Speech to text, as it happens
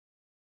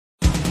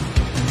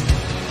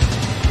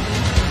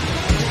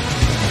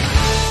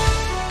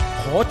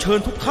อเชิญ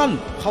ทุกท่าน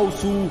เข้า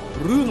สู่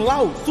เรื่องเล่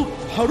าสุด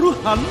หฤ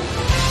หัน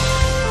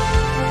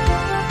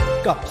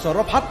กับสาร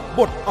พัดบ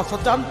ทอัศ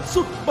จรรย์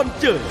สุดบัน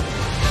เจิด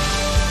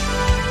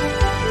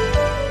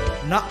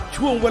ณ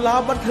ช่วงเวลา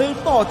บันเทิง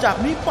ต่อจาก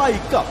นี้ไป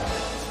กับ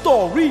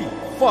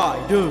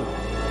Storyfinder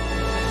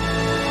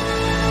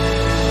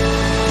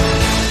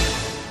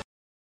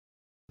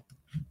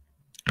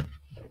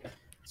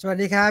สวัส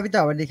ดีครับพี่ต่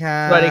อสวัสดีครั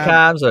บสวัสดีค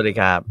รับสวัสดี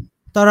ครับ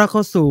ต้อนรับเข้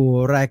าสู่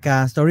รายกา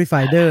ร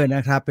Storyfinder น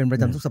ะครับเป็นประ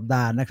จำทุกสัปด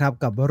าห์นะครับ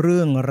กับเ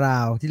รื่องรา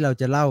วที่เรา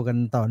จะเล่ากัน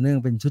ต่อเนื่อง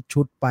เป็น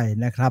ชุดๆไป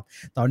นะครับ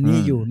ตอนนี้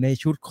อยู่ใน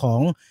ชุดขอ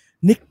ง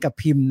นิกกับ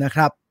พิมพ์นะค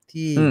รับ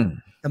ที่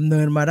ดำเนิ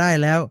นมาได้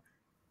แล้ว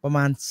ประม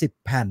าณ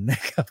10แผ่นน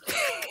ะครับ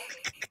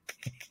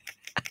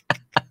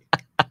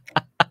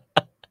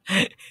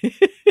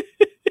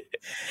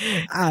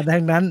ดั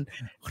งนั้น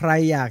ใคร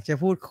อยากจะ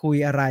พูดคุย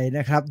อะไรน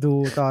ะครับดู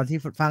ตอนที่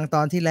ฟังต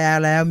อนที่แ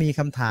ล้วมี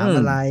คำถาม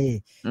อะไร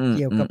เ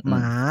กี่ยวกับหม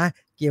า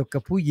เกี่ยวกั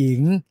บผู้หญิ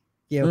ง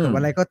เกี่ยวกับอ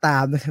ะไรก็ตา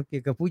มนะครับเกี่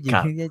ยวกับผู้หญิง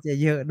นี่จะ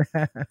เยอะนะ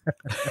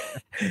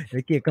หรื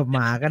อเกี่ยวกับหม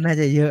าก็น่า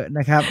จะเยอะน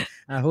ะครับ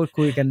พูด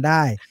คุยกันไ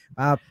ด้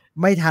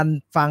ไม่ทัน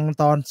ฟัง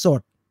ตอนส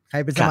ดใคร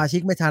เป็นสมาชิ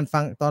กไม่ทันฟั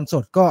งตอนส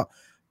ดก็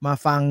มา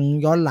ฟัง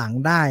ย้อนหลัง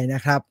ได้น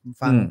ะครับ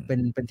ฟังเ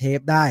ป็นเทป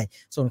ได้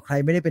ส่วนใคร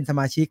ไม่ได้เป็นส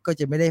มาชิกก็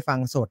จะไม่ได้ฟัง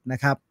สดนะ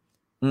ครับ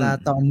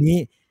ตอนนี้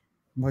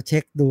พอเช็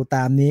คดูต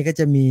ามนี้ก็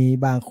จะมี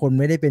บางคน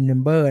ไม่ได้เป็นเม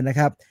มเบอร์นะ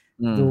ครับ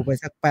ดูไป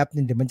สักแป๊บนึ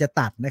งเดี๋ยวมันจะ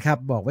ตัดนะครับ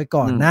บอกไว้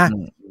ก่อนนะ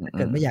ถ้าเ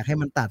กิดไม่อยากให้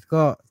มันตัด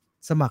ก็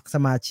สมัครส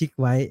มาชิก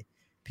ไว้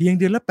เพียง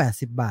เดือนละ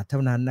80 บาทเท่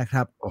านั้นนะค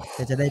รับ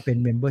ก็จะได้เป็น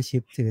เมมเบอร์ชิ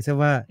พถือซะ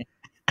ว่า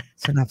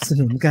สนับส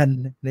นุนกัน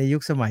ในยุ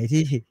คสมัย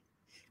ที่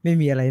ไม่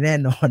มีอะไรแน่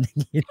นอนอย่า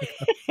งนี้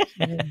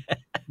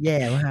แย่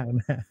มาก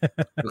นะ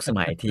ยุคส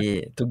มัยที่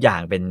ทุกอย่า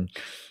งเ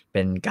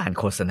ป็นการ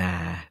โฆษณา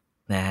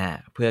นะฮะ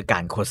เพื่อกา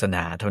รโฆษณ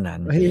าเท่านั้น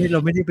เฮ้ยเรา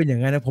ไม่ได้เป็นอย่า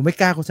งนั้นนะผมไม่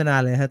กล้าโฆษณา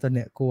เลยฮะตอนเ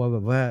นี้ยกลัวแบ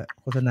บว่า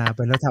โฆษณาไป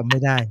แล้วทำไม่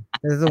ได้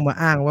จะต้องมา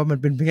อ้างว่ามัน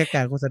เป็นเพียงแค่ก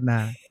ารโฆษณา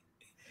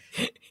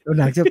เรา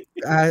หนักจะ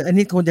อัน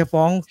นี้คนจะ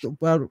ฟ้อง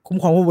คุ้ม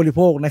ครองผู้บริโ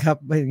ภคนะครับ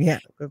อะไรอย่างเงี้ย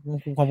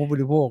คุ้มครองผู้บ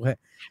ริโภคฮะ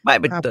ไม่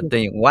เป็นตัว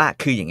อย่างว่า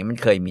คืออย่างนี้มัน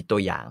เคยมีตัว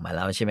อย่างมาแ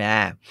ล้วใช่ไหม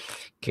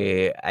คือ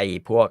ไอ้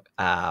พวก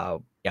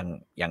อ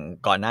ย่าง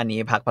ก่อนหน้านี้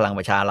พรรคพลังป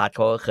ระชารัฐเข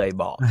าก็เคย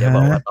บอกจะบ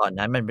อกว่าตอน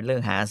นั้นมันเป็นเรื่อ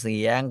งหาเสี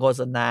ยงโฆ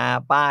ษณา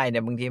ป้ายเนี่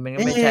ยบางทีมันก็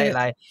ไม่ใช่อะ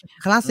ไร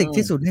คลาสสิก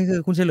ที่สุดนี่คือ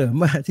คุณเฉลิม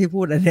ที่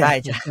พูดอันเนี้ย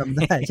จำไ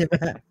ด้ใช่ไหม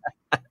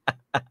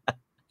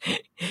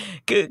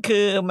คื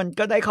อมัน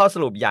ก็ได้ข้อส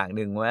รุปอย่างห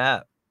นึ่งว่า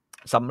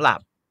สำหรั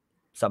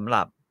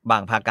บบา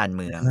งพรรคการเ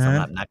มืองสำ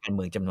หรับนักการเ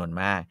มืองจำนวน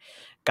มาก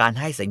การ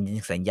ให้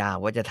สัญญา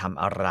ว่าจะท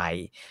ำอะไร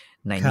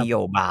ในนโย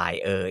บาย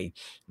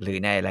หรือ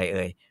ในอะไร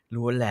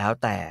ล้วนแล้ว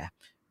แต่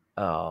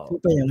พูด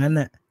ไปอย่างนั้น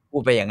น่ะพู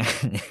ดไปอย่างนั้น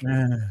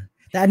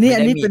แต่อัน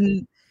นี้เป็น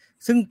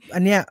ซึ่งอั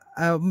นเนี้ย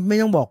ไม่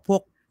ต้องบอกพว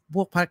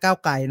กพรรคก้าว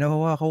ไกลนะเพรา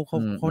ะว่า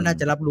เขาน่า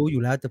จะรับรู้อ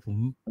ยู่แล้วแต่ผม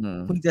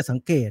เพิ่งจะสัง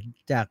เกต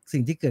จากสิ่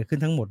งที่เกิดขึ้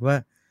นทั้งหมดว่า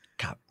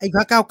ไอ้พร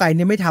รคก้าวไกลเ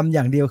นี่ยไม่ทำอ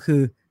ย่างเดียวคื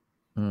อ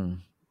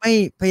ไม่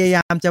พยาย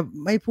ามจะ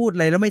ไม่พูดอะ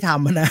ไรแล้วไม่ท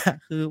ำนะ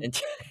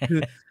คือ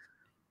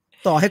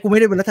ต่อให้กูไม่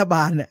ได้เป็นรัฐบ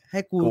าลเนี่ยให้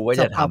กู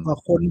สับกับ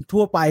คน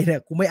ทั่วไปเนี่ย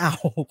กูไม่เอา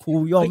กู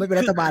ยอมไม่เป็น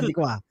รัฐบาลดี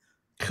กว่า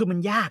คือมัน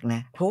ยากน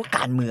ะเพราะว่าก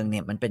ารเมืองเ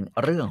นี่ยมันเป็น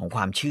เรื่องของค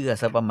วามเชื่อ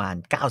ซะประมาณ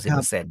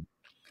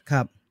 90% ค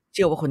รับเ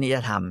ชื่อว่าคนนี้จ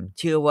ะทำ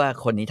เชื่อว่า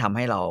คนนี้ทำใ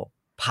ห้เรา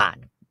ผ่าน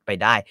ไป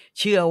ได้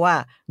เชื่อว่า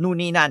นู่น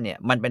นี่นั่นเนี่ย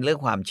มันเป็นเรื่อง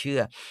ความเชื่อ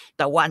แ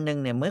ต่วันนึง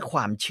เนี่ยเมื่อคว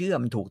ามเชื่อ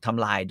มันถูกท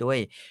ำลายด้วย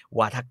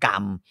วาทกรร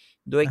ม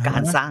ด้วยกา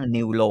รสร้าง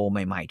นิวโรใ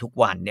หม่ๆทุก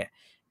วันเนี่ย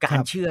การ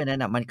เชื่อนั้น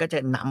น่ะมันก็จะ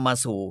นำมา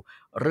สู่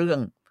เรื่อง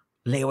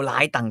เลวร้า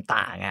ย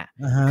ต่างๆอ่ะ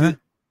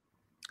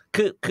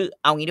คือ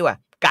เอางี้ดีกว่า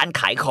การ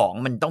ขายของ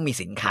มันต้องมี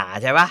สินค้า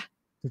ใช่ปะ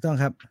ถูกต้อง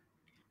ครับ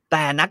แ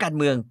ต่นักการ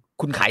เมือง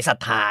คุณขายศรัท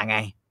ธาไง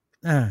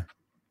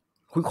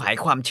คุณขาย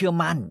ความเชื่อ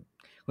มั่น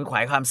คุณข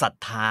ายความศรัท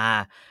ธา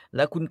แ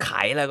ล้วคุณข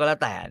ายอะไรก็แล้ว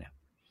แต่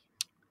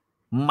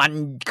มัน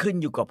ขึ้น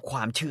อยู่กับคว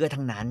ามเชื่อ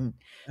ทั้งนั้น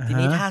ที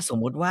นี้ถ้าสม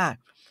มุติว่า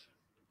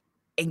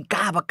เอ็งก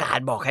ล้าประกาศ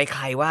บอกใค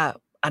รๆว่า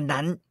อัน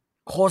นั้น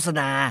โฆษ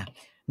ณา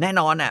แน่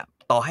นอนอ่ะ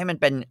ต่อให้มัน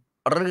เป็น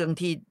เรื่อง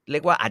ที่เรี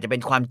ยกว่าอาจจะเป็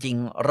นความจริง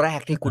แร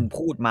กที่คุณ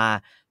พูดมา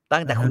ตั้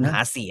งแต่คุณหา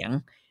เสียง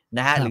น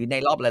ะฮะหรือใน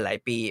รอบหลาย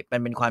ๆปี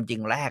เป็นความจริ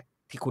งแรก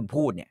ที่คุณ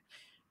พูดเนี่ย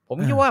ผม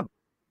คิดว่า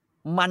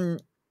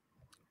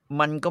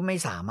มันก็ไม่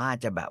สามารถ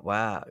จะแบบว่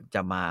าจ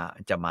ะ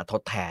มาท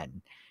ดแทน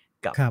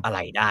กับอะไร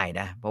ได้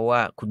นะเพราะว่า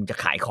คุณจะ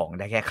ขายของ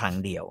ได้แค่ครั้ง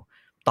เดียว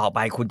ต่อไป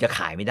คุณจะข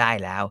ายไม่ได้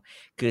แล้ว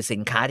คือสิ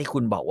นค้าที่คุ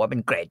ณบอกว่าเป็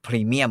นเกรดพ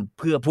รีเมียม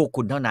เพื่อพวก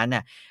คุณเท่านั้นน่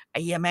ะไอ้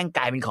เหี้ยแม่งก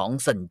ลายเป็นของ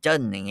เซินเจิ้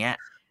นอย่างเงี้ย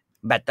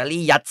แบตเตอ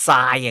รี่ยัดทร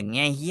ายอย่างเ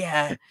งี้ยเหี้ย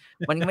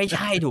มันไม่ใ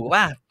ช่ถูก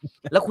ป่ะ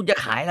แล้วคุณจะ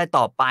ขายอะไร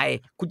ต่อไป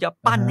คุณจะ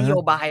ปั้นนโย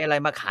บายอะไร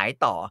มาขาย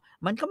ต่อ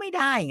มันก็ไม่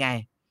ได้ไง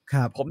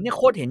ผมเนี่ยโ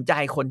คตรเห็นใจ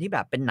คนที่แบ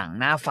บเป็นหนัง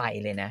หน้าไฟ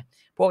เลยนะ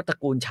พวกตระ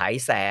กูลฉาย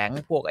แสง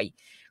พว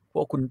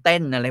กคุณเต้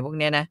นอะไรพวก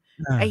เนี้ยนะ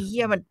ไอ้เ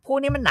หี้ยมันพวก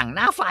นี้มันหนังห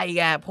น้าไฟ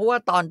ไงเพราะว่า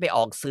ตอนไปอ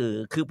อกสื่อ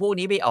คือพวก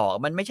นี้ไปออก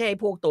มันไม่ใช่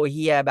พวกตัวเ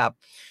ฮียแบบ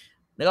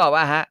นึกออก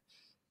ป่ะฮะ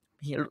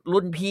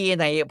รุ่นพี่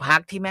ในพรรค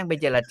ที่แม่งไป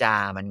เจรจา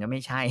มันก็ไ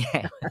ม่ใช่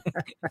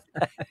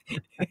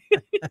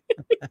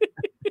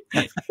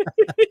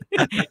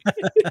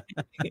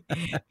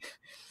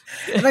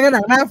แล้วก็ห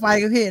นังหน้าไฟ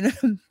ก็พี่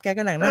แก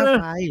ก็หนังหน้า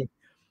ไฟ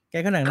แก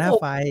ก็หนังหน้า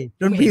ไฟ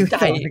รุ่น เห็ พี่ น พี่ ใจ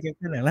ต่อแก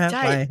ก็หนังหน้า ใ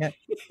ช่ ไฟฮะ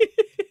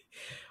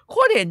โค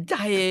ตรเห็นใจ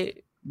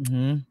อือ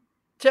หือ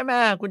ใช่ไหม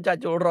คุณจ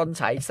ตุรนต์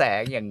ฉายแส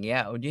งอย่างเงี้ย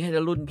วันนี้ให้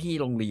รุ่นพี่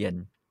โรงเรียน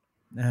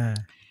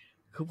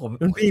คือผม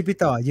รุ่นพี่พี่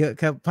ต่อเยอะ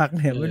ครับพักเ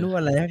นี่ย เออ ไม่รู้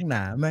อะไรนักหน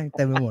าแม่งเ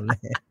ต็มไปหมดเลย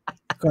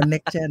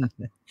connection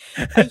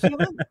ไอ้เหี้ย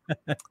มัน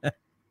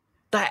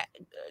แต่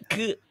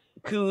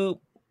คือ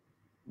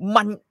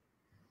มัน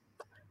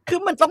คือ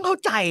มันต้องเข้า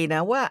ใจน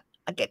ะว่า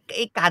ไ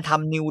อ้การท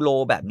ำนิวโร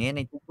แบบนี้ใน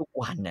ทุก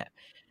ๆวันเนี่ย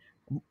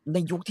ใน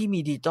ยุคที่มี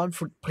ดิจิตอล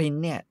ฟุตพริ้น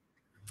ท์เนี่ย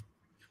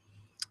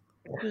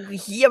คือ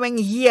เฮี้ยแม่ง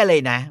เฮี้ยเล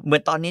ยนะ เหมือ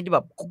นตอนนี้ที่แบ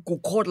บกู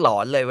โคตรหลอ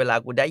นเลยเวลา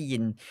กูได้ยิ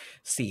น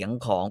เสียง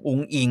ของอุง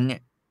อิงเนี่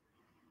ย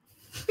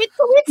ปิดส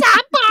วิตช์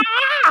3 ปอ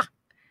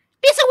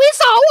ปิดสวิตช์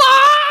2 วอ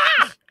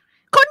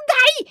คนไท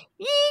ย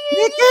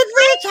นี่คือไ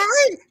ม่ใช่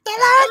ต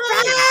ลอดไป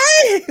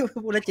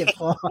พูดแล้วเจ็บค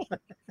อ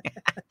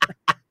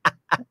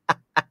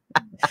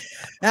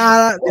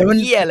เดี๋ยวมัน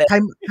เหี้ยเลย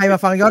ใครมา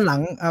ฟังย้อนหลั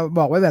งบ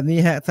อกไว้แบบนี้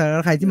ฮะสำหรั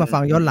บใครที่มาฟั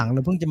งย้อนหลังเร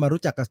าเพิ่งจะมา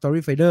รู้จักกับ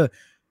Storyfinder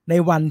ใน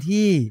วัน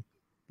ที่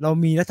เรา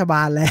มีรัฐบ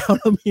าลแล้ว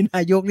เรามีน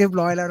ายกเรียบ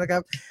ร้อยแล้วนะครั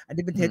บ อัน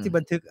นี้เป็นเทปที่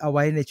บันทึกเอาไ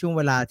ว้ในช่วงเ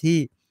วลาที่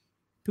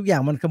ทุกอย่า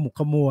งมันขมุก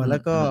ขมัวแล้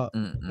วก็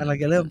กำลัง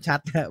จะเริ่มชัด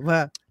ว่า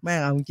แม่ง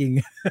เอาจริง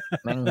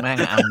แม่ง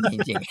เอาจ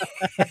ริง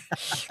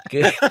ๆ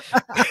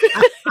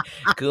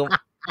คือ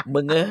มึ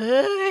งเ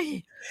อ้ย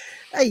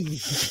ไอ้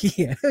เหี้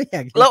ยไม่อย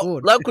ากจะ แล้ว พูด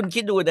แล้วคุณคิ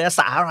ดดูนะ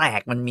สาแหล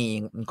กมันมี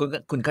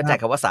คุณเข้าใจ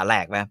คำว่าสาแหล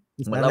กไหม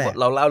เหมือนเรา สาแหลก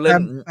เล่าเรื่อ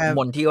ง แฟม ม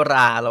นทิร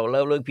าเราเล่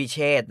าเรื่องพิเช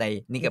ษใน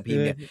นี่กับพิม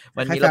พ์เนี่ย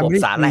มันมีระบบ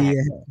สาแหลก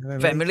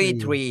Family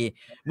Tree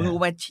มึงรู้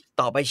ไหม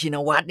ต่อไปชิน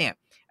วัตรเนี่ย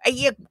ไอ้เ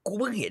หี้ยกู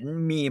เพิ่งเห็น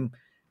มีม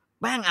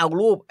แม่งเอา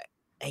รูป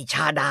ไอ้ช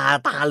าดา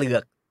ตาเหลือ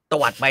กต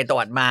วัดไปต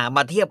วัดม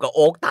าเทียบกับโ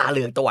อ๊กตาเห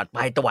ลือกตวัดไป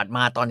ตวัดม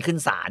าตอนขึ้น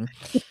ศาล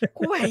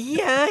กูไอ้เ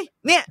หี้ย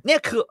เนี่ย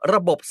คือร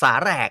ะบบสา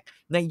แหลก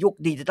ในยุค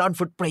ดิจิตอล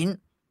ฟุตพริ้นท์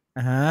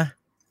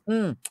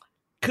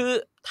คือ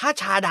ถ้า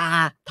ชาดา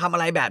ทำอะ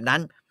ไรแบบนั้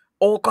น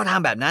โอ๊กก็ท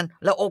ำแบบนั้น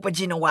แล้วโอ๊กเป็น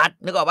ชินวัตร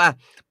นึกออกป่ะ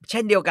เช่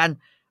นเดียวกัน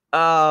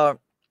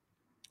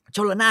ช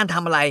ลน่านท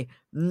ำอะไร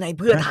ใน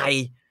เพื่อไทย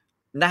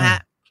นะฮะ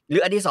หรื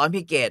ออดิศร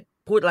พิเกต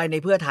พูดอะไรใน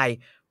เพื่อไทย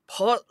เพ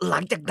ราะหลั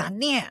งจากนั้น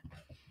เนี่ย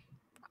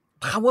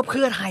คำว่าเ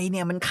พื่อไทยเ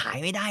นี่ยมันขาย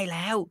ไม่ได้แ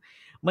ล้ว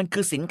มันคื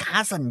อสินค้า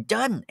สัญเ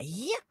จิ้นไอ้เ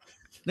หี้ย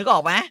นึกออ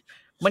กไหม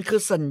มันคือ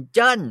สัญเ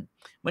จิ้น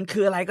มันคื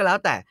ออะไรก็แล้ว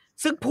แต่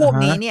ซึ่งพวก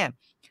นี้เนี่ย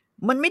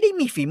มันไม่ได้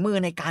มีฝีมือ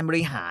ในการบ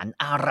ริหาร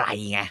อะไร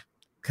ไง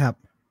ครับ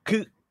คื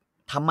อ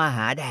ทำมาห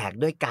าแดก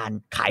ด้วยการ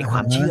ขายคว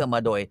ามเชื่อมา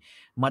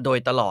โดย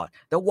ตลอด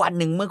แต่วัน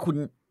หนึ่งเมื่อคุณ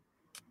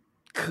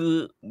คือ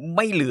ไ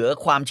ม่เหลือ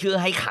ความเชื่อ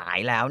ให้ขาย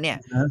แล้วเนี่ย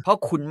เพราะ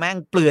คุณแม่ง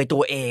เปลือยตั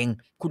วเอง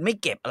คุณไม่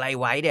เก็บอะไร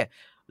ไว้เนี่ย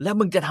แล้ว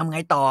มึงจะทำไง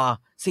ต่อ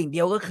สิ่งเดี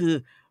ยวก็คือ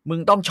มึง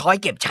ต้องช้อย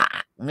เก็บฉา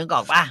กนึกอ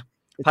อกป่ะ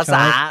ภาษ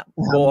า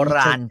โบร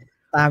าณ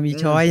ตามมี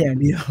ช้อยอย่าง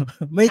เดียว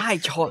ไม่ใช่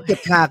ช้อยเก็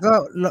บฉากก็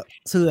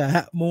เสือฮ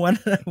ะม้วน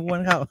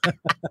เข้า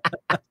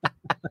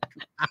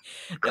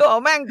เดี๋ยว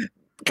แม่ง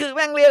คือแ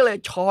ม่งเรียกเลย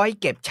ช้อย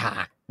เก็บฉา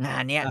กงา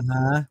นเนี้ย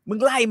มึง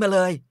ไล่มาเล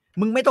ย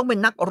มึงไม่ต้องเป็น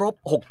นักรบ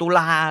6 ตุล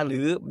าหรื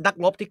อนัก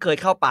รบที่เคย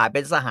เข้าป่าเป็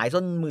นสหาย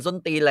ส้นมือส้น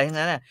ตีนอะไรทั้ง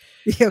นั้นน่ะ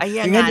ไอ้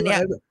งานเนี้ย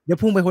เดี๋ยว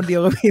พุ่งไปคนเดีย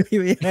วก็พี่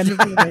อย่างนั้น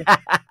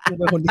พุ่ง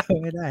ไปคนเดียว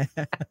ไม่ได้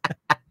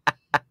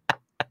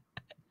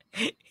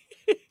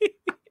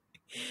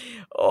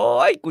โอ้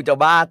ยกูจะ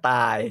บ้าต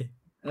าย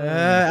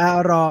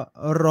ร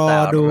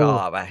อ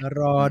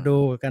ดู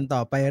กันต่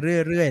อไป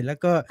เรื่อยๆแล้ว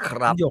ก็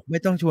หยกไม่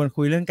ต้องชวน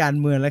คุยเรื่องการ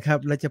เมืองแล้วครับ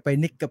เราจะไป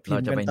นิกกับพิม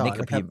พ์กันต่อแ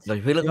ล้วครับเราจ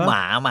ะพูดเรื่องหม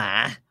า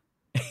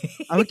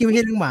เอาเมื่อกี้ไม่ใ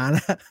ช่เรื่องหมาน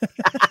ะ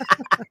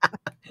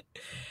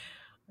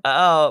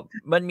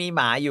มันมีห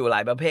มาอยู่หล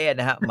ายประเภท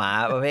นะฮะหมา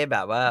ประเภทแบ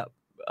บว่า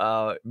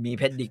มี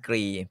เพดดิก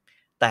รี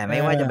แต่ไม่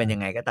ว่าจะเป็นยั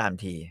งไงก็ตาม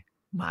ที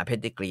หมาเพด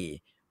ดิกรี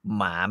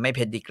หมาไม่เพ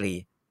ดดิกรี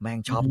แม่ง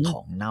ชอบข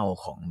องเน่า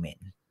ของเหม็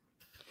น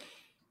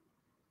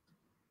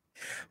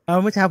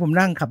เมื่อเช้าผม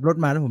นั่งขับรถ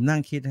มาแล้วผมนั่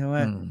งคิดนะ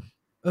ว่า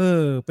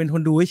เป็นค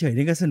นดูเฉยๆ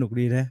นี่ก็สนุก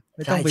ดีนะไ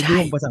ม่ต้องไปร่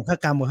วมประสังฆ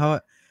กรรมกับเขา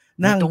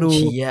นั่งดู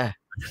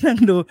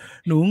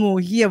หนูงู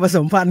เหี้ยผส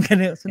มพันธุ์กัน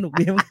เนี่ยสนุก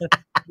ดีมาก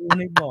ดูใ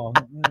นบ่อ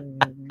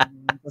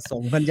ผส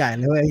มกันใหญ่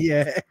เลยไอ้เหี้ย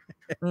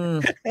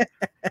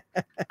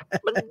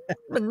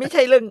มันไม่ใ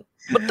ช่เรื่อง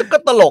มันก็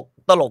ต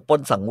ลกป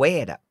นสังเว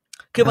ชอ่ะ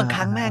คือบางค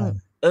รั้งแม่ง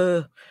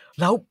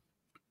แล้ว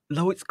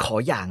ขอ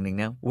อย่างหนึ่ง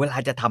นะเวลา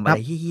จะทำอะไร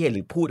เหี้ยๆห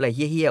รือพูดอะไรเ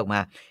หี้ยๆออกมา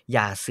อ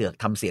ย่าเสือก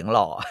ทำเสียงห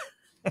ล่อ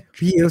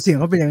พี่เสียง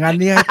เขาเป็นอย่างนั้น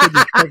เนี่ย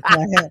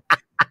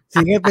เสี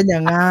ยงเป็นอย่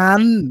างนั้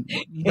น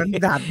มัน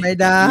ดัดไม่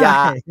ได้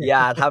อย่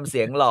าทำเ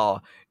สียงหล่อ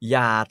อ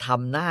ย่าท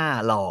ำหน้า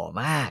หล่อ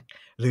มาก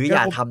หรืออ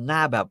ย่าทำหน้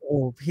าแบบโอ้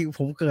พี่ผ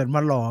มเกิดม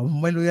าหล่อ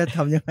ไม่รู้จะท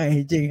ำยังไง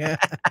จริงฮะ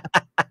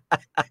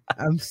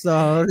I'm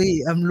sorry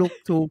I'm look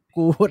too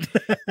good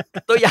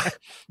ตัวอย่า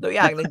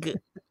งนึงคือ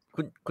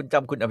คุณจ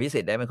ำคุณอภิสิ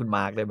ทธิ์ได้ไหมคุณม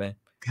าร์คได้ไหม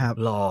ครับ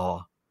หล่อ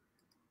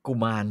กุ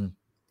ม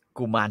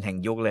ารแห่ง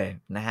ยุคเลย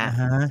นะฮะ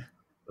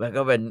แล้ว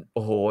ก็เป็นโ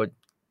อ้โห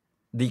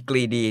ดีก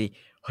รีดี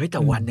เฮ้ยแต่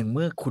วันหนึ่งเ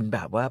มื่อคุณแบ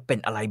บว่าเป็น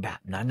อะไรแบ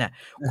บนั้นน่ะ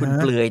คุณเ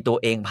ปลือยตัว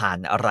เองผ่าน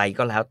อะไร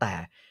ก็แล้วแต่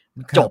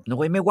จบนะเ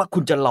ว้ยไม่ว่าคุ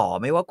ณจะหล่อ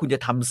ไม่ว่าคุณจะ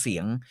ทำเสี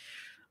ยง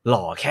ห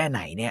ล่อแค่ไหน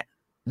เนี่ย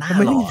หน้า ผมไ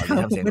ม่ หล่ ได้ อห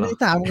รือทำเสียง ไม่ หล่อ ได้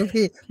ทำครับ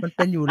พี่มันเ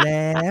ป็นอยู่แ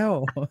ล้ว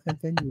มัน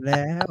เป็นอยู่แ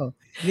ล้ว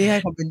นี่ให้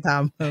ความเป็นธรร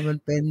มมัน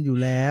เป็นอยู่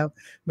แล้ว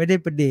ไม่ได้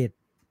ประดิษฐ์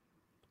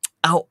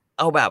เอ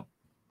าแบบ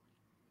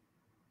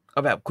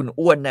คุณ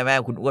อ้วนได้ไหม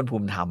คุณอ้วนภู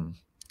มิธรรม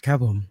ครับ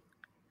ผม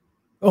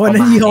โอ้ ป อัน ระ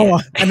นั้น มาณ ยี่ห้อ เนี้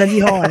ย อันนั้น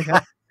ยี่ห้อนะครั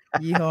บ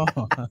ยี่ห้อ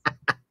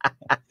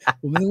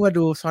ผมนึกว่า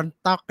ดูซอน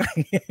ต๊อก อะไร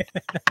งี้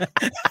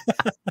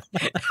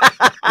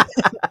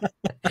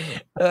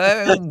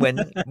เห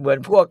มือน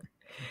พวก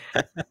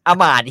อ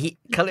ำมาตย์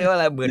เขาเรียกว่าอ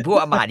ะไรเหมือนพวก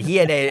อำมาตย์เหี้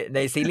ยใน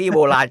ซีรีส์โบ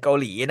ราณเกา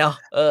หลีเนาะ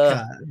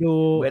ค่ะดู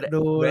เหมือน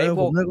ดู เหมือนไอ้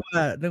พ ผ ว ม ก นึ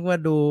กว่า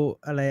ดู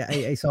อะไร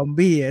ไอ้ซอม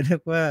บี้อะนึ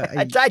กว่าไ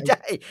อ้ ใช่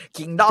ๆ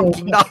Kingdom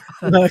Kingdom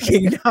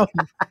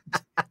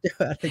เจอ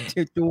อะไร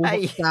จู ไอ้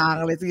จาง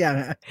อะไรสักอย่าง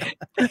อะ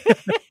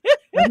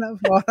นั่นแหละ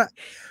พอแล้ว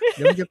เ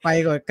ดี๋ยวมันจะไป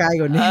ไกล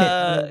กว่านี้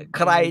ใ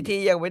ครที่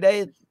ยังไม่ได้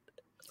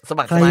ส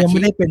มัคร ใค ส ร มา ยัง ชิ ไม่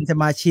ก ได้เป็นส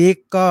มาชิก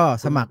ก็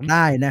คุ ส ณ มัครไ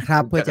ด้นะครั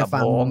บ คุณ เพื่อ จั จะ กร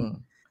ฟั พ ง งษ์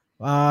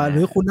ห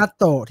รือคุณนัต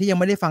โตะที่ยัง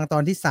ไม่ได้ฟังตอ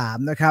นที่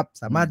3นะครับ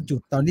สามารถ อืม หยุ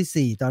ดตอน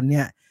ที่4ตอนเ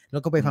นี้ยแล้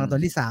วก็ไปฟังตอ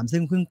นที่3ซึ่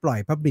งเพิ่งปล่อย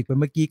Public ไป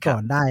เมื่อกี้ ครั ก่อบ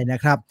นได้นะ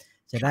ครับ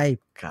จะได้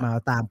ครับ มา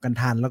ตามกัน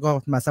ทันแล้วก็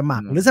มาสมั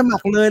คร อืม หรือสมั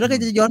ครเลยแล้วก็ อื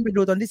ม จะย้อนไป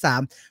ดูตอนที่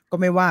3ก็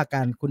ไม่ว่ากั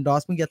นคุณดอ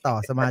สเพิ่งจะต่อ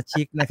สมา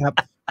ชิกนะครับ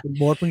คุณโ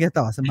บ๊ทเพิ่งจะ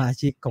ต่อสมา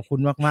ชิกขอบคุณ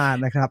มาก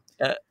ๆนะครับ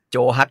โจ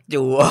ฮัก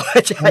จู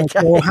ใช่ โจ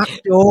ฮัก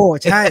โจ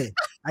ใช่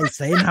ไอ้เส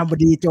นาบ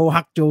ดีโจ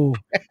ฮักจู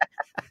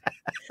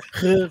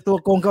คือตัว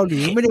โกงเกาหลี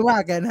ไม่ได้ว่า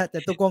แกนะแต่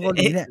ตัวโกงเกาห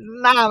ลีเนี่ย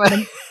หน้ามัน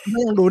มันไ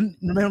ม่ต้องลุ้น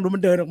มั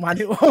นเดินออกมา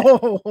นี่โอ้โฮ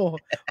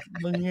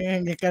มึงอ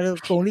ย่างกับ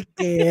โกงลิเ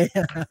ก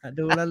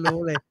ดูแล้วรู้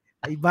เลย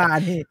ไอ้บ้า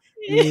นี่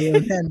เลว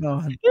แน่นอ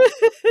น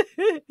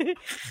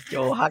โจ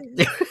ฮัก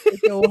จู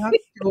โจฮัก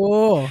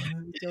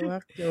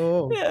โจ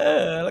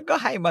แล้วก็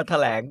ให้มาแถ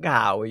ลงข่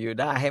าวอยู่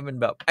ได้ให้มัน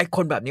แบบไอ้ค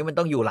นแบบนี้มัน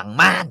ต้องอยู่หลัง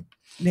ม่าน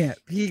เนี่ย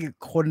พี่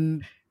คน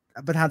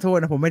ประธานโทษ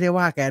นะผมไม่ได้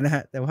ว่าแกนะค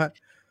รับแต่ว่า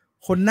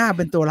คนหน้าเ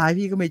ป็นตัวร้าย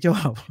พี่ก็ไม่ชอ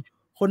บ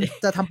คน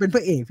จะทำเป็นพ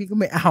ระเอกพี่ก็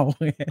ไม่เอา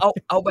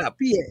เอาแบบ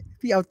พี่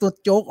เอาตัว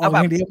โจ๊กออกอ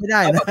ย่างเดียวไม่ได้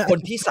เอาแบ นะ บคน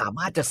ที่สาม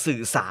ารถจะสื่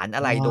อสารอ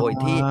ะไร อ๋อ โดย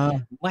ที่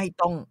ไม่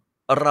ต้อง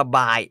ระบ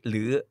ายห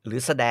รือ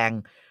แสดง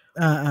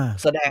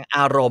แสดงอ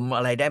ารมณ์อ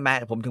ะไรได้ไหม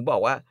ผมถึงบอ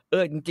กว่า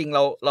จริงๆ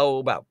เรา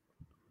แบบ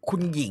คุ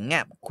ณหญิงอ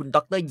ะคุณด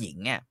รหญิง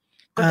อะ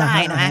ก็ได้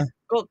นะ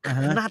ก็ อะฮ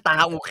ะ หน้าตา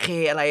โอเค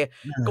อะไร อ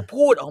า ก็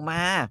พูดออกม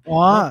า อ๋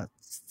อ เนาะ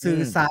สื่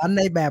อสารใ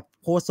นแบบ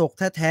โฆษก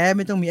แท้ๆไ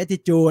ม่ต้องมี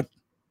attitude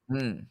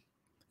อืม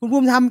คุณภู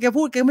มิธรรมแก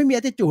พูดแกไม่มี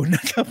attitude น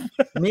ะครับ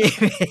มี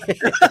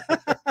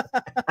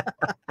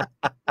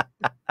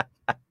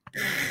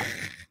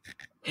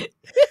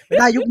ไม่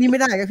ได้ยุคนี้ไม่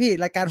ได้ครับพี่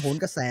รายการโหน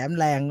กระแสมัน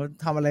แรง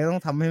ทำอะไรต้อ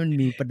งทำให้มัน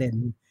มีประเด็น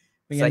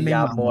ไม่ ส งั้นไม่ ย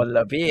าม มัน นเหร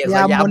อพี่ ส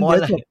ยามมน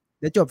เหรอ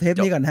เดี๋ยวจบเทป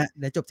นี้ก่อนฮะ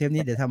เดี๋ยวจบเทป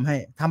นี้เดี๋ยวทำให้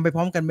ทำไปพ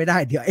ร้อมกันไม่ได้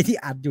เดี๋ยวไอ้ที่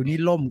อัดอยู่นี่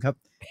ล่มครับ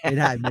ไม่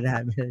ได้เ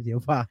ดี๋ย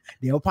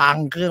วพัง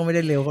เครื่องไม่ไ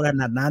ด้เร็วข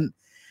นาดนั้น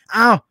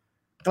อ้าว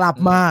กลับ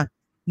มา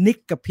นิก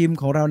กับพิมพ์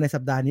ของเราในสั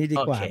ปดาห์นี้ดี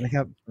กว่า โอเค นะค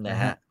รับ นะ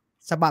ฮะ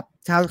ฉบับ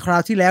ครา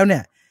วที่แล้วเนี่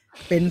ย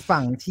เป็น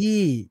ฝั่งที่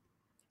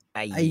ไ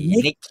อ้ ไอ้นิ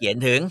ก นิกเขียน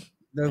ถึง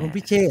โดยคุณ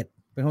พิเชษฐ์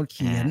เป็นคนเ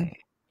ขียน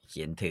เ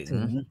ขียนถึง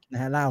นะ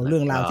ฮะเล่าเรื่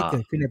องราวที่เกิ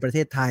ดขึ้นในประเท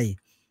ศไทย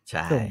ใ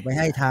ช่ ส่งไปใ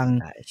ห้ทาง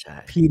ใช่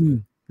พิมพ์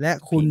และ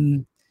คุณ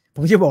ผ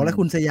มจะบอกแล้ว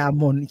คุณสยา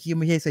มนที่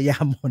ไม่ใช่สยา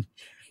มน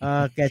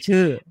แก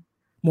ชื่อ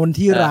มน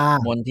ทิรา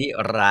มนทิ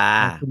รา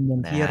คุณม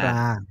นทิรา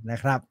นะ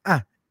ครับอ่ะ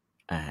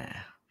อ่า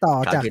ต่อ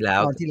จาก คราวที่แล้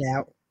ว ตอนที่แล้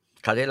ว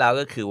คราวที่แล้ว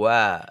ก็คือว่า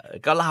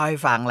ก็เล่าให้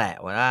ฟังแหละ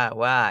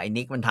ว่าไอ้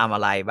นิกมันทำอ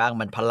ะไรบ้าง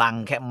มันพลัง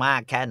แค่มา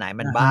กแค่ไหน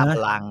มันบ้า อ่าฮะ พ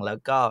ลังแล้ว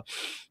ก็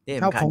ที่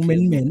ชอบ สำคัญ ของ คื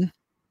อ เหม็น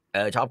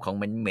ชอบของ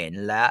เหม็น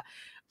ๆและ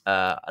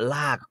ล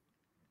าก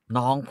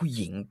น้องผู้ห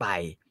ญิงไป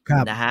ค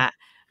รับ นะฮะ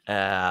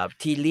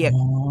ที่ ๆ เรียก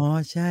อ๋อ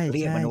ใช่ เ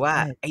รียกมันว่า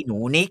ไอ้หนู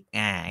นิก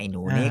ไอ้ห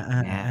นูนิก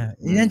นะ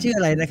นั่นชื่ออ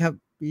ะไรนะครับ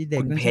พี่เด็ก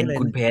คุณ นั่น เพ ชื่ น ออะไร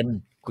คุณ นะ เพน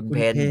คุณเพ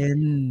น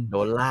โด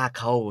นลาก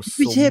เข้า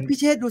พี่ ซุ้ม เช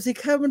ษฐ์ดูสิ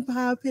ครับมันพ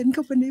าเพนเข้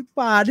าไปใน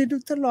ป่านี่ดู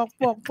ถลอก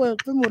ปอกเปิก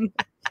ไปหมดเลย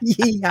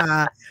ยี่หา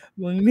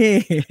มึงนี่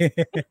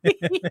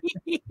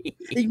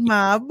ไอ้หม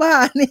าบ้า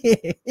นี่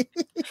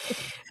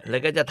แล้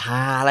วก็จะท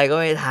าอะไรก็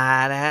ไม่ทา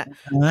นะฮะ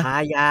ทา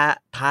ยา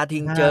ทาทิ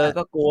งเจอ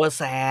ก็กลัว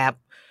แสบ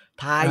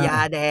ทายา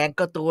แดง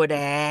ก็ตัวแด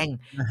ง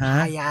ทา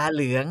ยาเ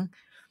หลือง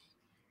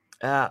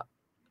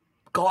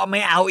ก็ไ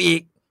ม่เอาอี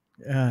ก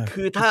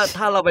คือ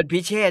ถ้าเราเป็นพิ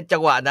เชษจั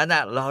งหวะนั้นอ่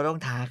ะ เราต้อง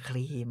ทาค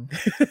รีม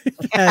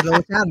โล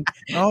ชั่น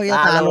น้องอย่า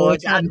ทา ทา โล โล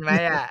ชั่ ชั่ น น ไหม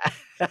อ่ะ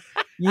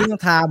นี่ต้อ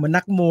งทาเหมือน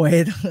นักมวย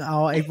ต้องเอา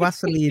ไอ้วั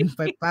สลีนไ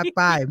ป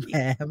ป้ายแผล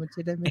มันจะ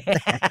ได้ไม่แ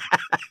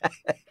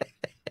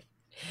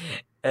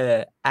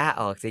ตก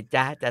ออกสิ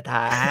จ้าจะท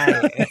าให้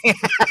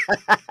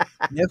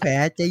เดี๋ยวแผล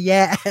จะแ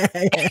ย่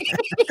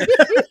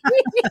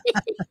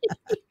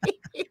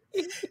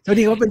สวัส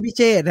ดีเขาเป็นพิเ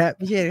ชษฮะ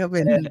พิเชษเขาเ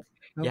ป็น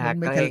อย่า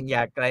เกรงอ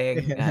ย่าเกรง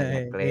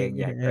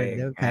อย่าเกรง เ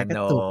ดี๋ยวแผลกระ โน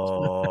ตุก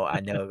อั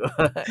นโน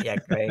อย่า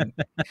เกรง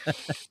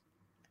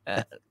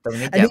ตรง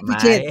นี้ อัน เจ็ นี้ บไหม พิ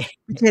เ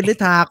ชษหรือ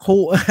ทาคุ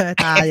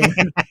ทาอย่าง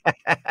นั้น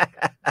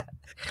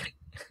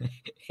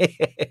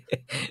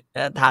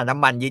ทาน้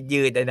ำมัน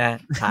ยืดๆด้วยนะ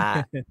ทา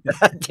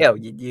เจล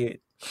ยืด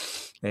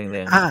ๆเ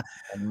รื่อง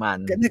มัน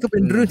นี่ก็เป็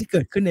นเรื่องที่เ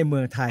กิดขึ้นในเมื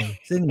องไทย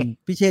ซึ่ง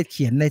พิเชษเ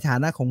ขียนในฐา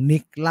นะของนิ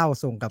กเล่า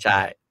ส่งกับ ใ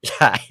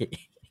ช่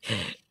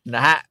น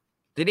ะฮะ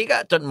ทีนี้ก็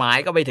จดหมาย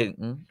ก็ไปถึง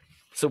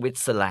สวิต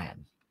เซอร์แลน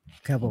ด์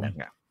ครับผมนะ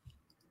ครับ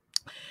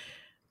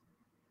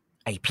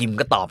ไอ้พิมพ์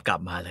ก็ตอบกลับ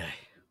มาเลย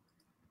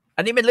อั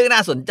นนี้เป็นเรื่องน่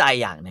าสนใจ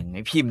อย่างหนึ่งไ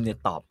อ้พิมพ์เนี่ย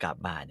ตอบกลับ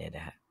มาเนี่ยน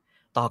ะฮะ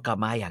ตอบกลับ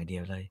มาอย่างเดี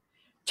ยวเลย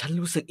ฉัน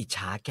รู้สึกอิจฉ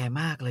าแก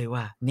มากเลย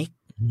ว่านิก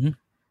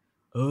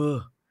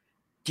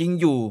จริง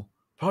อยู่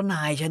เพราะน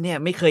ายฉันเนี่ย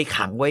ไม่เคย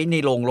ขังไว้ใน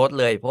โรงรถ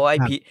เลยเพราะไ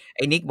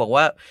อ้นิกบอก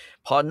ว่า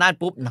พอนั่น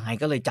ปุ๊บนาย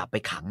ก็เลยจับไป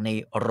ขังใน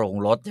โรง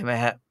รถใช่ไหม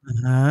ฮะ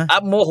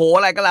โมโหอ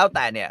ะไรก็แล้วแ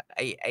ต่เนี่ยไ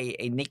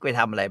อ้นิกไปท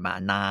ำอะไรมา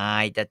นา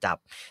ยจะจับ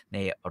ใน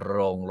โร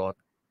งรถ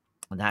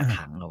นะ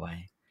ขังเอาไว้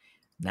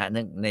นะ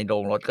ในโร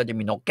งรถก็จะ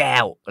มีนกแก้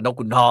วกับนก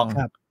ขุนทอง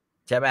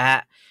ใช่ไหมฮะ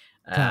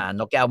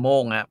นกแก้วโม่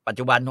งนะปัจ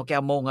จุบันนกแก้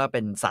วโม่งก็เ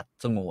ป็นสัตว์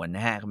สงวนน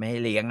ะฮะไม่ให้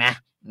เลี้ยงนะ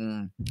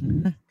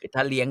คือถ้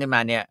าเลี้ยงขึ้นม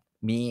าเนี่ย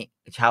มี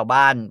ชาว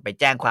บ้านไป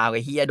แจ้งความไ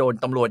อ้เฮียโดน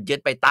ตำรวจยึด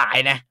ไปตาย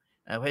นะ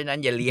เพราะฉะนั้น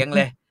อย่าเลี้ยงเ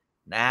ลย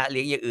นะเ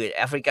ลี้ยงอย่างอื่นแ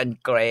อฟริกัน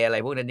เกรย์อะไร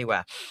พวกนั้นดีกว่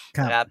า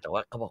นะครับแต่ว่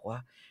าเขาบอกว่า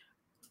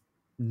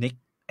นิก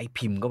ไอ้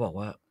พิมพ์ก็บอก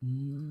ว่า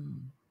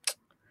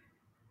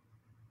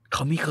เข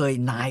าไม่เคย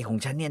นายของ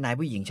ฉันเนี่ยนาย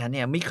ผู้หญิงฉันเ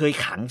นี่ยไม่เคย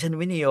ขังฉันไ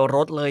ว้ในร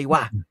ถเลย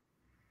ว่ะ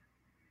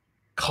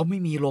เขาไม่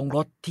มีโรงร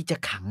ถที่จะ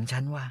ขังฉั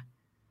นว่ะ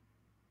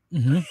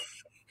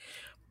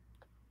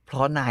เพร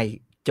าะนาย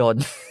จน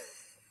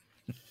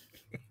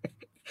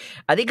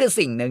อันนี้คือ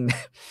สิ่งหนึ่ง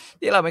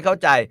ที่เราไม่เข้า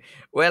ใจ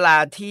เวลา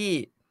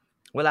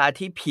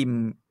ที่พิม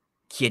พ์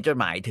เขียนจด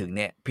หมายถึงเ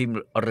นี่ยพิมพ์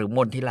หรือม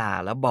นทิลา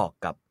แล้วบอก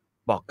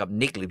กับ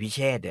นิกหรือพิเช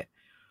ษเนี่ย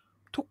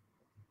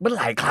มัน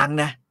หลายครั้ง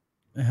นะ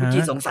คุณจี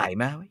สงสัยไ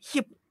หม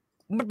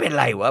มันเป็น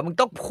ไรวะมึง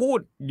ต้องพูด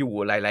อยู่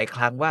หลายๆค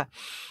รั้งว่า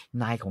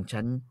นายของฉั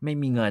นไม่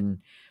มีเงิน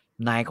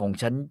นายของ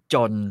ฉันจ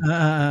น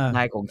น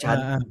ายของฉัน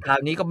คราว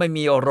นี้ก็ไม่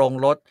มีโรง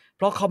รถเ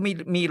พราะเขา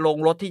มีโรง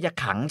รถที่จะ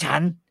ขังฉั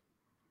น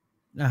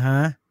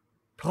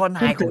เพราะน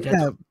ายของฉัน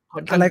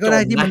อะไรก็ได้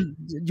ที่มัน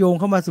โยง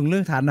เข้ามาสู่เรื่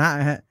องฐานะ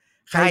ฮะ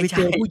ใครไปเ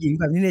จอผู้หญิง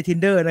แบบนี้ใน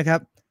Tinder นะครับ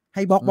ใ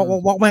ห้บล็อ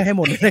กไม่ให้ห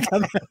มดเลยนะครับ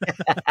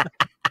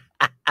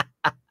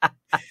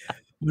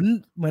เห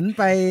มือน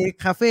ไป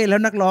คาเฟ่แล้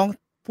วนักร้อง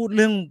พูดเ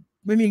รื่อง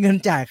ไม่มีเงิน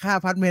จ่ายค่า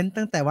อพาร์ตเมนต์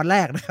ตั้งแต่วันแร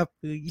กนะครับ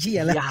คือเหี้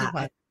ยแล้ว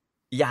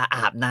อย่าอ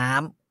าบน้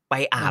ำไป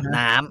อาบ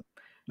น้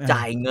ำจ่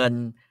ายเงิน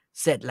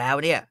เสร็จแล้ว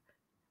เนี่ย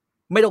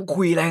ไม่ต้อง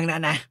คุยแรงนะ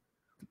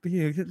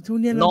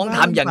น้องท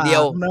ำอย่างเดีย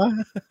ว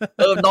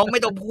น้องไม่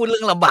ต้องพูดเรื่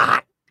องลำบา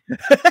ก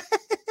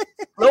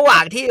ระหว่า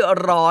งที่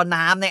รอ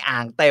น้ำในอ่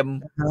างเต็ม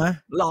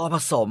รอผ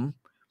สม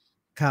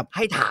ใ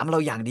ห้ถามเรา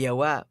อย่างเดียว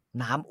ว่า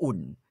น้ำอุ่น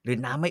หรือ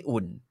น้ำไม่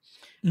อุ่น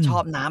ชอ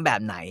บน้ำแบ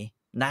บไหน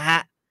นะฮะ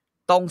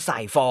ต้องใส่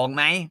ฟองไ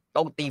หม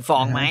ต้องตีฟอ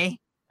งไหม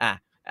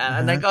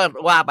อันนั้นก็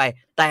ว่าไป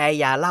แต่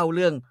อย่าเล่าเ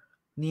รื่อง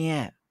เนี่ย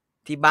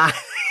ที่บ้าน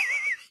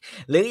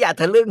หรืออย่า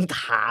ทะลึ่ง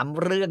ถาม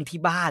เรื่องที่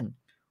บ้าน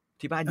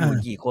อยู่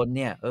กี่คนเ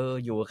นี่ย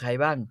อยู่กับใคร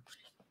บ้าง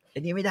อั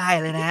นนี้ไม่ได้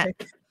เลยนะฮะ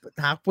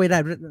ถามไปได้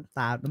ต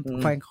า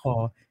แขวงคอ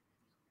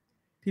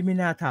พี่ไม่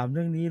น่าถามเ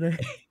รื่องนี้เลย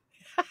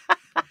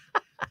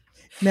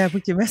แม่เพิ่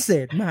งจะเมสเส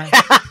จมา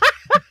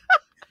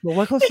บอก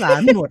ว่าข้าวสา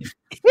รหมด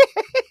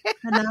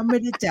ถ้าน้ำไม่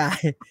ได้จ่าย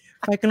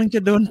ไฟกำลังจะ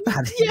โดนตั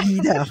ดที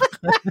เดียว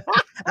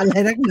อะไร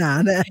นักหนา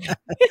เนี่ย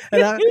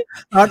แล้ว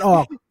ตอนออ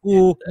กกู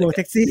โบกแ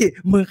ท็กซี่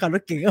มึงขับร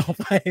ถเก๋งออก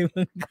ไปมึ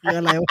งคือ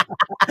อะไรวะ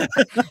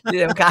ที่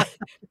สำคัญ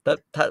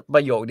ถ้าปร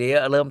ะโยคนี้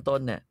เริ่มต้น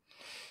เนี่ย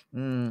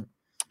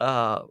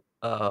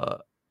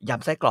ย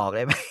ำไส้กรอกไ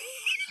ด้ไหม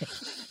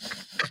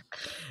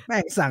แม่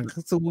งสั่ง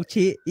ซู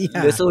ชิ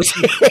หรือซู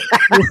ชิ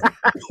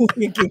กู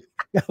ยังกิน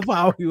กะเพร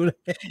าอยู่เลย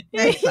แ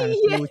ม่งสั่ง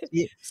ซู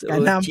ชิกับ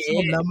น้ำส้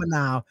มน้ำมะน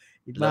าว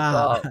แล้ว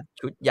ก็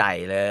ชุดใหญ่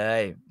เล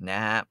ยนะ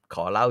ฮะข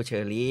อเหล้าเช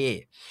อรี่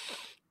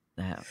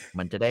นะฮะ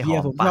มันจะได้หอ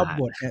มปากชอบ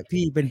บทเนี่ย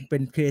พี่เป็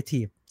นครีเอ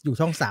ทีฟอยู่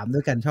ช่อง3ด้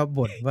วยกันชอบบ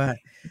ทว่า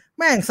แ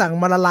ม่งสั่ง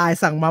มาละลาย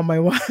สั่งมาไม่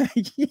ว่า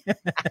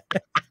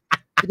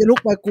จะลุก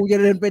ไปกูจะ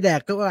เดินไปแด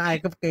กก็อาย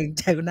ก็เกรงใ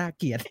จก็น่า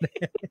เกลียด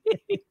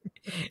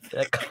แ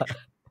ล้วก็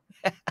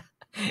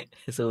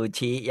ซู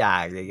ชิอย่า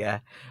งเลยนะ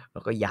แล้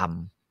วก็ยำ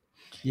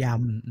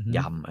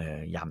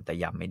แต่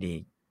ยำไม่ดี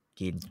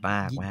กินม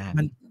าก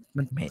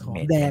มันเหม็นหอ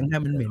มแดงนะ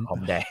มันเหม็นหอ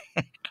มแดง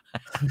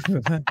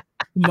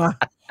มา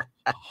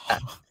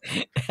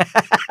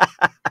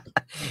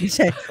ไม่ใ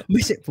ช่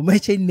ผมไม่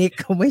ใช่นิก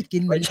เขาไม่กิ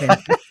นมันแข็ง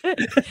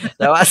แ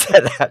ต่ว่าเสร็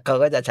จแล้วเขา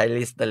ก็จะใช้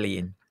ลิสเตอรี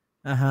น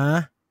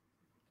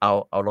เ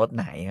อารส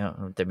ไหน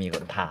จะมีค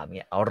นถามเ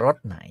นี่ยเอารส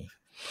ไหน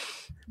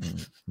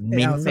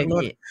มิ้นไม่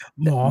พี่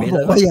หมอบ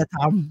อกว่าอย่าท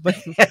ำ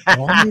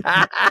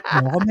หม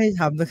อก็ไม่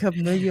ทำนะครับ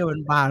เนื้อเยื่อมั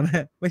นบางน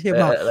ะไม่ใช่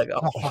บอก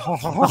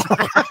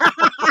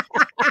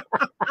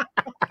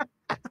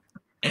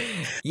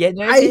เย็นไ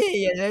หม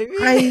พี่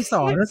ใครส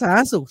อนภาษา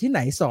สุขที่ไหน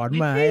สอน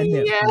มาเ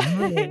นี่ย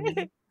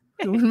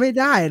มันไม่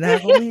ได้นะ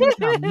เขาไม่ให้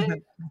ท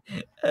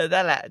ำ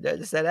นั่นแหละ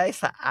จะได้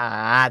สะอ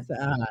าดส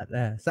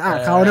ะอาด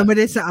เขานะไม่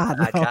ได้สะอาด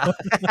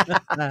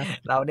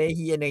เราได้เ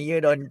ฮียเนื้อเยื่อ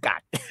โดนกั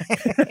ด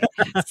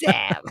แส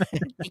บ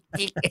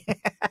จิ๊ก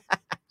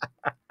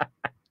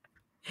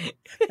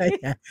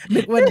นึ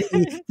กว่าดี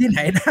ที่ไหน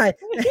ได้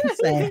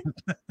แสบ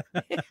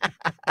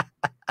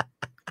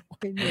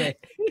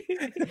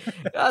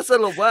ก็ส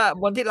รุปว่า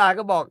มนทิลา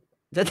ก็บอก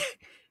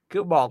คื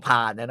อบอกผ่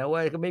านนะเ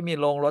ว้ยก็ไม่มี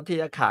โรงรถที่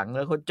จะขังแ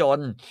ล้วเขาจน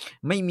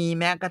ไม่มี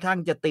แม้กระทั่ง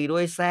จะตีด้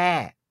วยแส้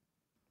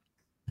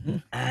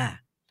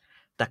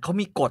แต่เขา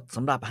มีกฎส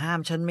ำหรับห้าม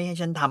ฉันไม่ให้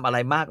ฉันทำอะไร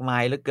มากมา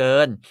ยเหลือเกิ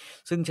น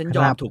ซึ่งฉันย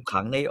อมถูก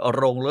ขังในโ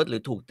รงรถหรื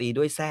อถูกตี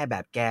ด้วยแส้แบ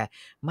บแก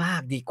มา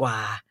กดีกว่า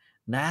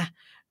นะ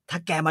ถ้า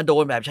แกมาโด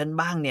นแบบฉัน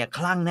บ้างเนี่ยค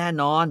ลั่งแน่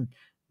นอน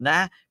นะ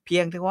เพี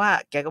ยงแต่ว่า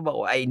แกก็บอก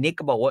ว่าไอ้นิก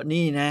ก็บอกว่า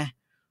นี่นะ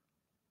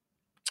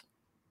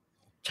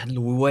ฉัน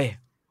รู้เว้ย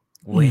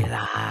เวล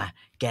า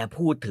แก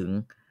พูดถึง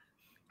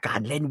กา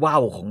รเล่นว่า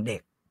วของเด็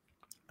ก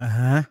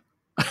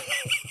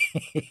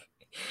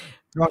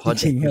เพราะ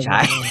เด็กผู้ชา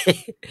ย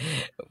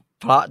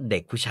เพราะเด็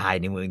กผู้ชาย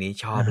ในเมืองนี้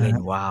ชอบเล่น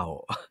ว่าว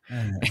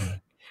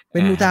เป็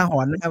นอุทาห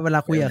รณ์นะครับเวลา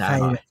คุยกับใคร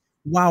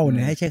ว่าวเ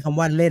นี่ยให้ใช้คำ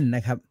ว่าเล่นน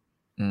ะครับ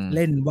เ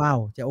ล่นว่าว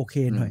จะโอเค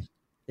หน่อย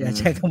อย่า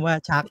ใช้คำว่า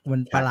ชักมั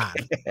นประหลาด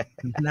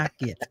น่าเ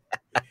กลียด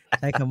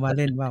ใช้คำว่าเ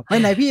ล่นว่าวไป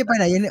ไหนพี่ไป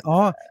ไหนยังอ๋อ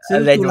ซื้อ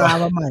จุฬา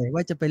มาใหม่ว่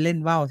าจะไปเล่น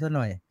ว่าวซะห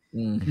น่อย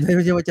ไ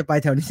ม่ใช่ว่าจะไป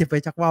แถวนี้จะไป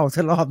ชักว่าวซ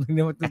ะรอบนึงเ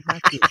นี่ยมันน่า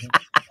เกลียด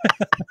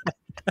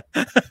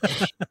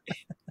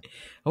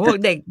โอ้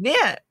เด็กเนี่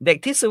ยเด็ก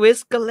ที่สวิส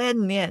ก็เล่น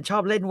เนี่ยชอ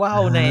บเล่นว่า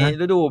วใน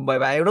ฤดูใบ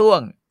ไม้ร่ว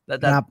งแต่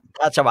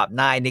ถ้าฉบับ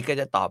นายนี่ก็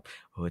จะตอบ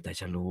แต่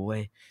ฉันรู้เว้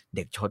ยเ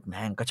ด็กชดแ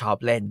ม่งก็ชอบ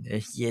เล่น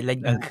เล่น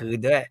กลางคืน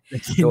ด้วย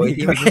โดย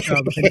ที่ไม่ชอ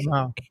บเล่นว่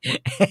าว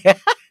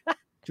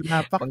จุฬา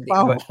ปักเป้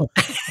า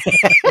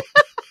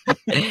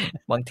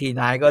บางที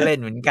นายก็เล่น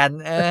เหมือนกัน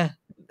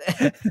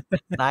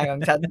นายขอ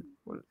งฉัน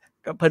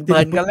ก็เพลิ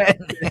นๆก็เล่น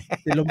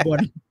ติดลมบน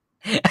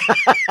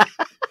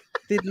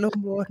ติดลม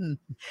บน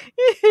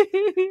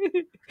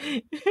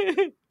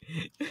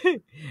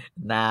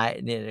นาย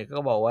เนี่ยก็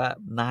บอกว่า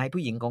นาย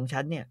ผู้หญิงของฉั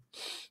นเนี่ย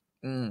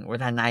เว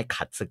ลานาย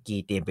ขัดสกี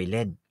เตรียมไปเ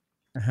ล่น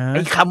ไ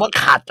อ้คำว่า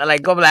ขัดอะไร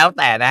ก็แล้ว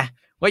แต่นะ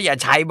ว่าอย่า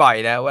ใช้บ่อย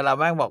นะเวลา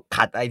แม่งบอก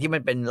ขัดอะไรที่มั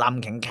นเป็นล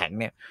ำแข็งๆ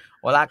เนี่ย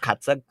เวลาขัด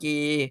สกี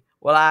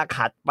เวลา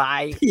ขัดไป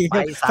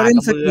สาก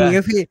ระเบื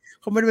อพี่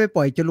เขาไม่ได้ไปป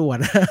ล่อยจรวด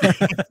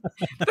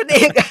ก็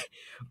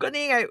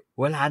นี่ไง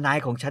เวลานาย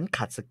ของฉัน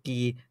ขัดสกี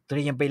เต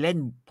รียมไปเล่น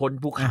บน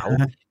ภูเขา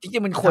จริ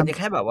งๆมันควรจะแ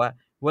ค่แบบว่า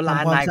เวลา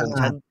นายของ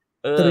ฉัน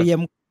เตรียม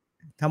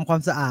ทำควา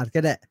มสะอาดก็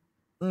ได้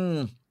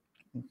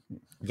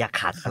อย่า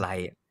ขัดอะไร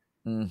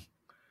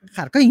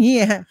ขัดก็อย่างนี้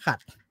ฮะขัด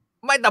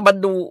ไม่แต่มัน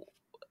ดู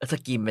ส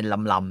กีเป็น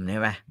ลำๆใช่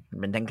ไหม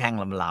เป็นแท่ง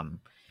ๆลำ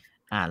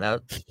ๆแ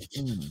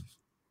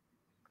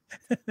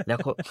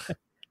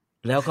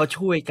ล้วเขา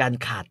ช่วยกัน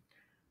ขัด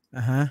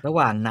ระห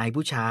ว่างนาย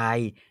ผู้ชาย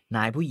น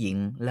ายผู้หญิง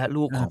และ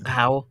ลูกของเข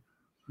า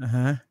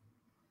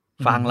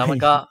ฟังแล้วมัน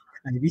ก็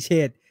ไอ้พิเศ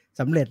ษ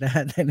สำเร็จนะฮ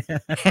ะเนี่ย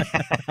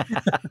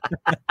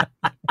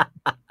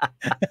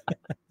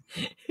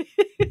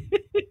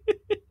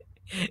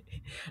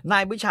นา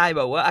ยผู้ชาย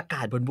บอกว่าอาก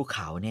าศบนภูเข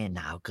าเนี่ยห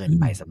นาวเกิน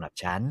ไปสำหรับ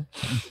ฉัน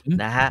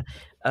นะฮะ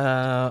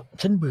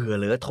ฉันเบื่อ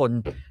เหลือทน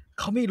เ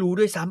ขาไม่รู้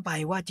ด้วยซ้ำไป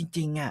ว่าจ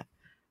ริง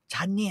ๆ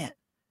ฉันเนี่ย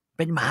เ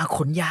ป็นหมาข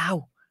นยาว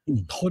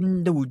ทน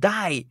ดูไ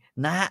ด้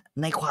นะ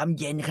ในความ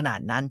เย็นขนา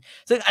ดนั้น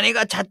ซึ่งอันนี้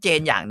ก็ชัดเจน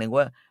อย่างหนึ่ง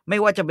ว่าไม่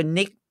ว่าจะเป็น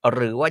นิกห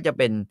รือว่าจะเ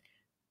ป็น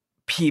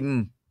พิมพ์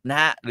นะ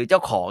ฮะหรือเจ้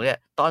าของเนี่ย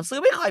ตอนซื้อ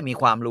ไม่ค่อยมี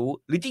ความรู้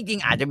หรือจริง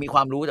ๆอาจจะมีคว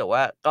ามรู้แต่ว่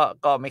า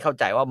ก็ไม่เข้า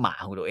ใจว่าหมา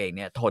ของตัวเองเ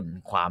นี่ยทน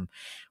คว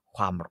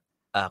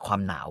า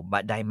มหนาว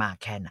ได้มาก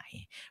แค่ไหน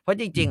เพราะ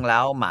จริงๆแล้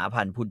วหมา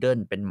พันธุ์พุดเดิ้ล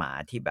เป็นหมา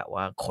ที่แบบ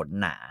ว่าขน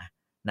หนา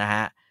นะฮ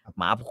ะ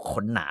หมาข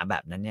นหนาแบ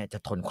บนั้นเนี่ยจะ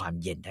ทนความ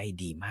เย็นได้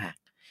ดีมาก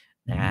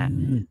นะฮะ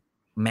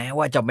แม้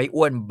ว่าจะไม่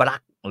อ้วนบลั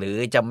กหรือ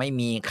จะไม่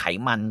มีไข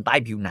มันใต้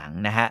ผิวหนัง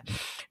นะฮะ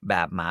แบ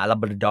บหมาลา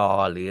บราดอ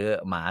ร์หรือ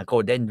หมาโก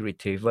ลเด้นรี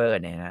ทรีเวอร์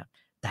เนี่ยนะ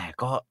แต่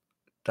ก็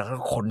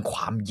ทนคว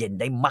ามเย็น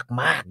ได้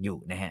มากๆอยู่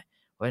นะฮะ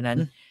เพราะฉะนั้น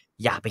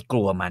อย่าไปก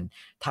ลัวมัน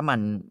ถ้า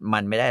มั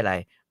นไม่ได้อะไร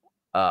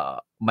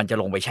มันจะ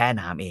ลงไปแช่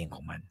น้ำเองข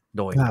องมัน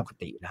โดยปก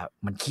ติแล้ว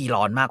มันขี้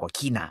ร้อนมากกว่า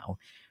ขี้หนาว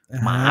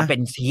หมาเป็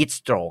นฮีทส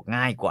โตรก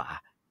ง่ายกว่า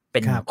เป็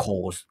นโค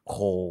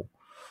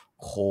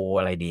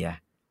อะไรดีอะ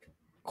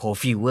โค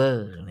ฟีเวอ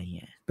ร์อะไรเ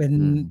งี้ยเป็น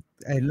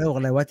ไอ้โรคอ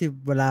ะไรว่าที่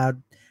เวลา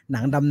หนั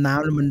งดำน้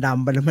ำแล้วมันด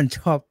ำไปแล้วมัน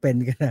ชอบเป็น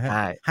กันนะ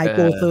ไฮโป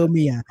เทอร์เ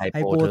มีย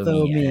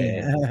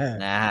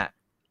นะฮะ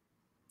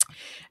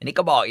อันนี้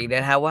ก็บอกอีกน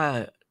ะฮะว่า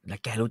แล้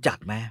วแกรู้จัก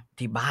ไหม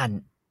ที่บ้าน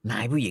นา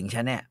ยผู้หญิง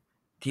ฉันเนี่ย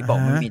ที่บอก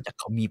ไม่มีแต่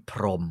เขามีพ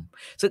รหม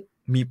ซึ่ง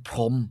มีพร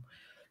หม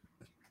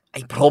ไ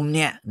อ้พรหมเ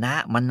นี่ยนะ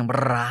มัน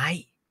ร้าย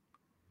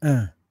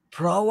เพ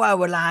ราะว่า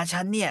เวลา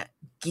ฉันเนี่ย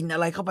กินอะ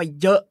ไรเข้าไป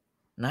เยอะ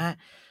นะ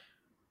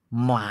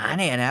หมา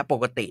เนี่ยนะป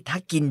กติถ้า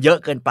กินเยอะ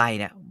เกินไป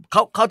เนี่ย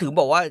เขาถึง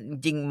บอกว่า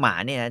จริงหมา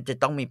เนี่ยนะจะ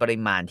ต้องมีปริ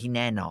มาณที่แ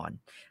น่นอน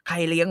ใคร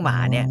เลี้ยงหมา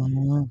เนี่ย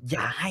อ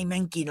ย่าให้แม่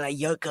งกินอะไร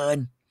เยอะเกิน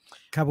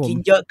กิน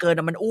เยอะเกิ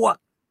นมันอ้วก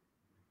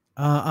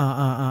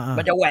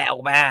มันจะแหวกอ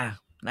อกมา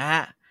นะฮ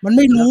ะมันไ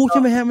ม่รู้ใช่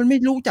ไหมฮะมันไม่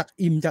รู้จัก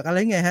อิ่มจากอะไร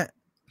ไงฮะ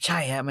ใช่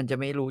ฮะมันจะ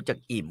ไม่รู้จัก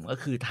อิ่มก็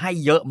คือให้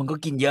เยอะมันก็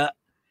กินเยอะ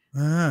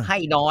ให้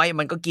น้อย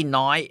มันก็กิน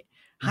น้อย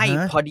ให้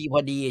พอ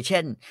ดีเช่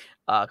น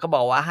เขาบ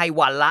อกว่าให้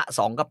วันละ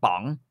2กระป๋อ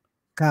ง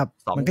ครับ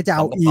มันก็จะเอ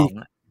าอีก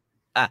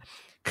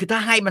คือถ้า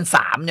ให้มัน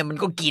3เนี่ยมัน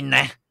ก็กินน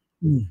ะ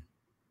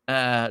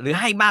หรือ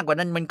ให้มากกว่า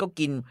นั้นมันก็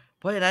กิน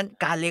เพราะฉะนั้น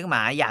การเลี้ยงหม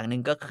าอย่างหนึ่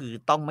งก็คือ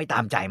ต้องไม่ตา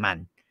มใจมัน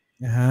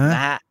น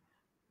ะฮะ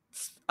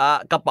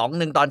กระป๋อง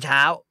1ตอนเช้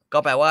าก็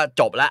แปลว่า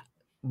จบละ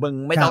มึง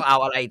ไม่ต้องเอา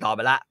อะไรต่อไป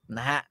ละน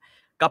ะฮะ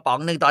กระป๋อง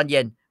หนึ่งตอนเย็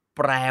นแ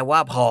ปลว่า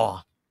พอ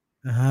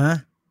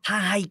ถ้า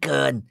ให้เ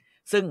กิน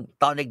ซึ่ง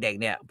ตอนเด็ก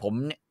ๆเนี่ยผ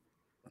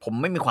ม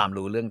ไม่มีความ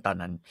รู้เรื่องตอน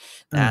นั้น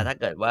นะถ้า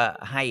เกิดว่า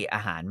ให้อ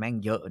าหารแม่ง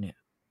เยอะเนี่ย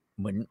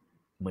เห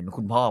มือน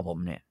คุณพ่อผม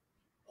เนี่ย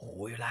โอ้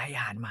ยเวลาให้อ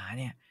าหารหมา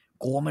เนี่ย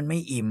กลัวมันไม่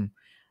อิ่ม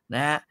น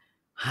ะฮะ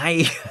ให้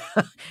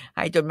ใ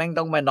ห้จนแม่ง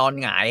ต้องมานอน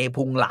หงาย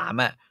พุงหลาม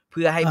อ่ะเ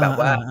พื่อให้แบบ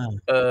ว่า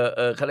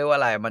เขาเรียกว่า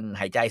อะไรมัน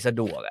หายใจสะ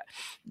ดวกอ่ะ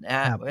นะฮ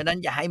ะเพราะฉะนั้น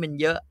อย่าให้มัน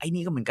เยอะไอ้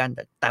นี่ก็เหมือนกัน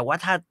แต่ว่า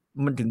ถ้า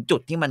มันถึงจุ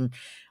ดที่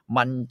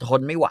มันท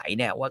นไม่ไหว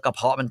เนี่ยว่ากระเพ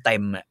าะมันเต็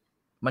มอ่ะ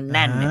มันแ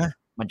น่นเนี่ย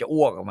มันจะ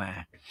อ้วกออกมา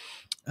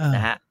น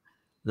ะฮะ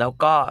แล้ว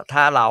ก็ถ้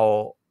าเร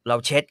า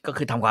เช็ดก็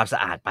คือทำความสะ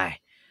อาดไป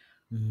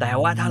แต่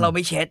ว่าถ้าเราไ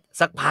ม่เช็ด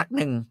สักพักห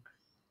นึ่ง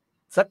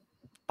สัก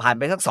ผ่านไ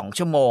ปสัก2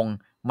 ชั่วโมง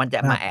มันจะ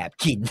มาแอบ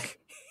กิน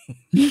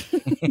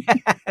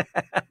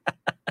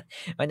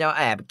มันจะมา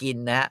แอบกิน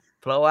นะ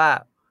เพราะว่า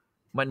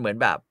มันเหมือน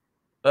แบบ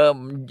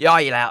ย่อ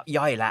ยแล้ว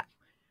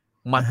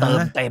มาเติม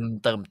เต็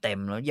ม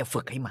แล้วอย่า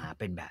ฝึกให้หมา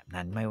เป็นแบบ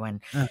นั้นไม่ว่า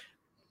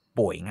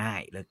ป่วยง่า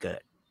ยเหลือเกิ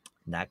น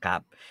นะครับ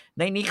ใ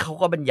นนี้เขา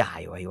ก็บรรยา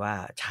ยไว้ว่า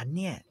ฉัน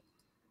เนี่ย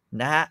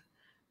นะฮะ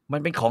มัน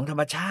เป็นของธร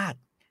รมชาติ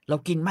เรา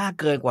กินมาก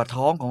เกินกว่า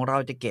ท้องของเรา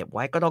จะเก็บไ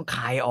ว้ก็ต้องค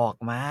ายออก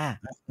มา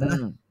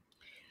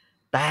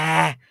แต่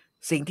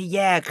สิ่งที่แ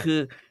ย่คือ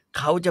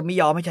เขาจะไม่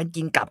ยอมให้ฉัน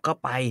กินกลับเข้า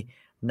ไป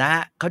นะ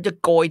เขาจะ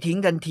โกยทิ้ง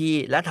ทันที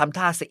และทำ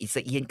ท่าสะอิดส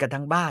ะเอียนกัน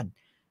ทั้งบ้าน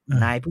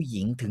นายผู้ห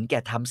ญิงถึงแก่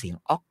ทำเสียง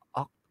อ๊อก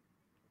อ๊อก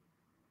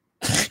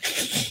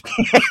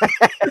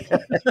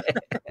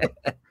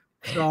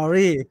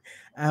sorry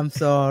I'm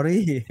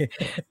sorry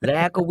แ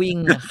ล้วก็วิ่ง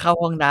เข้า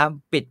ห้องน้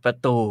ำปิดประ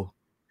ตู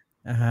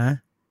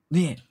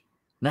นี่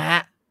นะฮ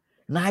ะ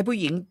นายผู้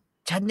หญิง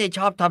ฉันเนี่ยช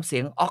อบทำเสี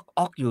ยงอ๊อก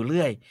อ๊อกอยู่เ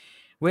รื่อย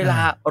เวลา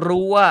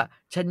รู้ว่า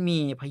ฉันมี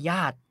พย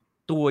าธิ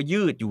ตัว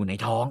ยืดอยู่ใน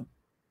ท้อง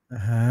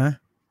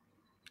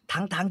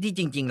ทั้งที่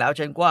จริงๆแล้ว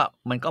ฉันว่า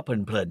มันก็เ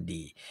พลิน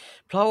ดี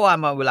เพราะว่า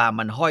เวลา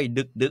มันห้อย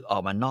ดึกออ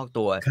กมานอก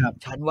ตัว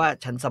ฉันว่า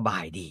ฉันสบา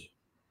ยดี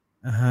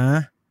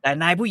แต่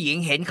นายผู้หญิง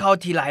เห็นเข้า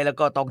ทีไรแล้ว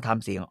ก็ต้องท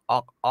ำเสียงอ๊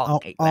อกอ๊อก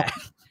อีกแล้ว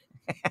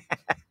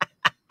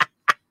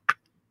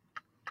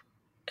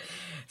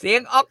เสีย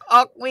งอ๊อกอ๊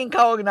อกวิ่งเ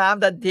ข้าห้องน้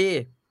ำทันที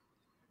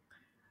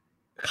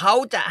เขา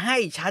จะให้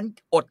ฉัน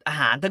อดอา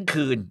หารทั้ง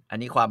คืนอัน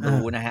นี้ความ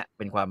รู้นะฮะเ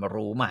ป็นความ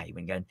รู้ใหม่เห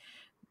มือนกัน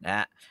น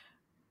ะ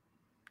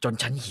จน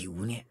ฉันหิว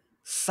เนี่ย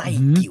ไส้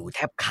กิ่วแท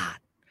บขาด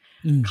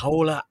เขา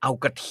ละเอา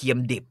กระเทียม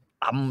ดิบ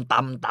ต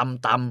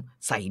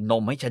ำใส่น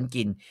มให้ฉัน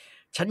กิน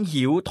ฉัน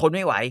หิวทนไ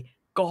ม่ไหว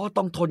ก็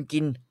ต้องทนกิ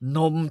นน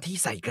มที่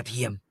ใส่กระเ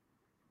ทียม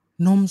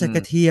นมใส่ก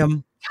ระเทียม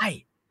ใช่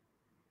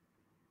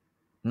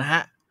นะฮ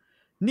ะ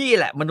นี่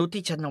แหละมนุษย์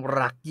ที่ฉัน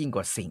รักยิ่งก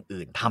ว่าสิ่ง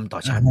อื่นทำต่อ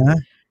ฉัน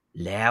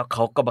แล้วเข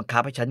าก็บังคั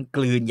บให้ฉันก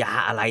ลืนยา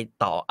อะไร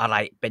ต่ออะไร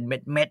เป็น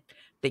เม็ด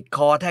ติดค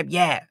อแทบแ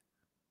ย่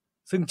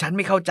ซึ่งฉันไ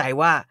ม่เข้าใจ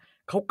ว่า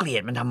เขาเกลีย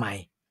ดมันทำไม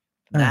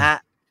นะฮะ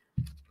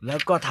แล้ว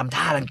ก็ทำ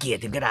ท่ารังเกียจ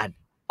ถึงกระดาน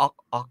อ๊อก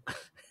อ๊อก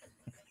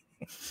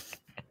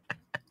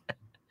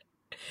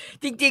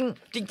จ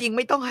ริงไ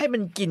ม่ต้องให้มั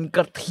นกินก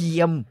ระเที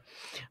ยม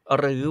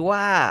หรือว่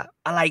า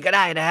อะไรก็ไ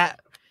ด้นะฮะ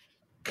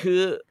คื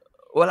อ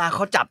เวลาเข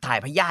าจับถ่าย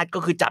พยาธิก็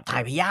คือจับถ่า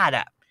ยพยาธิ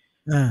อ่ะ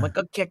มัน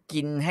ก็แค่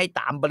กินให้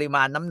ตามปริม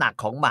าณน้ำหนัก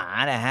ของหมา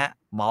นะฮะ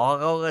หมอ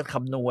เขาก็ค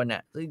ำนวณอ่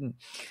ะ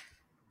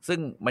ซึ่ง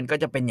มันก็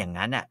จะเป็นอย่าง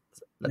นั้นอ่ะ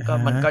แล้วก็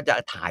มันก็จะ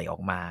ถ่ายออ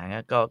กมา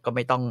ก็ไ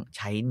ม่ต้องใ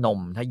ช้นม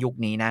ถ้ายุค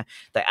นี้นะ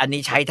แต่อัน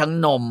นี้ใช้ทั้ง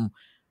นม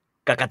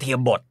กับกระเทียม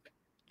บด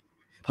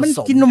มัน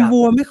กินนม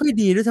วัวไม่ค่อย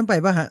ดีด้วยซ้ำไป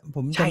ป่ะฮะผ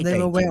มจำได้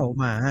ว่าแวว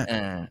หมา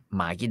ห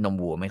มากินนม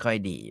วัวไม่ค่อย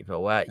ดีเพรา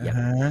ะว่าอย่าง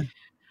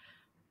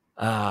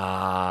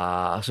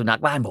สุนั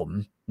ขบ้านผม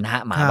นะฮ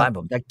ะหมาบ้านผ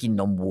มถ้ากิน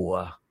นมวัว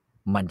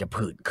มันจะ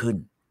ผื่นขึ้น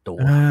ตัว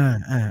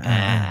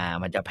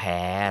มันจะแพ้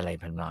อะไร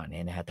พันธุ์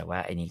นี้นะฮะแต่ว่า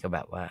ไอ้นี้ก็แบ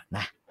บว่าน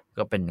ะ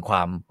ก็เป็นคว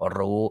าม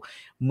รู้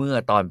เมื่อ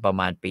ตอนประ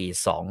มาณปี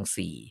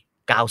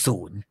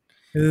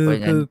2490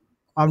คือ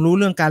ความรู้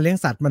เรื่องการเลี้ยง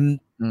สัตว์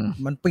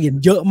มันเปลี่ยน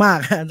เยอะมาก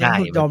ต้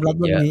องยอมรับ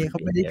เรื่องนี้เขา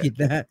ไม่ได้ผิด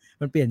นะฮะ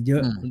มันเปลี่ยนเยอ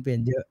ะ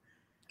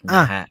น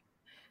ะฮะ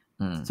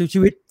ชี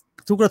วิต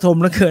ทุกระทม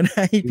แล้วเกินใ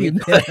ห้พิมพ์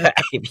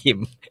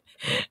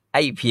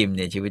เ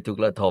นี่ยชีวิตทุก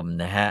ระทม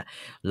นะฮะ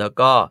แล้ว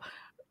ก็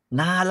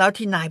นานแล้ว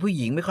ที่นายผู้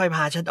หญิงไม่ค่อยพ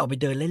าฉันออกไป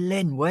เดินเ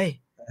ล่นๆเว้ย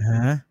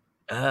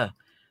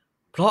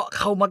เพราะเ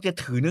ขามักจะ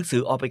ถือหนังสื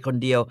อออกไปคน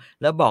เดียว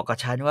แล้วบอกกับ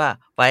ฉันว่า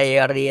ไป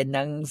เรียนห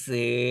นัง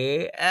สือ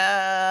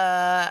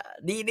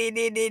ดี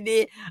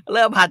เ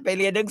ริ่มหัดไป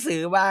เรียนหนังสื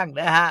อบ้าง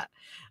นะฮะ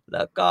แ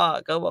ล้ว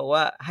ก็บอก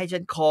ว่าให้ฉั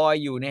นคอย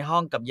อยู่ในห้อ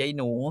งกับยาย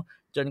หนู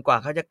จนกว่า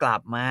เขาจะกลั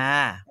บมา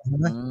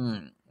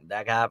น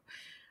ะครับ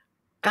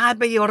การ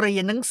ไปเรี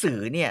ยนหนังสือ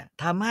เนี่ย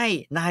ทำให้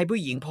นายผู้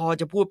หญิงพอ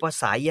จะพูดภา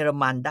ษาเยอร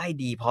มันได้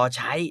ดีพอใ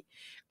ช้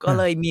ก็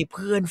เลยมีเ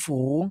พื่อน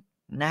ฝูง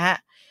นะฮะ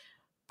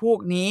พว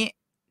กนี้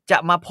จะ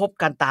มาพบ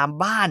กันตาม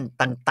บ้าน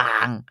ต่า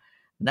ง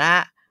ๆนะ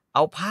เอ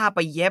าผ้าไป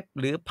เย็บ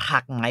หรือผั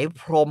กไหม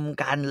พรม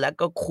กันแล้ว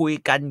ก็คุย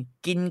กัน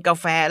กินกา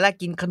แฟและ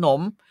กินขน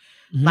ม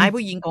นาย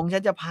ผู้หญิงของฉั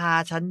นจะพา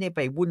ฉันเนี่ยไ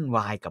ปวุ่นว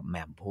ายกับแห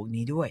ม่มพวก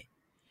นี้ด้วย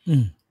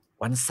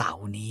วันเสา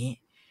ร์นี้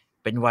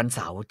เป็นวันเ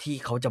สาร์ที่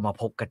เขาจะมา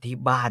พบกันที่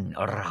บ้าน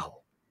เรา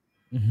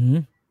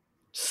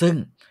ซึ่ง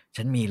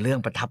ฉันมีเรื่อง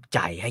ประทับใจ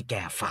ให้แก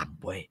ฟัง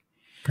เว้ย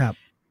ครับ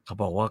เขา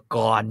บอกว่า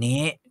ก่อน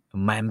นี้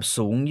แมม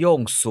สูงโย่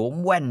งสวม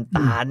แว่นต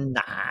าหน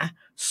า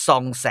ส่อ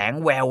งแสง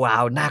แวววา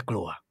วน่าก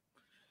ลัว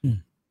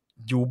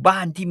อยู่บ้า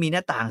นที่มีหน้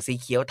าต่างสี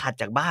เขียวถัด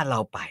จากบ้านเรา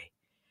ไป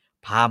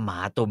พาหมา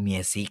ตัวเมี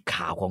ยสีข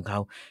าวของเขา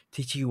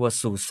ที่ชื่อว่า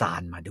ซูซา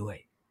นมาด้วย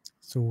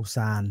ซูซ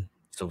า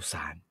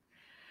น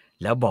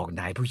แล้วบอก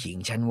นายผู้หญิง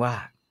ฉันว่า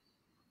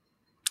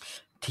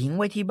ทิ้งไ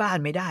ว้ที่บ้าน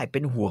ไม่ได้เป็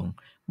นห่วง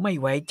ไม่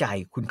ไว้ใจ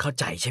คุณเข้า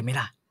ใจใช่ไหม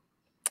ล่ะ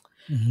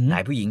นา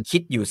ยผู้หญิงคิ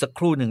ดอยู่สักค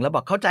รู่หนึ่งแล้วบ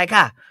อกเข้าใจ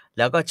ค่ะแ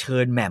ล้วก็เชิ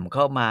ญแหม่มเ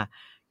ข้ามา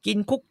กิน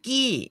คุก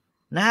กี้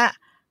นะฮะ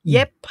เ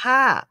ย็บผ้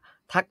า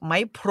ทักไหม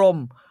พรม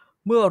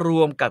เมื่อร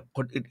วมกับค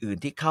นอื่น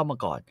ๆที่เข้ามา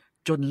ก่อน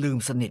จนลืม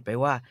สนิทไป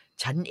ว่า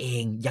ฉันเอ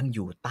งยังอ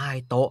ยู่ใต้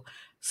โต๊ะ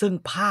ซึ่ง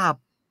ผ้า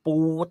ปู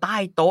ใต้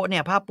โต๊ะเนี่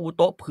ยผ้าปู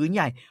โต๊ะพื้นใ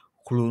หญ่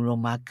คลุมลง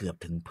มาเกือบ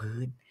ถึงพื้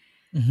น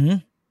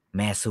แ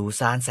ม่ซู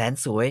ซานแสน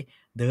สวย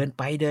เดินไ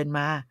ปเดินม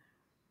า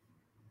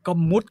ก็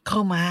มุดเข้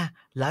ามา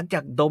หลังจา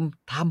กดม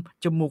ท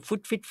ำจมูกฟุ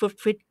ด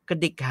ฟิตกระ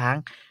ดิกหาง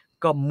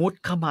ก็มุด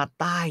เข้ามา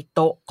ใต้โ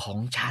ต๊ะของ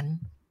ฉัน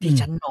ที่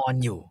ฉันนอน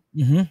อยู่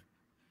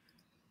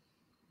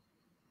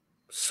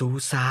ซู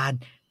ซาน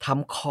ท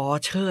ำคอ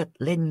เชิด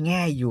เล่นแ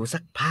ง่อยู่สั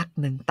กพัก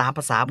หนึ่งตามภ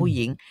าษาผู้ห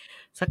ญิง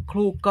สักค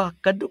รู่ก็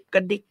กระดุกกร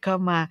ะดิกเข้า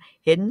มา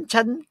เห็น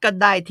ฉันก็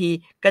ได้ที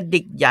กระ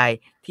ดิกใหญ่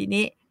ที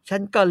นี้ฉั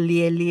นก็เลี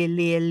ย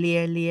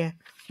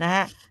นะฮ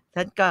ะ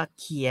ฉันก็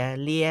เขี่ย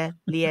เลี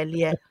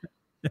ย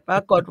ปร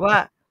ากฏว่า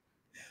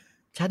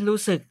ฉันรู้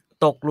สึก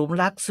ตกหลุม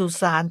รักซู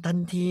ซานทัน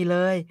ทีเล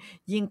ย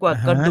ยิ่งกว่า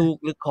กระดูก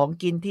หรือของ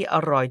กินที่อ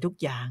ร่อยทุก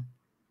อย่าง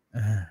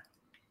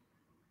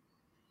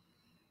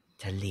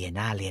ฉันเลียห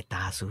น้าเลียต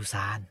าซูซ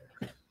าน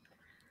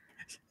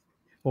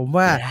ผม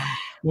ว่า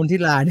มนทิ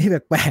ลานี่แ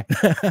ปลกๆ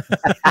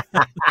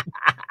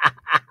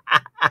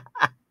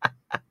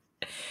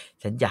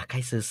ฉันอยากใ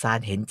ห้ซูซาน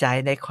เห็นใจ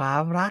ในควา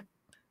มรัก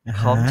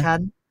ของฉัน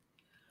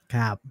ค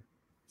รับ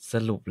ส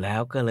รุปแล้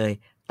วก็เลย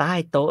ใต้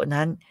โต๊ะ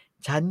นั้น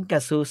ฉันกั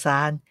บซูซ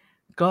าน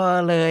ก็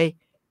เลย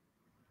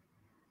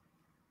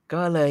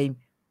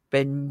เ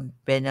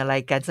ป็นอะไร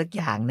กันสัก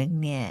อย่างนึง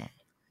เนี่ย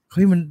เ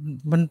ฮ้ย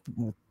มัน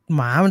ห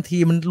มาบางที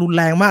มันรุน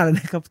แรงมากเลย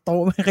นะครับโต๊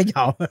ะไม่เข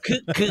ย่า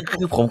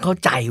คือผมเข้า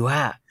ใจว่า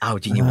เอา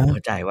จริงๆผมเข้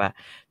าใจว่า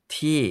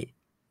ที่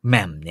แห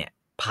ม่มเนี่ย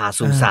พา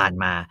ซูซาน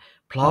มา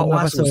เพราะว่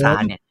าซูซา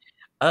นเนี่ย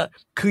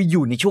คืออ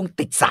ยู่ในช่วง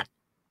ติดสัตว์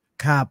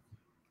ครับ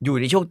อยู่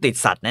ในช่วงติด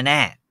สัตว์แน่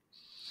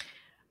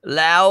ๆแ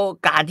ล้ว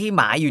การที่ห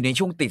มาอยู่ใน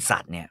ช่วงติดสั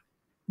ตว์เนี่ย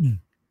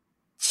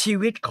ชี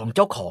วิตของเ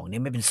จ้าของเนี่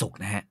ยไม่เป็นสุข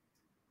นะฮะ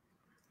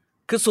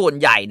คือส่วน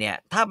ใหญ่เนี่ย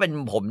ถ้าเป็น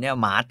ผมเนี่ย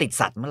หมาติด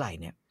สัตว์เมื่อไหร่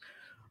เนี่ย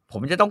ผ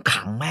มจะต้อง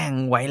ขังแม่ง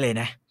ไว้เลย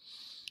นะ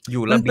อ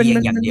ยู่ระเบียง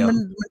อย่างเดียวมัน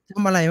ท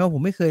ำอะไรวะผ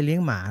มไม่เคยเลี้ยง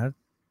หมา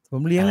ผ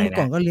มเลี้ยงเมื่อ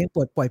ก่อนก็เลี้ยงป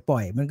ล่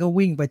อยมันก็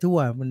วิ่งไปทั่ว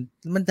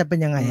มันจะเป็น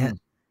ยังไงฮะ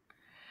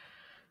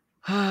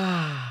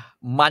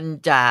มัน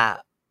จ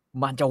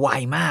ะไว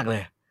มากเล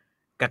ย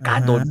กับการ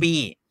โดนปี้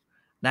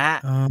นะ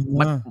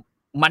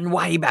มันไว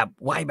แบบ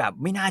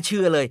ไม่น่าเ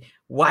ชื่อเลย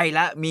ไวแ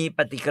ล้วมีป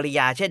ฏิกิริย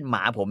าเช่นหม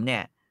าผมเนี่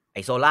ยไอ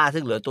โซล่า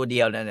ซึ่งเหลือตัวเดี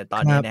ยวเนี่ยตอ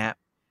นนี้นะฮะ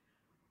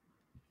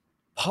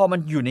พอมัน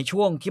อยู่ใน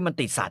ช่วงที่มัน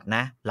ติดสัตว์น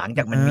ะหลังจ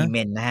ากมันมีเม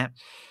นนะฮะ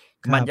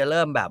มันจะเ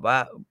ริ่มแบบว่า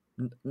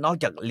นอก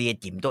จากเลีย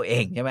จิ๋มตัวเอ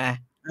งใช่ไหม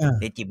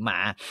เลียจิ๋มหมา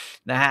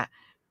นะฮะ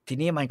ที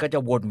นี้มันก็จะ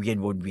วนเวียน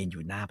อ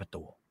ยู่หน้าประ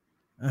ตู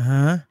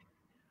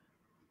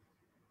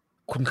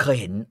คุณเคย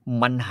เห็น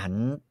มันหัน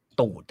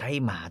ตูดให้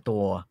หมา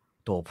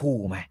ตัวผู้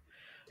ไหม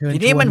ที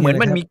นี้มันเหมือน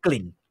มันมีก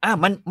ลิ่น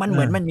มันเห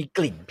มือนมันมีก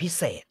ลิ่นพิเ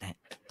ศษนะ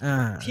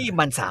ที่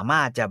มันสาม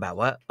ารถจะแบบ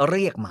ว่าเ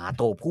รียกหมา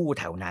ตัวผู้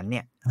แถวนั้นเ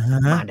นี่ย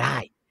มาได้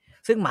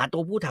ซึ่งหมาตั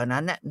วผู้แถว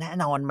นั้นเนี่ยแน่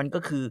นอนมันก็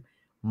คือ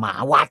หมา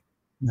วัด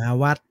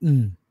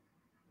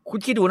คุณ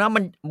คิดดูนะ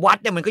มันวัด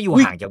เนี่ยมันก็อยู่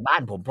ห่างจากบ้า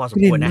นผมพอสม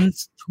ควรนะมัน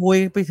ช่วย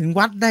ไปถึง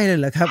วัดได้เลย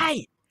เหรอครับใช่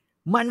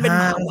มันเป็น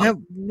หมาวัด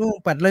ลูก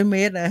800 เม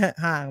ตรนะฮะ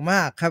ห่างม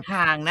ากครับ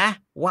ห่างนะ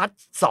วัด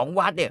2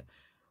วัดเนี่ย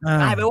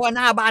กลายไปว่าห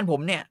น้าบ้านผ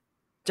มเนี่ย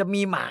จะ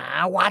มีหมา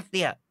วัดเ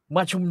นี่ยม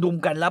าชุมนุม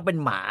กันแล้วเป็น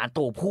หมา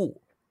ตัวผู้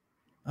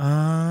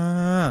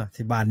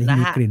ที่บ้านนี้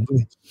มีกลิ่นด้ว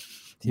ย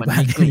ที่บ้า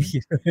นกลิ่น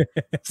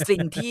สิ่ง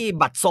ที่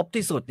บัดซบ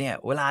ที่สุดเนี่ย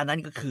เวลานั้น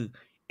ก็คือ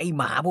ไอ้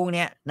หมาพวกเ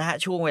นี้ยนะฮะ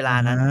ช่วงเวลา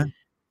นั้น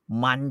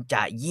มันจ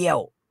ะเยี่ยว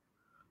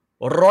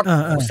รถ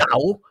เสา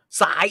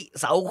ซ้าย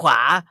เสาขวา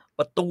ป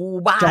ระตู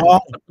บ้าน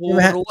ประตู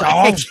รั้ว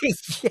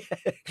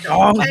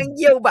แม่งเ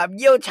ยี่ยวแบบ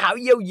เยี่ยวเช้า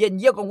เยี่ยวเย็น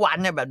เยี่ยวกลางวัน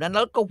เนี่ยแบบนั้นแ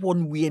ล้วก็วน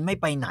เวียนไม่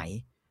ไปไหน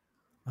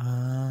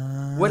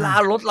เวลา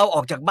รถเราอ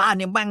อกจากบ้าน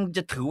เนี่ยแม่งจ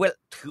ะถื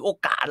อโอ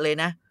กาสเลย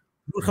นะ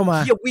เข้ามา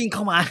เยี่ยววิ่งเ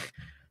ข้ามา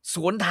ส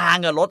วนทาง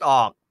กับรถอ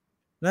อก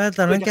แล้วต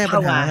อนนั้นแก้ปั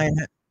ญหาไง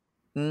ฮะ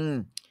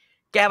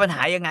แก้ปัญห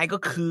ายังไงก็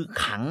คือ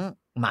ขัง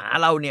หมา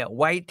เราเนี่ย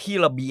ไว้ที่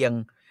ระเบียง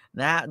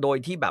นะโดย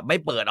ที่แบบไม่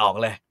เปิดออก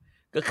เลย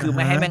ก็คือไ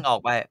ม่ให้แม่งออก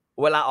ไป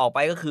เวลาออกไป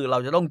ก็คือเรา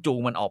จะต้องจูง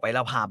มันออกไปแ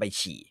ล้วพาไป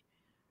ฉี่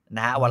น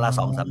ะฮะวันละ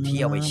 2-3 เ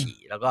ที่ยวไปฉี่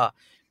แล้วก็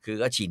คือ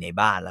ก็ฉี่ใน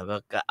บ้านแล้ว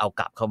ก็เอา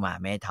กลับเข้ามา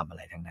ไม่ให้ทำอะไ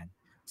รทั้งนั้น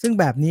ซึ่ง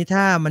แบบนี้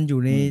ถ้ามันอยู่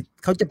ใน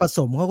เขาจะผส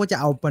มเขาก็จะ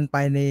เอามันไป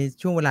ใน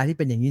ช่วงเวลาที่เ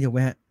ป็นอย่างนี้ถูกไหม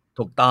ฮะ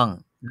ถูกต้อง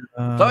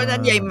เพราะฉะนั้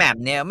นยายแหม่ม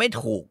เนี่ยไม่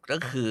ถูกก็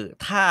คือ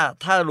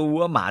ถ้ารู้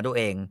ว่าหมาตัว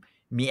เอง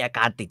มีอาก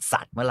ารติด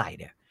สัตว์เมื่อไหร่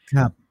เนี่ย ค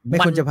รับ ไม่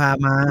ควรจะพา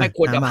มา ไม่ค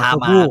วรจะพา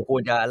มา ผู้ คว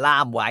รจะล่า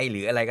มไว้ห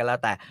รืออะไรก็แล้ว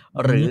แต่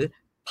หรือ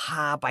พ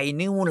าไป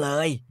นู่นเล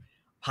ย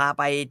พา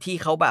ไปที่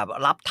เขาแบบ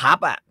รับทับ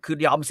อ่ะ คือ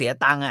ยอมเสีย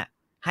ตังค์อ่ะ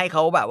ให้เข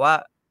าแบบว่า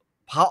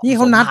เพราะ นี่ ส เ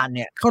ขา ม นัด พันธุ์เ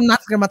นี่ย เขานั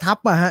ดกันมาทับ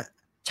อะฮะ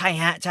ใช่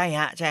ครับ ใช่ค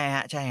รับ ใช่ค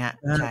รับ ใช่ครับ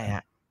อา ใช่ครั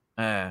บ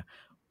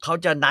เขา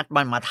จะนัด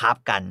มันมาทับ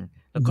กัน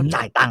แล้วก็ อือฮึ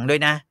จ่ายตังค์ด้วย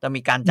นะ จะ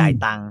มีการ อืม จ่าย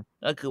ตังค์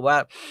ก็คือว่า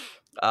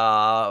เอ่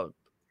อ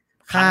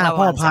ค ครั้่า งละป พ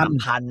ระ่อ มาณ พันธุ์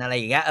 3,000 อะไร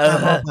อย่างเงี้ย ค่า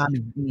พ่อพันธุ์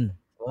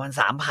ประมาณ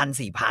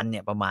 3,000-4,000 เ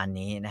นี่ย ประมาณ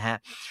นี้นะครับ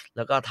แ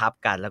ล้วก็ทับ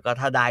กัน แล้วก็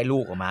ถ้าได้ลู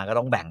กออกมา ก็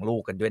ต้องแบ่งลู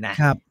กกันด้วยนะ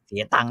ครับ เสี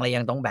ยตังค์แล้ว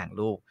ยังต้องแบ่ง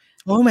ลูก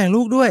อ๋อ แบ่ง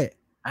ลูกด้วย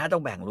ต้อ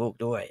งแบ่งลูก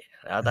ด้วย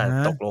แล้วอะแต่ ฮ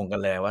ะ ตกลงกัน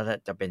เลยว่า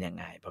จะเป็นยัง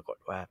ไง ปรากฏ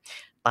ว่า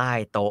ใต้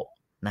โต๊ะ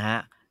นะครับ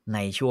ใน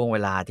ช่วงเว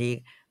ลาที่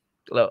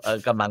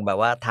กำลังแบบ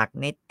ว่าถัก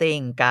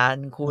knitting กัน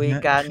คุย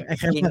กัน ไอ้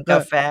กิน ก็ กา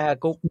แฟ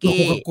คุก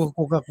กี้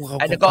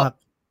ไอ้นั่นก็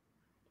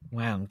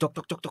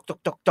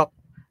จก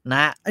น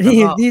ะ อัน แล้ว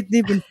ก็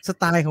นี่เป็นส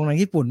ไตล์ของหนัง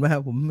ญี่ปุ่นเปล่าครั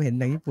บ? ผมเห็น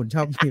หนังญี่ปุ่นช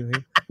อบ มี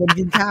คน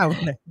กินข้าวกั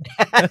นน่ะ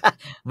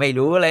ไม่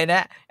รู้เลยน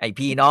ะ ไอ้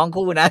พี่น้อง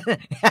คู่นั้น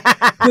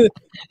คือ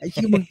ไอ้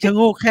ที่มึงชะโง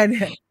กแค่เ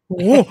นี้ย โอ้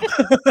โฮ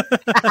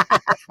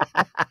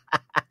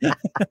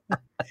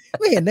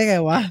ไม่เห็นได้ไง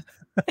วะ?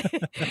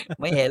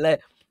 ไม่เห็นเลย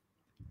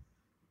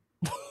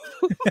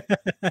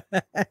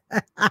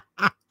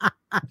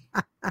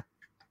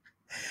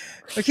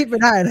ก็คิดไป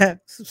ได้นะครับ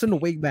สนุก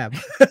ไปอีกแบบ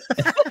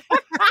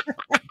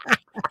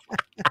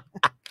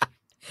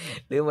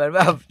หรือเหมือนแ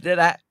บบเนี่ย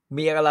นะ เ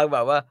มียกำลังแบ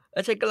บว่า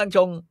ฉันกำลัง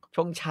ช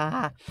งชา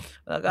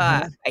แล้วก็ อะฮ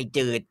ะ ไอ้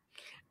จืด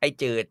ไ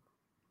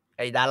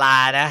อ้ดารา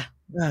นะ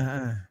อา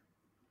ๆ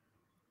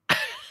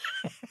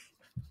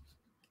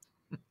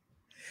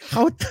เค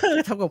าน์เตอ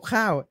ร์ทำกับ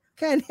ข้าว แ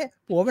ค่เนี้ย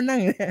ผัวมันนั่ง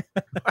อยู่เนี่ย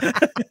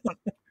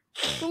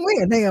มึงไม่เ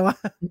ห็นได้ไงวะ?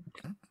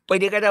 ไป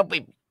ถึงก็ต้องปิ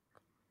ด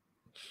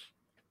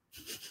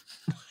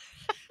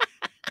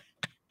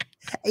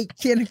ไอ้เ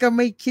หี้ยนั่นก็ไ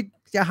ม่คิด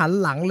จะหัน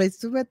หลังเลย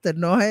สักแม้แต่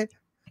น้อย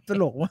ต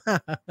ลกมา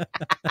ก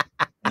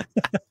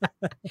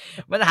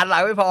มันหันหลั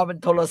งไม่พอ มัน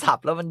โทรศัพ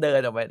ท์แล้วมันเดิน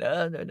ออกไป เดี๋ยว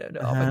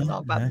อะ ออก ฮไปะ ข้างนอ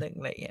กแป๊บอะฮะ หนึ่ง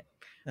อะไรอย่างเงี้ย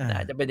อ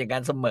า จะเป็นอย่างนั้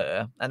นเสมอ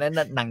อันนั้น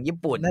น่ะหนังญี่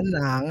ปุ่น นั่น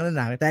หนัง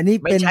แต่อันนี้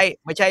ไม่เป็น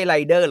ใช่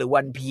Rider หรือ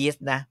One Piece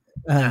นะ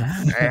อา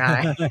ใช่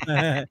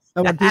ถ้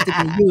า One Piece จะ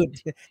มียืด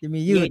จะมี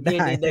ยืดได้ ยื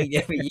ดนิดหนึ่ง จ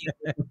ะมียืด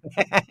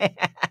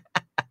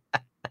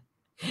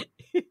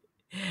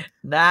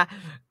นะ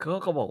เขา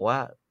ก็บอกว่า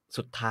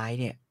สุดท้าย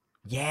เนี่ย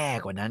แย่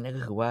กว่านั้น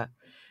ก็คือว่า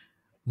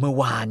เมื่อ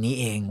วานนี้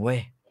เองเว้ย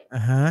อ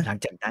ะฮะ หลัง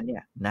จากนั้นเนี่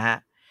ยนะครับ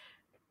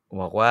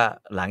บอกว่า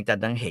หลังจาก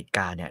นั้นเหตุก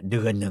ารณ์เนี่ยเ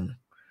ดือนหนึ่ง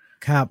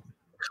ครับ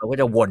เขาก็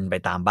จะวนไป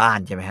ตามบ้าน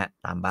ใช่ไหมครับ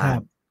ตามบ้าครน ั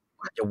บ ก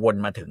ว่าจะวน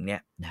มาถึงเนี่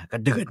ยนะ ก็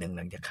เดือนหนึ่งห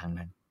ลังจากครั้ง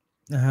นั้น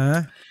อะฮะ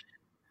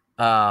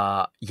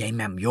ยายแห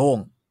ม่มโย่ง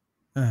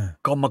อา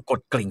ก็มาก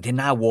ดกริ่งที่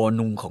หน้าวอล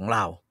นุงของเร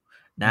า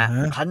นอะะ ฮ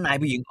ะ ครั้นนาย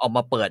ผู้หญิงออกม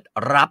าเปิด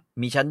รับ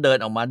มีฉันเดิน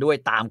ออกมาด้วย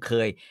ตามเค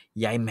ย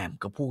ยายแหม่ม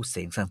ก็พูดเ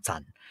สียงสั่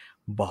น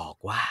ๆ บอก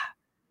ว่า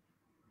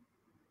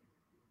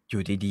อ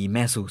ยู่ดี ๆ แ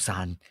ม่ซูซา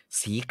น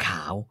สีข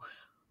าว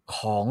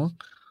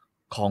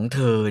ของเธ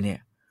อเนี่ย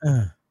เอ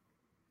อ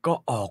ก็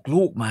ออก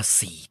ลูกมา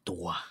 4 ตั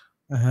ว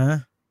อะฮะ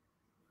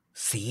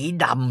สี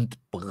ด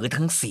ำปื๋อ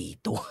ทั้ง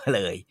 4 ตัวเ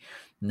ลย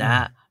นะ อื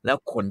ม แล้ว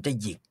ขนจะ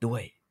หยิกด้ว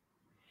ย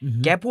อือ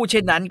ฮึ แกพูดเ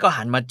ช่นนั้นก็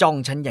หันมาจ้อง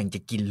ฉันอย่างจะ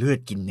กินเลือด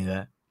กินเนื้อ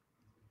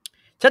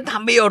ฉันท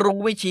ำไม่รู้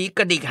ไม่ชี้ ก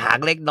ระดิกหาง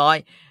เล็กน้อย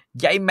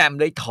ยายแหม่ม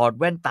เลยถอด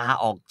แว่นตา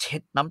ออกเช็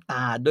ดน้ำต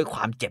าด้วยคว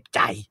ามเจ็บใจ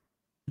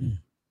อืม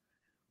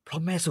เพรา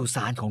ะแม่ซูซ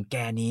านของแก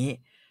นี้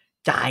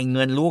จ่ายเ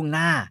งินล่วงห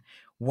น้า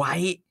ไว้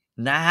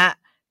นะครับ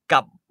กั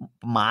บ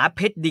หมาเพ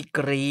ชรดีก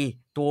รี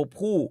ตัว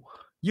ผู้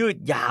ยืด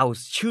ยาว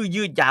ชื่อ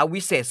ยืดยาว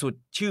วิเศษสุด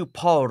ชื่อ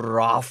พ่อร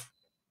อฟ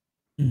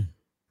อืม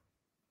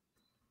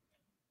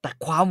แต่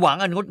ความหวัง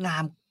อันงดงา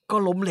มก็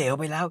ล้มเหลว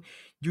ไปแล้ว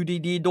อยู่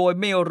ดี ๆ โดย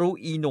ไม่รู้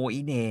อีโหน่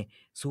อีเหน่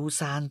ซู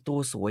ซานตัว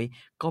สวย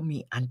ก็มี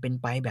อันเป็น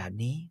ไปแบบ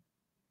นี้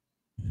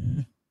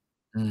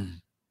อืม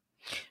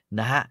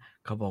นะครับ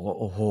เขาบอกว่า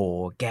โอ้โฮ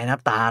แกน้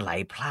ำตาไหล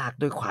พราก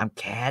ด้วยความ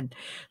แค้น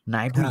น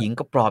าย ค ผู้ รับ หญิง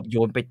ก็ปลอบโย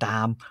นไปตา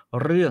ม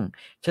เรื่อง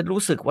ฉัน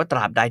รู้สึกว่าตร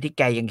าบใดที่แ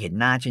กยังเห็น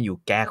หน้าฉันอยู่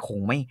แกคง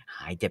ไม่ห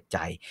ายเจ็บใจ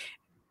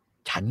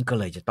ฉันก็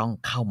เลยจะต้อง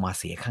เข้ามา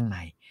เสียข้างใน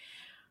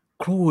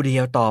ครู่เดี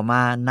ยวต่อม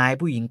า นาย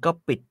ผู้หญิงก็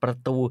ปิดประ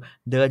ตู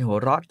เดินหัว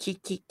เราะ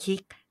คิ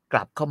ก ๆ ๆ ก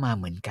ลับเข้ามา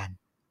เหมือนกัน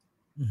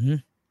อือฮึ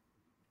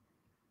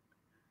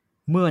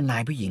เมื่อนา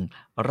ยผู้หญิง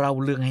เล่า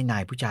เรื่องให้นา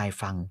ยผู้ชาย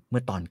ฟังเมื่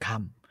อตอนค่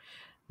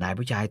ำ นาย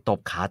ผู้ชายตบ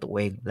ขาตัวเอ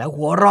งแล้ว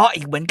หัวเราะ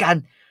อีกเหมือนกัน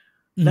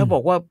แล้วบอ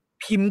กว่า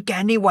พิมพ์แก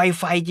นี่ไว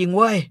ไฟจริงเ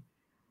ว้ย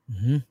อือ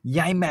ฮึ ย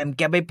ายแหม่มแ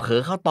กไปเผล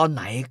อเข้าตอนไ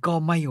หนก็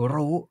ไม่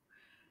รู้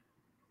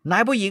นา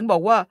ยผู้หญิงบอ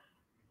กว่า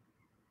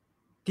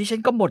ดิฉั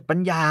นก็หมดปัญ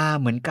ญา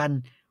เหมือนกัน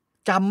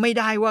จำไม่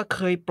ได้ว่าเค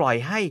ยปล่อย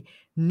ให้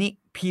นิ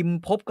พิมพ์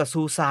พบกับ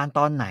ซูซานต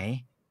อนไหน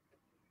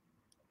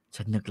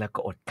ฉันนึกแล้วก็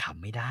อดข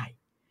ำไม่ได้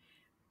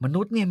ม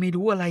นุษย์เนี่ยไม่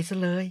รู้อะไรซะ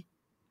เลย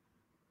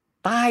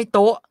ใต้โ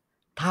ต๊ะ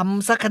ท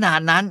ำซะขนา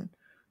ดนั้น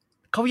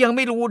เขายังไ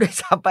ม่รู้ด้วย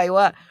ซ้ำไป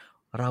ว่า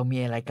เรามี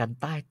อะไรกัน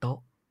ใต้โต๊ะ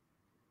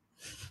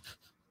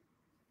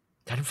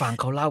ฉันฟัง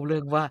เขาเล่าเรื่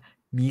องว่า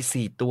มี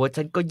 4 ตัว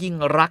ฉันก็ยิ่ง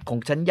รักของ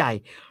ฉันใหญ่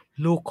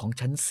ลูกของ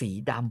ฉันสี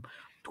ด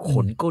ข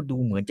นก็ดู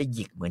เหมือนจะห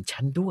ยิกเหมือนฉั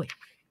นด้วย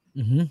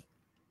อือฮึ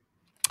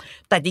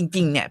แต่จ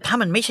ริงๆเนี่ยถ้า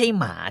มันไม่ใช่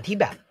หมาที่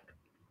แบบ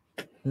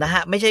นะฮ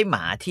ะไม่ใช่หม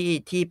า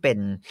ที่เป็น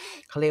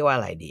เขาเรียกว่าอ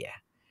ะไรดีอะ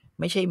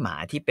ไม่ใช่หมา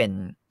ที่เ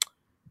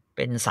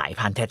ป็นสาย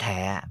พันธุ์แท้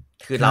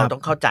ๆคือเราต้อ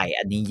งเข้าใจ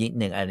อันนี้นิด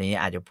หนึ่งอันนี้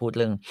อาจจะพูดเ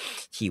รื่อง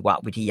ชีว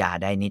วิทยา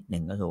ได้นิดห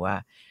นึ่งก็คือว่า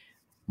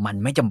มัน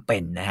ไม่จำเป็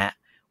นนะฮะ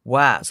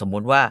ว่าสมมุ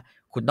ติว่า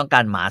คุณต้องกา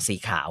รหมาสี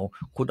ขาว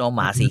คุณเอาห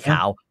มาสีขา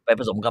วไป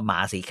ผสมกับหมา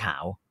สีขา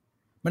ว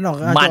มันอา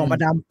จจะออกมา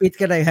ดำปิด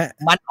ก็ได้ฮะ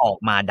มันออก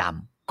มาด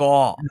ำก็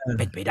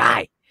เป็นไปได้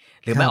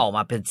หรือครับ ไม่ออกม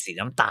าเป็นสี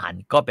น้ำตาล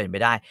ก็เป็นไป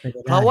ได้ เป็นไป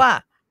เพ ได้ ราะ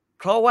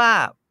ว่า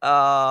เอ่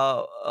อ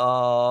เอ่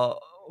อ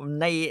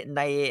ในใ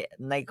น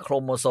ในโคร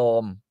โมโซ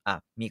ม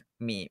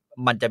มี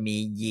มันจะมี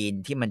ยีน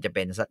ที่มันจะเ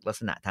ป็นลัก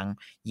ษณะทั้ง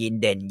ยีน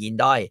เด่นยีน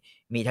ด้อย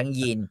มีทั้ง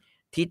ยีน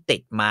ที่ติ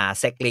ดมา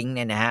เซ็กลิงก์เ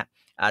นี่ยนะฮะ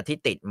ที่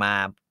ติดมา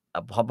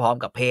พร้อม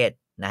ๆกับเพศ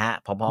นะฮะ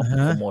พร้อมๆกับ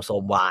โครโมโซ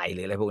ม Y ห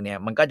รืออะไรพวกเนี้ย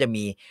มันก็จะ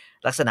มี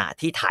ลักษณะ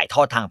ที่ถ่ายท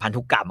อดทางพัน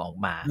ธุกรรมออก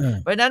มา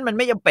เพราะฉะนั้นมันไ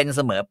ม่จำเป็นเ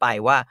สมอไป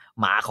ว่า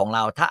หมาของเร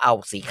าถ้าเอา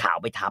สีขาว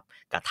ไปทับ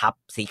กับทับ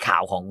สีขา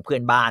วของเพื่อ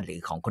นบ้านหรือ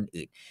ของคน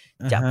อื่น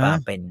จะ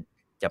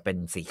เป็น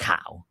สีข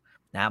าว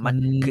นะมัน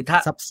คือถ้า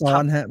ซับซ้อ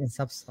นฮะมัน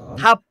ซับซ้อน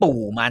ถ้าปู่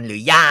มันหรื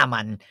อย่า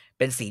มันเ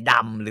ป็นสีด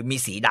ำหรือมี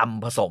สีด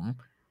ำผสม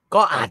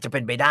ก็อาจจะเป็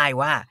นไปได้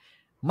ว่า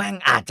แม่ง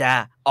อาจจะ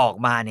ออก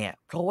มาเนี่ย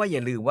เพราะว่าอย่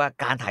าลืมว่า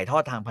การถ่ายทอ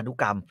ดทางพันธุ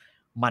กรรม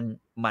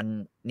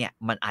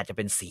มันอาจจะเ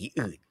ป็นสี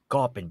อื่น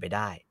ก็เป็นไปไ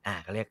ด้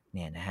เขาเรียกเ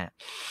นี่ยนะฮะ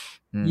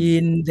ยี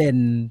นเด่น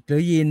หรื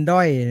อยีนด้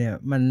อยเนี่ย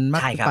มันมั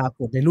กจะปรา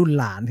กฏในรุ่น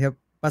หลานครับ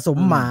ผสม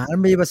หมา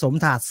ไม่ผสม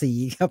ถาดสี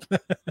ครับ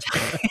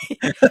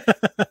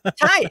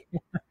ใช่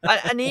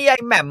อันนี้ยา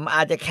ยแหม่มอ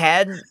าจจะแค้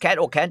น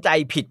อกแค้นใจ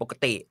ผิดปก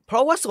ติเพรา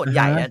ะว่าส่วนให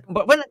ญ่เพร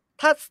าะ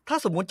ถ้า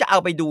สมมุติจะเอา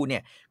ไปดูเนี่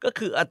ยก็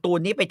คือตัว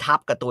นี้ไปทับ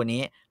กับตัว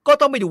นี้ก็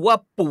ต้องไปดูว่า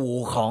ปู่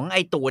ของไ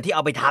อ้ตัวที่เอ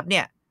าไปทับเ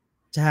นี่ย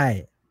ใช่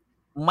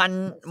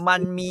มั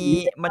นมี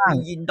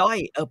ยีนด้อย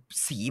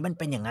สีมันเ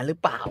ป็นอย่างนั้นหรือ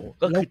เปล่า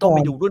ก็คือต้องไป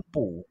ดูรุ่น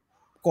ปู่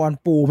ก่อน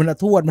ปู่มัน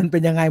ทวดมันเป็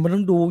นยังไงมันต้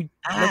องดู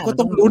แล้วก็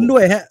ต้องลุ้นด้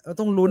วยฮะ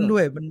ต้องลุ้นด้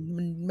วยมัน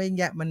ไม่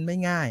ง่ายมันไม่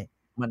ง่า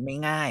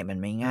ย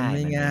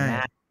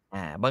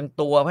บาง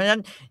ตัวเพราะฉะนั้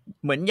น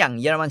เหมือนอย่าง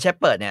เยอรมันเชพ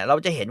เปิร์ดเนี่ยเรา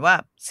จะเห็นว่า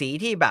สี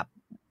ที่แบบ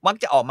มัก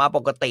จะออกมาป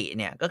กติ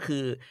เนี่ยก็คื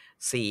อ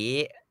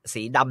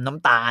สีดำน้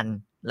ำตาล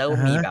แล้ว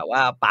มีแบบว่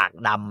าปาก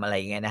ดำอะไร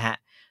อย่างเงี้ยนะฮะ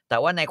แต่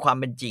ว่าในความ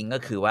เป็นจริงก็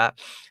คือว่า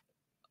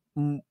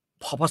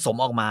พอผสม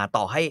ออกมา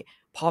ต่อให้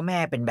พ่อแม่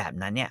เป็นแบบ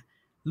นั้นเนี่ย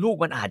ลูก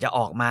มันอาจจะอ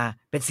อกมา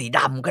เป็นสีด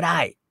ำก็ได้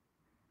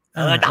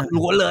ดำ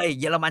ล้วนเลย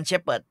เยอรมันเช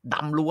พเปิร์ดด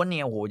ำล้วนเ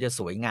นี่ยโอ้โหจะ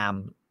สวยงาม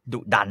ดุ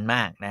ดันม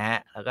ากนะฮะ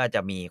แล้วก็จ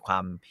ะมีควา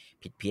ม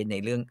ผิดเพี้ยนใน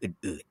เรื่อง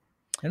อื่น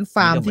ๆงั้นฟ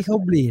าร์มที่เขา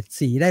บลีด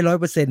สีได้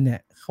 100% เนี่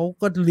ยเขา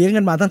ก็เลี้ยง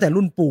กันมาตั้งแต่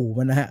รุ่นปู่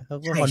มันนะฮะเขา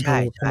ก็คอนโทร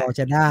ลพอ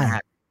จะได้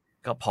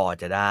ก็พอ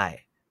จะได้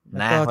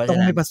นะก็ต้อง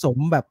ไม่ผสม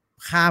แบบ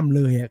ข้ามเ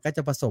ลยก็จ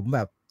ะผสมแบ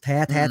บแ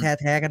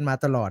ท้กันมา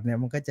ตลอดเนี่ย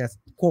มันก็จะ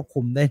ควบ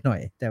คุมได้หน่อ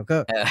ยแต่ก็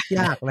ย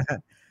ากนะฮะ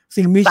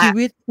สิ่งมีชี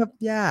วิตครับ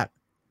ยาก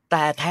แ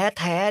ต่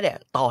แท้เนี่ย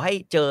ต่อให้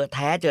เจอแ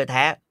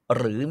ท้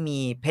หรือมี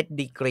เพชร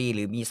ดีกรีห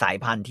รือมีสาย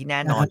พันธุ์ที่แน่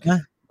นอน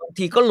บาง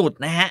ทีก็หลุด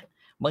นะฮะ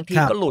บางที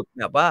ก็หลุด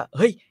แบบว่าเ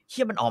ฮ้ยเ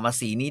หี้ยมันออกมา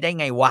สีนี้ได้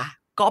ไงวะ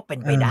ก็เป็น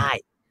ไปได้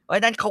เพราะฉ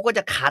ะนั้นเขาก็จ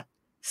ะคัด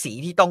สี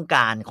ที่ต้องก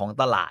ารของ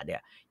ตลาดเนี่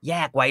ยแย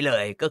กไว้เล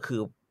ยก็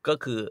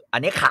คืออั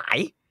นนี้ขาย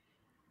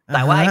แ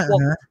ต่ว่าไอ้พวก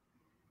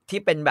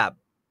ที่เป็นแบบ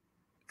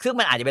ซึ่ง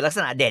มันอาจจะเป็นลักษ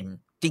ณะเด่น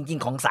จริง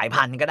ๆของสาย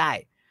พันธุ์ก็ได้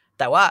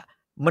แต่ว่า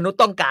มนุษย์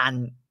ต้องการ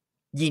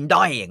ยีน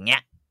ด้อยอย่างเงี้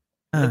ย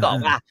นึกออก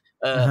ป่ะ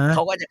เข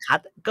าก็จะคัด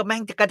ก็แม่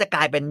งก็จะก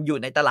ลายเป็นอยู่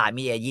ในตลาด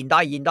มียีนด้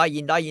อย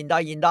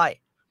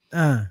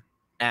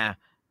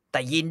แต่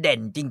ยีนเด่น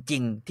จริ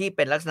งๆที่เ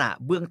ป็นลักษณะ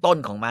เบื้องต้น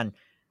ของมัน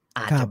อ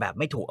าจจะแบบ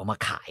ไม่ถูกเอามา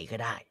ขายก็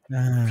ได้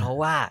เพราะ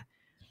ว่า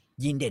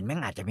ยีนเด่นแม่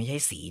งอาจจะไม่ใช่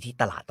สีที่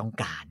ตลาดต้อง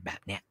การแบ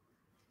บเนี้ย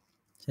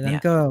ฉะนั้น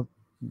ก็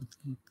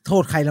โท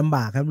ษใครลำบ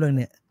ากครับเรื่องเ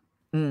นี้ย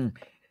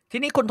ที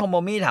นี้คุณโทโม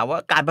มิถามว่า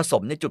การผส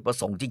มในจุดประ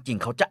สงค์จริง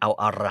ๆเขาจะเอา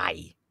อะไร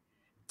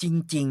จ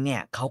ริงๆเนี่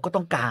ยเขาก็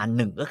ต้องการ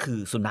หนึ่งก็คือ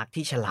สุนัข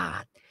ที่ฉลา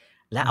ด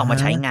และเอามา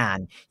ใช้งาน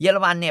เยอร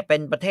มันเนี่ยเป็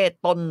นประเทศ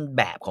ต้นแ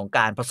บบของก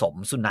ารผสม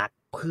สุนัข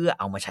เพื่อ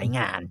เอามาใช้ง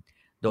าน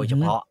โดยเฉ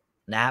พาะ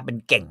นะเป็น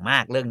เก่งมา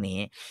กเรื่องนี้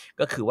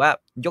ก็คือว่า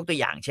ยกตัว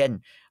อย่างเช่น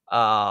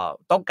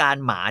ต้องการ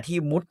หมาที่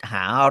มุดห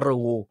า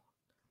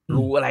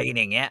รูอะไร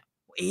อย่างเงี้ย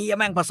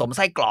แม่งผสมไ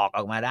ส้กรอกอ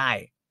อกมาได้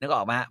นึกอ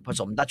อกมาผ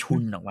สมตะชุ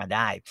นออกมาไ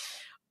ด้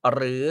ห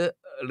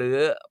รือ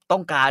ต้อ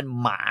งการ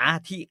หมา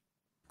ที่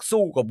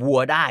สู้กับวัว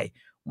ได้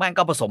แม่ง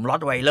ก็ผสมรอ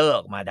ตไวเลอร์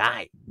ออกมาได้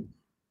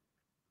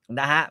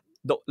นะฮะ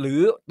หรื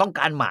อต้อง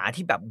การหมา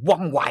ที่แบบว่อ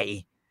งไว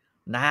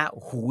นะฮะ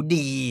หู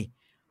ดี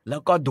แล้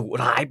วก็ดุ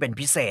ร้ายเป็น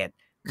พิเศษ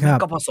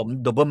ก็ผสม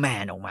โดเบอร์แม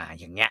นออกมา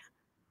อย่างเงี้ย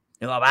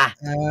นึกออกป่ะ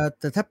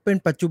แต่ถ้าเป็น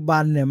ปัจจุบั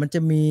นเนี่ยมันจะ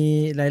มี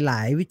หล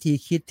ายๆวิธี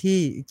คิดที่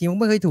จริงๆ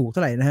ไม่เคยถูกเท่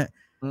าไหร่นะฮะ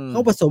เข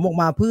าผสมออก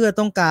มาเพื่อ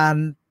ต้องการ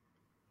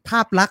ภ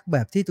าพลักษณ์แบ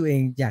บที่ตัวเอ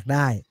งอยากไ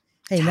ด้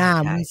ให้หน้า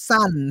มัน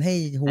สั้นให้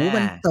หู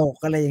มันตก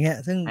อะไรอย่างเงี้ย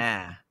ซึ่ง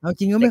เอา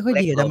จริงก็ไม่ค่อย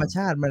ดีกับธรรมช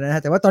าติมันนะฮ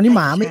ะแต่ว่าตอนนี้ห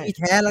มาไม่มีแ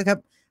ท้แล้วครับ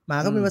หมา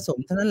ก็เป็นผสม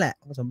เท่านั้นแหละ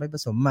ผสมไปผ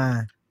สมมา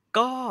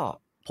ก็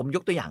ผมย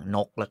กตัวอย่างน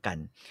กละกัน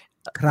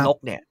นก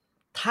เนี่ย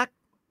ถ้า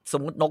ส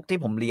มมุตินกที่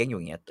ผมเลี้ยงอยู่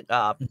อย่างเงี้ย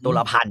ตัวล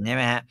ะพันใช่ไ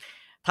หมฮะ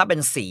ถ้าเป็น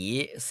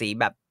สี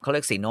แบบเขาเรี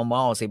ยกสี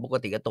normal สีปก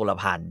ติก็ตัวละ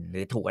พันหรื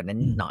อถูกกว่านั้น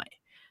นิดหน่อย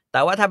แ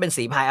ต่ว่าถ้าเป็น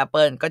สีพายแอปเ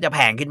ปิลก็จะแพ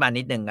งขึ้นมา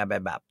นิดนึงกัน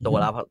แบบตัว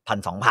ละ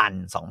1,000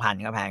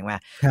 2,000ก็แพงมา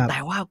กแต่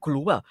ว่าคุณ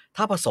รู้เปล่า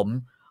ถ้าผสม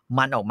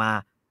มันออกมา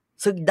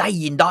ซึ่งได้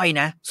ยินด้อย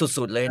นะ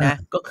สุดๆเลยนะ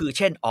ก็คือเ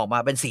ช่นออกมา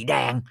เป็นสีแด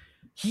ง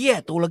เฮีย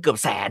ตัวละเกือบ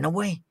100,000นะเ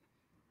ว้ย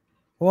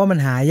เพราะว่ามัน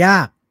หายา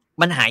ก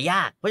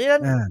เพราะฉะนั้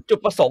นจุด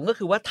ประสงค์ก็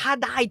คือว่าถ้า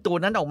ได้ตัว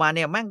นั้นออกมาเ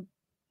นี่ยแม่ง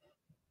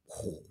โห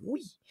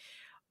ย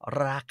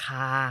ราค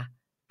า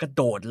กระโ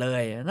ดดเล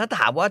ยถ้าถ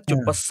ามว่าจุด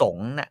ประสง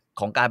ค์เนี่ย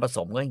ของการผส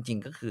มก็จริง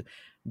ๆก็คือ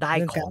ได้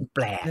ของแป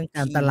ลก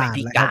ที่ไม่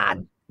พิการ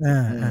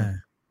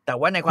แต่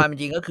ว่าในความเป็น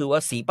จริงก็คือว่า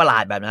สีประหลา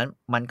ดแบบนั้น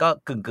มันก็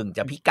กึ่งจ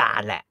ะพิกา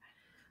รแหละ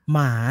หม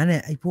าเนี่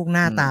ยไอ้พวกห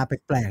น้าตาแ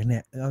ปลกๆเนี่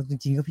ยเอาจ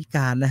ริงๆก็พิก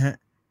ารนะฮะ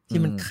ที่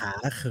มันขา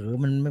เขอ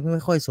มันไ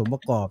ม่ค่อยสมปร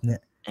ะกอบเนี่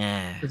ย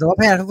แต่ว่า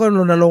แพทย์เขาก็ร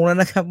ณรงค์แล้ว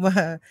นะครับว่า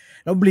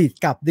เราบรีด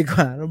กลับดีก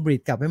ว่าเราบรี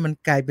ดกลับให้มัน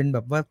กลายเป็นแบ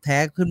บว่าแท้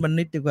ขึ้นมัน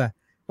นิดดีกว่า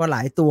เพราะหล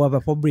ายตัวแบ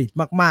บพอบรีด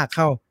มากๆเ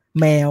ข้า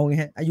แมวไง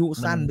ฮะอายุ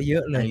สั้นไปเยอ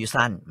ะเลยอายุ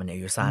สั้นอา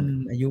ยุสั้น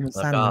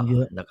เย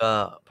อะแล้วก็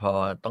พอ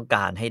ต้องก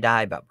ารให้ได้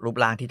แบบรูป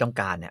ร่างที่ต้อง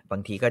การเนี่ยบา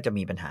งทีก็จะ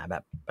มีปัญหา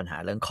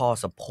เรื่องข้อ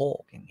สะโพก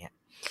อย่างเงี้ย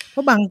เพร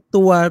าะบาง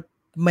ตัว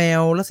แม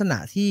วลักษณะ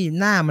ที่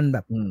หน้ามันแบ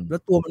บแล้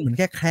วตัวมันเหมือน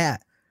แค่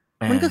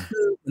มันก็คื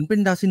อเหมือนเป็น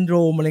ดาวน์ซินโดร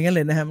มอะไรเงี้ยเ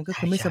ลยนะฮะมันก็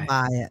คือไม่สบ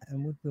ายอ่ะ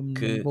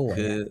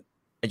คือ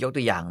ยก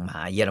ตัวอย่างหมา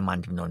เยอรมัน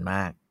จำนวนม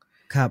าก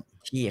ครับ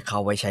ที่เขา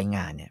ไว้ใช้ง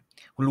านเนี่ย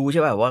รู้ใ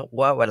ช่ป่ะ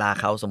ว่าเวลา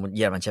เขาสมมติเ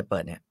ยอรมันเชพเปิ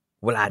ร์ดเนี่ย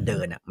เวลาเดิ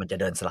นอ่ะมันจะ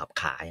เดินสลับ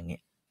ขาอย่างเงี้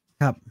ย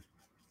ครับ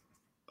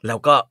แล้ว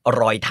ก็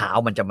รอยเท้า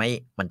มันจะไ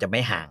ม่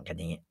ห่างกัน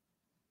อย่างเงี้ย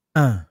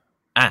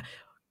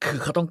คือ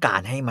เขาต้องกา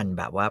รให้มัน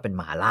แบบว่าเป็น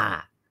หมาล่า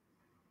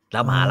แล้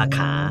วหมาละข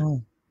า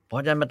เพรา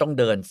ะฉะนั้นมันต้อง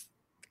เดิน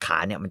ขา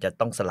เนี่ยมันจะ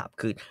ต้องสลับ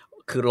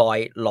คือ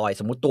รอย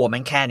สมมุติตัวมั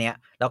นแค่เนี้ย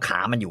แล้วขา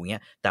มันอยู่เงี้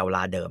ยแต่เวล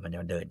าเดินมันจะ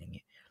เดินอย่างเ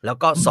งี้ยแล้ว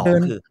ก็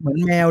2คือเหมือน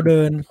แมวเ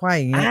ดินไขว้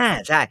อย่างเงี้ย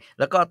ใช่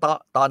แล้วก็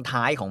ตอน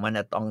ท้ายของมัน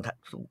น่ะต้อง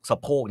สะ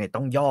โพกเนี่ยต้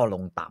องย่อล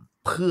งต่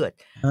ำเ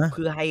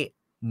พื่อให้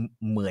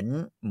เหมือ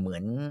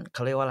นเข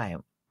าเรียกว่าอะไร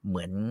เห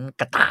มือน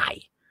กระต่าย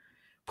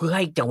เพื่อใ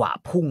ห้จังหวะ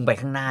พุ่งไป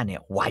ข้างหน้าเนี่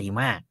ยไว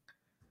มาก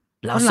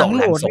แล้วส่งแ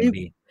รงส่ง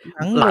ดี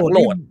หลังโหล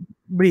ด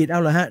บรีดเอา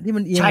เหรอฮะที่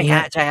มันเอียงใ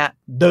ช่ฮะ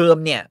เดิม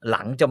เนี่ยห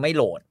ลังจะไม่โ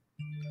หลด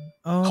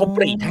เขาบ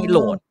รีดให้โห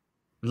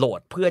ลด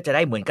เพื่อจะไ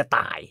ด้เหมือนกระ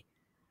ต่าย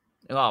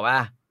นึกออกป่ะ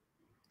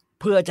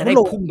เพื่อจะได้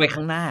พุ่งไปข้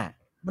างหน้า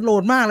มันโหล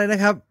ดมากเลยนะ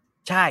ครับ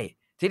ใช่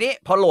ทีนี้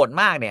พอโหลด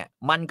มากเนี่ย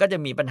มันก็จะ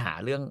มีปัญหา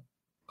เรื่อง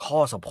ข้อ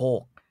สะโพ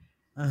ก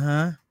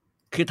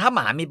คือถ้าหม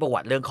ามีประวั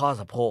ติเรื่องข้อ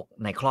สะโพก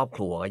ในครอบค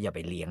รัวก็อย่าไป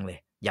เลี้ยงเลย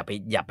อย่า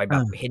ไปแบ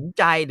บเห็น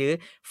ใจหรือ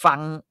ฟัง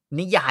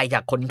นิยายจา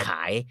กคนข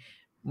าย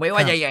ไม่ว่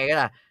าใหญ่ๆก็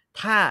ได้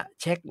ถ้า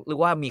เช็คหรือ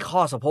ว่ามีข้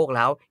อสะโพกแ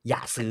ล้วอย่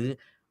าซื้อ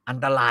อัน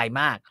ตราย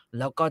มาก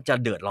แล้วก็จะ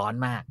เดือดร้อน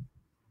มาก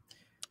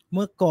เ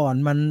มื่อก่อน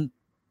มัน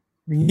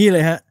อย่างนี้เล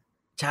ยฮะ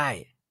ใช่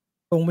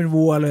ตรงเป็น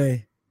วัวเลย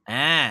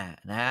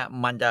นะฮะ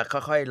มันจะค่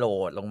อยๆโหล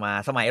ดลงมา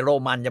สมัยโร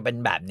มันจะเป็น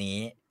แบบนี้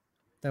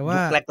แต่ว่า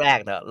ยุคแรก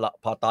ๆแต่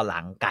พอตอนหลั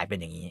งกลายเป็น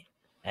อย่างนี้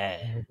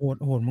โ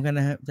หดเหมือนกัน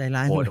นะฮะใจร้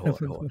ายโหด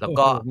แล้ว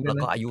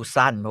ก็อายุ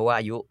สั้นเพราะว่า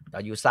อ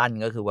ายุสั้น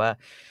ก็คือว่า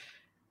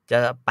จะ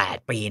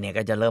8 ปีเนี่ย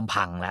ก็จะเริ่ม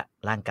พังแล้ว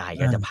ร่างกาย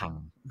ก็จะพัง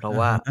เพราะ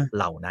ว่าเ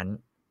หล่านั้น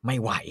ไม่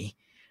ไหว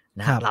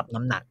นะรับ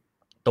น้ำหนัก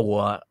ตัว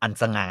อัน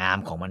สง่างาม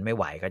ของมันไม่ไ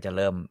หวก็จะเ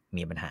ริ่ม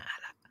มีปัญหา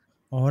ละ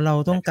เรา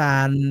ต้องกา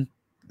ร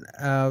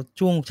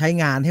ช่วงใช้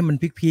งานให้มัน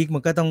พีคๆมั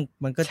นก็จ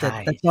ะ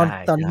แต่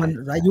ตอนมัน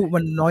อายุมั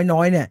นน้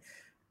อยเนี่ย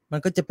มัน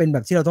ก็จะเป็นแบ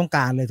บที่เราต้องก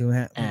ารเลยถูกไหม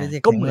ฮะมันก็จะ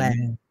แข็งแรง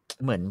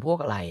เหมือนพวก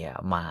อะไร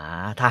หมา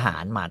ทหา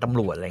รหมาตำ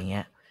รวจอะไรเ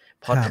งี้ย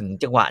พอถึง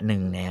จังหวะหนึ่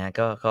งเนี่ย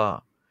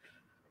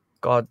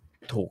ก็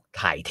ถูก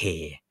ถ่ายเท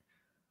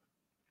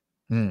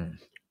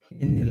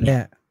เนี่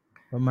ย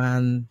ประมาณ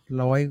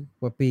100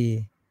 กว่าปี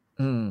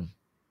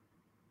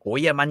โห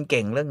เยอรมันเ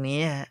ก่งเรื่องนี้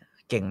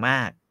เก่งม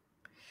าก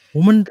โห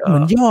มันเหมื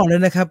อนย่อเล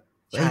ยนะครับ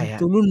ไอ้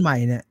ตัวรุ่นใหม่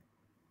เนี่ย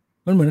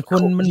มันเหมือนค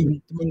นมัน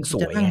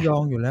จะนั่งยอ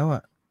งอยู่แล้วอ่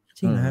ะจ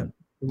ริงนะฮะ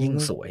ยิ่ง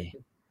สวย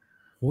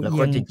แล้ว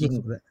ก็จะยิ่ง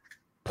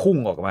พุ่ง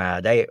ออกมา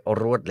ได้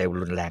รวดเร็ว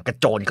รุนแรงกระ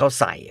โจนเข้า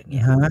ใส่อย่างเ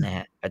งี้ยนะฮ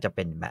ะก็จะเ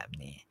ป็นแบบ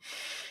นี้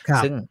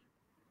ซึ่ง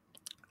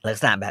ลัก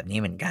ษณะแบบนี้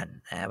เหมือนกัน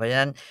เพราะฉะ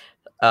นั้น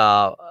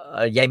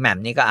ยายแหม่ม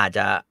นี่ก็อาจ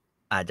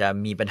จะ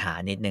มีปัญหา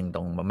นิดนึงต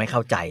รงไม่เข้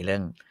าใจเรื่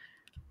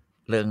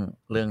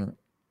อง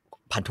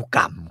พันธุก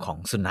รรมของ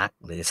สุนัข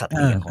หรือสัตว์เ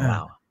ลี้ยงของเร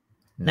า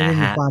นะ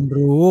ฮะความ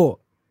รู้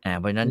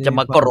เพราะฉะนั้นจะ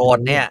มาโกรธ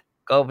เนี่ย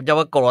ก็จะ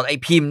มาโกรธไอ้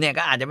พิมพ์เนี่ย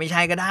ก็อาจจะไม่ใ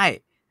ช่ก็ได้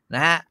น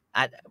ะฮะ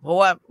เพราะ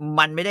ว่า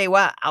มันไม่ได้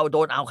ว่าโด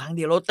นเอาครั้งเ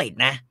ดียวแล้วติด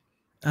นะ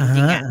จ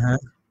ริง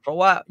ๆเพราะ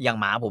ว่าอย่าง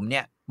หมาผมเ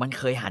นี่ยมัน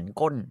เคยหัน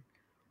ก้น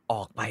อ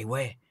อกไปเ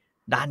ว้ย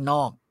ด้านน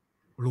อก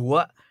รั้ว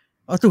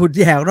สูด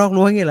แยกนอก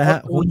รั้วงี้เหรอฮะ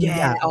สูดแย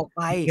กออกไ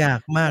ปอยา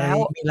กมากแ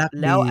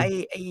ล้วไ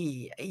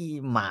อ้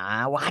หมา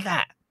วัด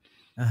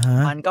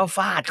มันก็ฟ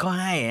าดเขา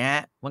ให้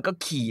มันก็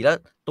ขี่แล้ว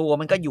ตัว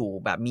มันก็อยู่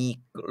แบบมี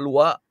รั้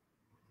ว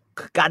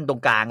กั้นตร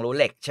งกลางรั้ว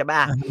เหล็กใช่ป่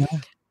ะ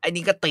ไอ้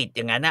นี่ก็ติดอ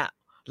ย่างนั้น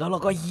แล้วเรา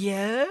ก็เ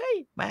ย้ย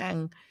แม่ง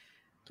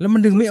แล้วมั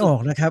นดึงไม่ออก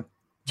นะครับ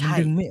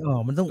ดึงไม่ออ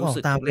กมันต้องออก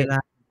ตามเวลา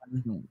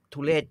ทุ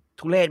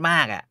เรศมา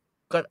ก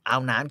ก็เอา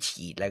น้ำ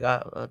ฉีดแล้วก็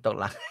ตก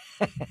หลัง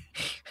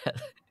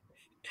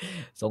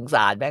สงส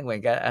ารแม่งเหมือ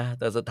นกัน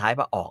แต่สุดท้ายพ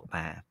อออกม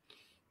า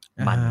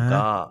มัน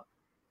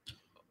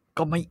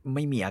ก็ไ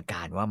ม่มีอาก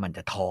ารว่ามันจ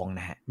ะท้อง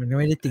นะฮะมันก็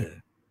ไม่ได้ติด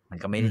มั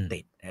นก็ไม่ได้ติ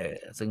ด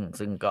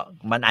ซึ่งก็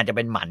มันอาจจะเ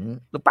ป็นหมัน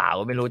หรือเปล่า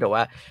ก็ไม่รู้แต่ว่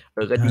า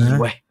ก็ดี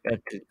เว้ยก็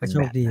คือเป็น โช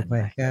แบ ค บ ดี นั้น ไป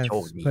ไป ก็ โช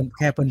คดี แ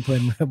ค่เพลิ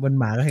นๆบน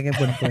หมาก็ให้แค่เ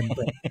พลินๆไ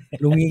ป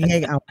ลุงยิ่งให้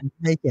เอา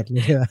ให้เจ็ดเล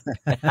ยใช่ไหม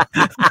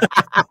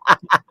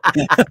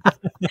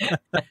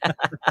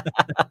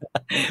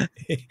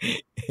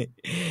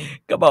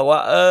ก็บอกว่า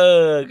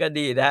ก็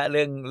ดีนะเ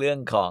รื่อง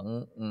ของ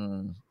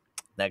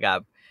นะครับ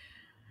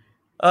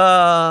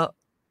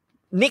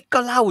นิกก็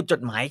เล่าจ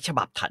ดหมายฉ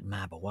บับถัดม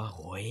าบอกว่าโห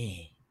ย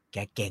แก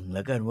เก่งเหลื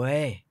อเกินเว้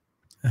ย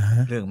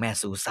เรื่องแม่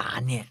สุสาน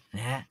เนี่ยน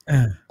ะ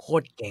โค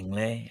ตรเก่ง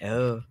เลย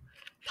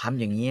ทำ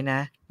อย่างนี้น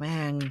ะแม่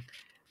ง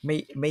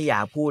ไม่อยา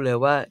กพูดเลย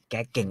ว่าแก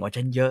เก่งกว่า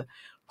ฉันเยอะ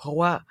เพราะ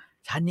ว่า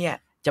ฉันเนี่ย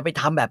จะไป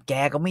ทำแบบแก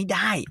ก็ไม่ไ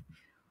ด้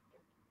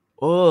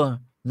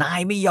นาย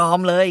ไม่ยอม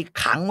เลย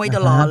ขังไว้ต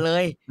ลอดเล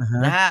ย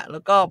นะฮะแล้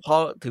วก็พอ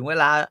ถึงเว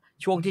ลา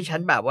ช่วงที่ฉั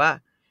นแบบว่า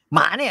หม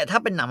าเนี่ยถ้า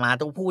เป็นหมา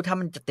ตัวผู้ถ้า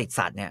มันจะติด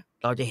สัตว์เนี่ย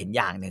เราจะเห็นอ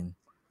ย่างหนึ่ง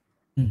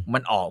มั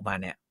นออกมา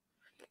เนี่ย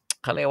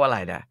เขาเรียกว่าอะไร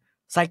นะ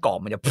ไส้กรอก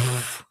มันจะ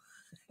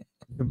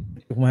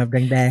ออกมาแ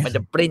ดงๆมันจ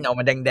ะปริ้นออก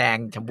มาแดง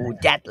ๆชมพู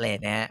แจ๊ดเลย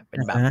นะฮะเป็น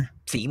แบบ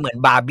สีเหมือน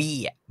บาร์บี้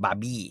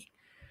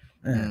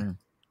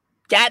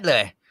แจ๊ดเล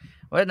ย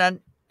เพราะฉะนั้น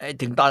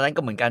ถึงตอนนั้น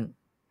ก็เหมือนกัน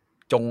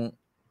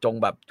จง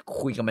แบบ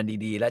คุยกับมัน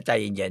ดีๆแล้วใจ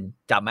เย็น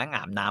ๆจับแม่งอ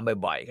าบน้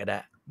ำบ่อยๆก็ได้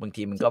บาง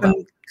ทีมันก็แบบ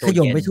ข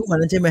ย่มไปทุกวัน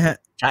นั้นใช่ไหมฮะ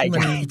ใช่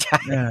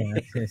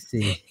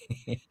สิ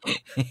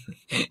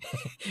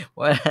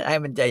ว่าให้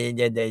มันใจเย็น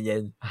ใจเย็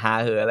นหา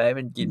อะไรให้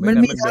มันกินมัน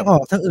มีทางออ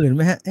กทางอื่นไห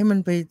มฮะให้มัน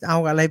ไปเอา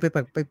อะไรไป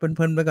เพ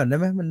ลินๆไปก่อนได้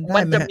ไหมมันไ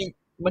ด้ไหม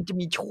มันจะ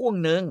มีช่วง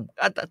นึง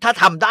ถ้า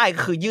ทำได้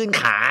คือยื่น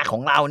ขาขอ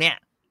งเราเนี่ย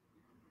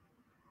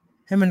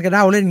ให้มันกระเด้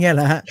าเล่นเงี้ยเ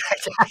หรอฮะ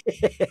ใช่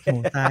โอ้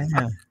ตายฮ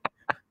ะ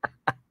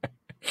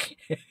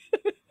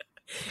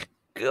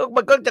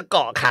มันก็จะเก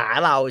าะขา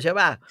เราใช่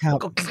ป่ะมั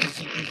นก็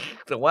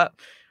ถือว่า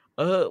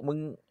มึง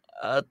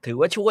ถือ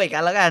ว่าช่วยกั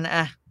นแล้วกัน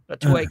ก็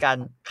ช่วยกัน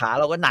ขา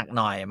เราก็หนัก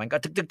หน่อยมันก็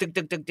ทึ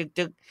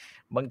ก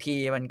บางที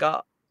มันก็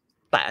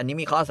แต่อันนี้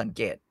มีข้อสังเ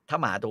กตถ้า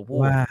หมาตัวผู้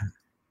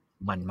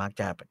มันมัก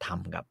จะท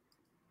ำกับ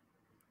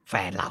แฟ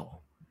นเรา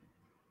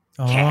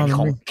แ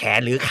ขน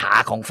หรือขา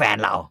ของแฟน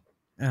เรา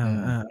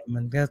มั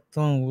นก็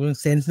ต้องเรื่อง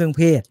เซนส์เรื่อง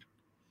เพศ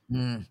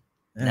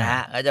นะฮ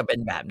ะก็จะเป็น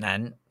แบบนั้น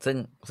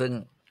ซึ่ง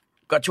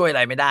ก็ช่วยอะไ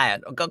รไม่ได้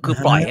ก็คือ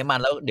ปล่อยให้มัน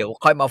แล้วเดี๋ยว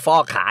ค่อยมาฟอ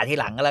กขาที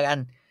หลังก็แล้วกัน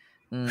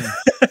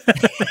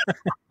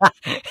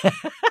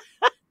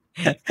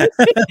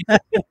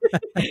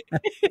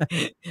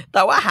แ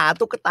ต่ว่าหา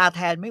ตุ๊กตาแท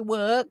นไม่เ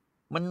วิร์ก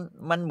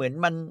มันเหมือน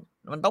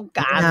มันต้อง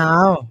การ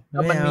แล้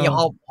วมันมีฮ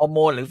อร์โม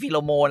นหรือฟีโร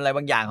โมนอะไรบ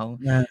างอย่าง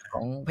ข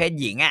องเพศ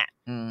หญิง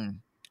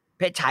เ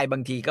พศชายบา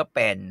งทีก็เ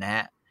ป็นนะฮ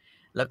ะ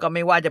แล้วก็ไ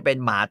ม่ว่าจะเป็น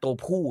หมาตัว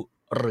ผู้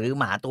หรือ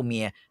หมาตัวเมี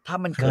ยถ้า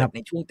มันเกิดใน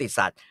ช่วงติด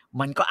สัตว์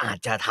มันก็อาจ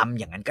จะทำ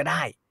อย่างนั้นก็ไ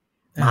ด้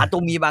หมาตั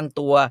วเมียบาง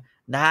ตัว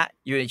นะฮะ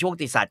อยู่ในช่วง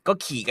ติดสัตว์ก็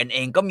ขี่กันเอ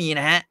งก็มี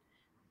นะฮะ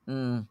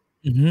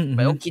ไ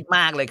ม่ต้องคิดม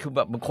ากเลยคือแ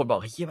บบบางคนบอก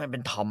เฮ้ยมันเป็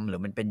นทอมหรื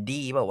อมันเป็น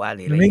ดี้เปล่าวะห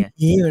รืออะไรเงี้ย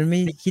มันไม่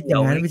คิดอย่า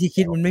งนั้นวิธี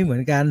คิดมันไม่เหมื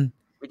อนกัน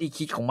วิธี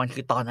คิดของมันคื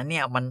อตอนนั้นเ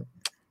นี่ย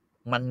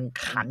มัน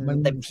คัน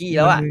เต็มที่แ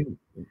ล้ว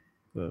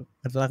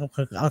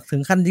เอาถึ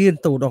งขั้นยื่น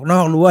ตูดออกน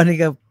อกรั้วนี่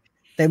ก็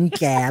เต็ม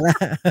แก่แล้ว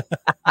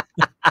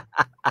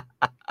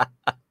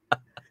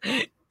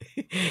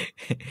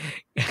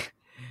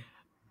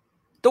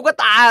ตุ๊ก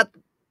ตา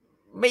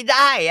ไม่ไ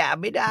ด้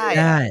ไม่ได้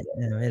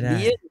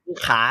นี่คือ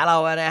ขาเรา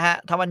นะฮะ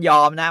ถ้ามันย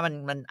อมนะ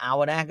มันเอา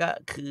นะก็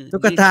คือ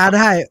ตุ๊กตาไ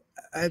ด้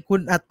คุ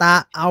ณอัตตา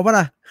เอาปะ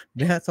ล่ะเ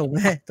ดี๋ยวส่ง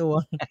ให้ตัว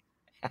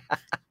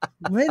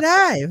ไม่ไ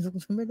ด้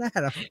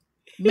หรอก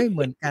ไม่เห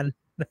มือนกัน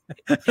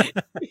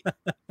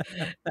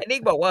ไอ้นิ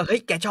กบอกว่าเฮ้ย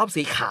แกชอบ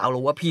สีขาวหรื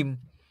อว่าพิมพ์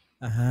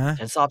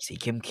ฉันชอบสี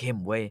เข้ม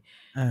เว้ย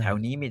แถว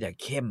นี้มีแต่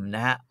เข้มน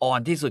ะฮะอ่อน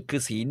ที่สุดคื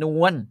อสีน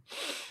วล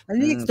อัน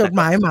นี้จดห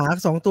มายหมา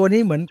2ตัว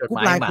นี้เหมือนกุ๊บ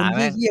ไลน์คน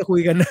ที่เหี้ยคุ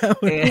ยกันนะ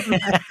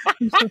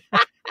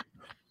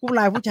กุ๊บไล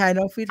น์ผู้ชาย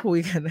น้องฟิตคุย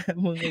กันนะ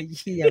มึงไอ้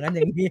ขี้อย่างนั้นอ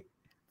ย่างนี้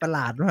ประหล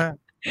าดมาก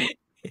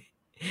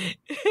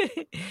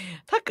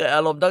ถ้าเกิดอ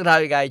ารมณ์ต้องท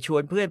ำยังไงชว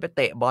นเพื่อนไปเ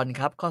ตะบอล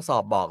ครับข้อสอ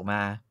บบอกม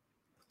า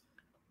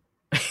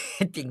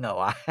จริงเหรอ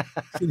วะ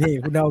นี่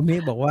คุณดาวมิ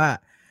บอกว่า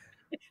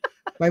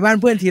ไปบ้าน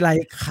เพื่อนทีไร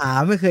ขา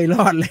ไม่เคยร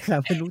อดเลยครั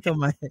บไม่รู้ทำ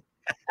ไม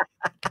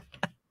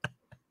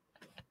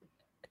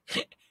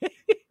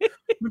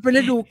มันเป็น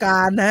ฤดูก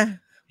าลนะ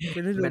เป็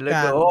นฤดูก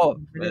าล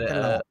ไม่ได้ต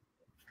ลอด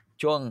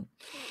ช่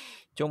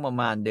วงประ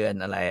มาณเดือน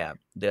อะไร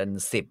เดือน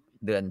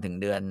10เดือนถึ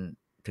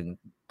ง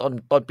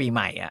ต้นปีใ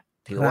หม่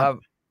ถือ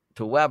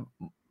ว่า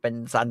เป็น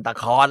ซันตา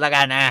คลอสแล้ว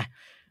กันนะ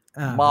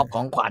มอบข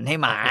องขวัญให้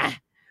หมา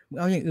เ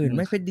อาอย่างอื่นไ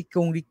ม่เป็นดิ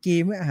กี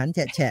ไม่อาหาร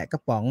แฉะกร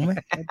ะป๋องไหม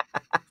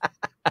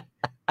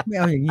ไม่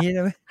เอาอย่างนี้ไ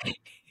ด้ไหม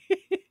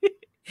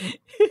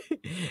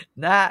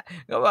นะ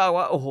ก็บอก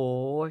ว่าโอ้โห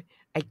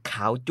ไอ้ข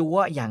าวจั๊ว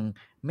อย่าง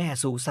แม่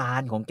ซูซา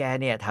นของแก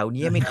เนี่ยแถว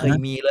นี้ไม่เคย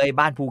มีเลย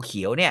บ้านภูเ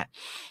ขียวเนี่ย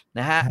น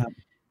ะฮะ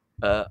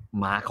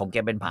หมาของแก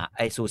เป็นหมาไ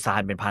อ้ซูซา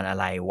นเป็นพันธุ์อะ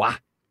ไรวะ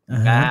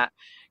นะฮะ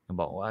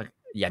บอกว่า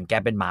อย่างแก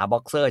เป็นหมาบ็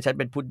อกเซอร์ฉัน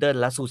เป็นพุดเดิ้ล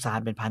แล้วซูซาน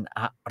เป็นพันธุ์อ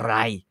ะไร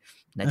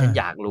นะฉัน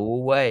อยากรู้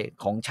เว้ย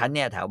ของฉันเ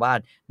นี่ยแถวบ้าน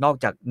นอก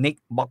จากนิก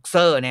บ็อกเซ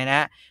อร์เนี่ยน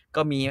ะ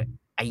ก็มี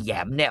ไอ้แหย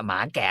มเนี่ยหมา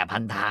แก่พั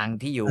นทาง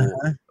ที่อยู่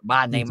บ้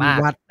านในมาก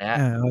นะ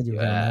อยู่แ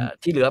ถวนั้น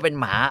ที่เหลือเป็น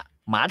ห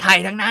มาไทย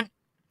ทั้งนั้น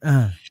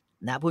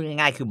นะพูด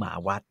ง่ายๆคือหมา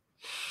วัด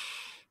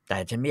แต่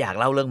ฉันไม่อยาก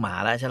เล่าเรื่องหมา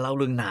แล้วฉันเล่า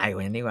เรื่องนายขอ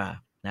งฉันดีกว่า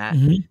นะ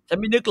ฉัน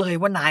ไม่นึกเลย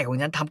ว่านายของ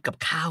ฉันทำกับ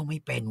ข้าวไม่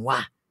เป็นว่ะ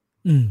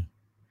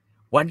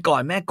วันก่อ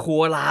นแม่ครั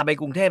วลาไป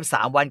กรุงเทพ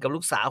3 วันกับลู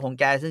กสาวของ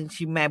แกซึ่ง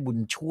ชื่อแม่บุญ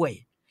ช่วย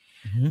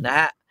นะ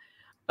ฮะ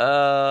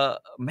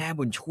แม่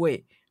บุญช่วย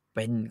เ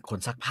ป็นคน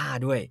ซักผ้า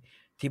ด้วย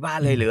ที่บ้าน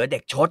เลยเหลือเด็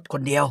กชดค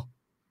นเดียว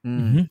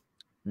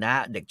นะ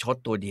เด็กชด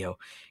ตัวเดียว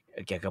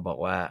แกก็บอก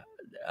ว่า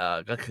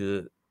ก็คือ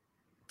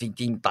จ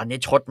ริงๆตอนนี้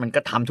ชดมัน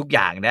ก็ทำทุกอ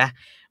ย่างนะ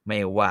ไม่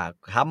ว่า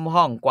ทำ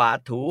ห้องกวาด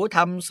ถูท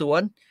ำสว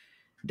น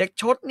เด็ก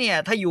ชดเนี่ย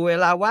ถ้าอยู่เว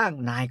ลาว่าง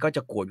นายก็จ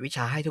ะกวดวิช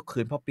าให้ทุกคื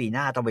นเพราะปีห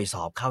น้าต้องไปส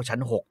อบเข้าชั้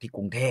น6ที่ก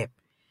รุงเทพ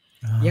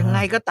ยังไง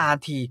ก็ตาม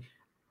ที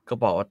ก็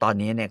บอกว่าตอน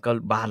นี้เนี่ยก็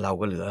บ้านเรา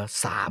ก็เหลือ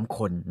3 ค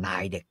นนา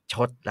ยเด็กช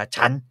ดและ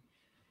ฉัน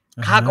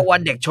ข้ากลางวัน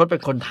เด็กชดเป็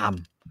นคนท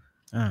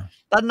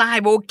ำแต่นาย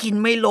โบกิน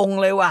ไม่ลง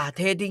เลยว่ะเท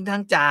ทิ้งทั้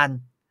งจาน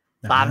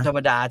ตามธรรม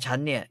ดาฉัน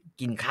เนี่ย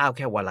กินข้าวแ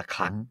ค่วันละค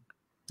รั้ง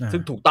ซึ่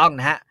งถูกต้อง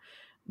นะ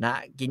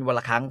กินวันล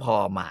ะครั้งพอ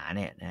หมาเ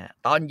นี่ยนะ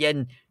ตอนเย็น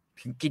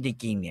กินจ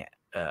ริงๆเนี่ย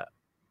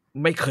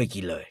ไม่เคย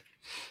กินเลย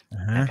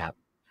นะครับ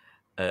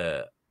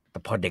แต่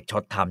พอเด็กช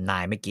ดทำนา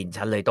ยไม่กิน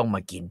ฉันเลยต้องม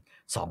ากิน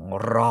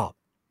2 รอบ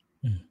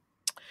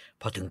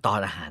พอถึงตอน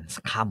อาหาร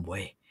ค่ำเว้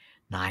ย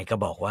นายก็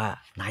บอกว่า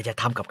นายจะ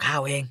ทำกับข้า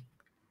วเอง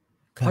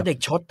เพราะเด็ก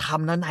ชดท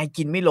ำนะนาย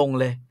กินไม่ลง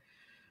เลย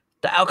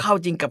แต่เอาเข้า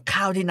จริงกับ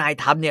ข้าวที่นาย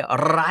ทำเนี่ย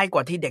ร้ายก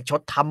ว่าที่เด็กช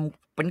ดท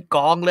ำเป็นก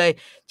องเลย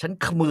ฉัน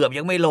เขมือบ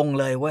ยังไม่ลง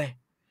เลยเว้ย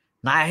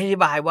นายอธิ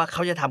บายว่าเข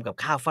าจะทำกับ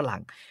ข้าวฝรั่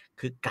ง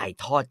คือไก่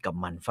ทอดกับ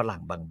มันฝรั่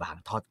งบาง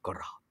ๆทอดกร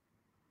อบ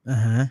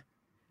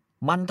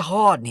มันท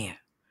อดเนี่ย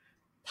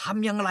ท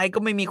ำอย่างไรก็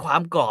ไม่มีควา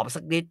มกรอบสั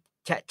กนิด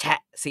แฉะ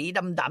สี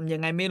ดำๆยั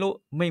งไงไม่รู้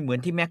ไม่เหมือน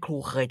ที่แม่ครู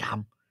เคยท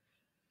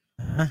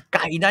ำไ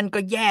ก่นั่นก็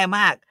แย่ม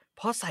ากเ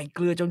พราะใส่เก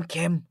ลือจนเ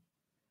ค็ม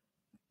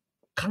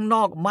ข้างน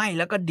อกไหม้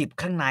แล้วก็ดิบ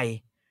ข้างใน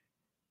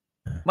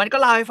มันก็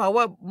เล่าให้ฟัง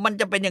ว่ามัน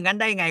จะเป็นอย่างนั้น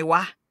ได้ไงว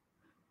ะ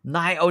น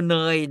ายเอาเน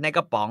ยในก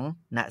ระป๋อง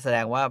นะแสด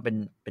งว่าเ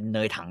ป็นเน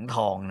ยถังท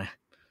องนะ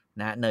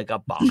เนยกร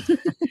ะป๋อง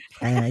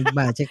อีกบ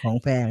าทใช้ของ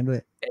แพงด้ว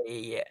ย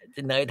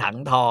เนยถัง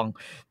ทอง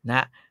น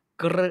ะ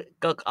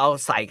ก็เอา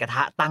ใส่กระท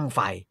ะตั้งไฟ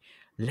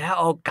แล้ว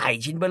เอาไก่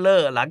ชิ้นเบล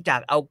อหลังจาก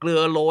เอาเกลื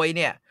อโรยเ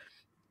นี่ย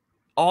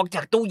ออกจ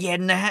ากตู้เย็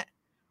นนะฮะ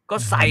ก็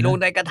ใส่ลง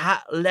ในกระทะ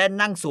และ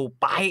นั่งสู่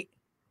ไป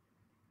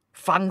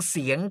ฟังเ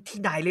สียงที่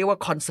นายเรียกว่า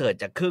คอนเสิร์ต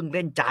จากเครื่องเ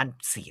ล่นจาน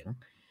เสียง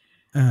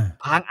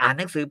พางอ่าน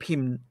หนังสือพิ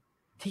มพ์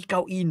ที่เก้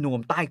าอี้นว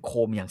มใต้โค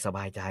มอย่างสบ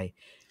ายใจ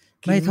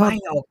ไม่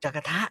ออกจากก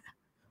ระทะ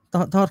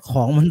ทอดข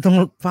องมันต้อง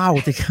เฝ้า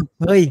สิครับ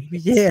เฮ้ย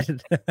พี่เชษ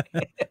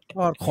ท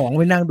อดของไ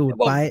ปนั่งดูด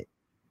ไป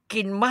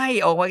กินไม่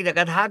ออกมาจาก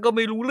กระทะก็ไ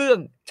ม่รู้เรื่อง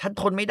ฉัน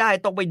ทนไม่ได้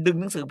ต้องไปดึง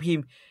หนังสือพิม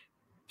พ์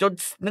จน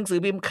หนังสือ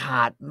พิมพ์ข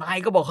าดนาย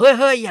ก็บอกเ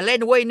ฮ้ยอย่าเล่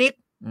นเว้ยนิก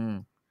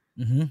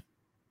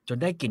จน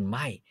ได้กลิ่นไห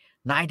ม้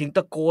นายถึงต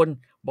ะโกน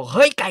บอกเ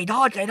ฮ้ยไก่ท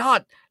อด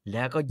แ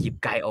ล้วก็หยิบ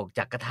ไก่ออกจ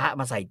ากกระทะ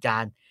มาใส่จา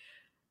น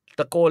ต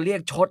ะโกนเรีย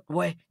กชดเ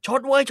ว้ย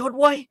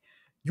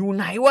อยู่ไ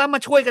หนวะมา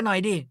ช่วยกันหน่อย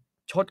ดิ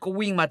ชดก็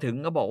วิ่งมาถึง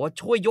ก็บอกว่า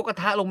ช่วยยกกระ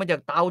ทะลงมาจา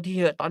กเตาที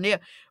เถอะตอนนี้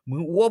มื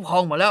ออ้วกพอ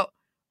งหมดแล้ว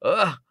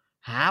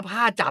หาผ้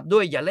าจับด้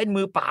วยอย่าเล่น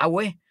มือเปล่าเ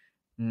ว้ย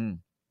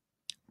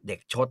เด็ก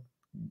ชด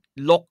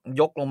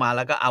ยกลงมาแ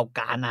ล้วก็เอาก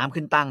าน้ำ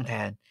ขึ้นตั้งแท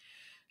น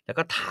แล้ว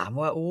ก็ถาม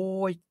ว่าโอ้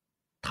ย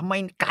ทำไม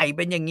ไก่เ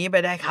ป็นอย่างนี้ไป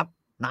ได้ครับ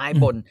นาย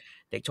บ่น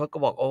เด็กชดก็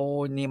บอกโอ้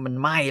นี่มัน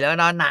ไหม้แล้ว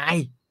นะน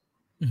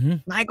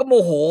ายก็โม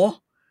โห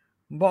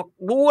บอก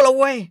รู้แล้ว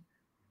เว้ย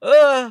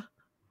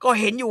ก็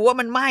เห็นอยู่ว่า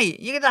มันไหม้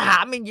ยังจะถา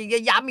มอีกจ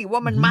ะย้ำอีกว่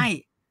ามันไหม้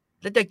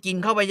แล้วจะกิน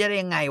เข้าไปจะได้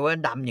ยังไงวะ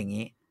ดำอย่าง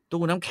นี้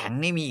ตู้น้ำแข็ง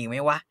นี่มีอีกไหม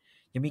วะ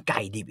ยังมีไก่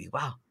ดิบอีกเป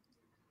ล่า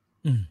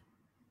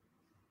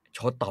ช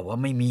ดตอบว่า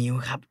ไม่มี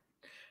ครับ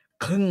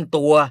ครึ่ง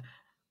ตัว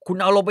คุณ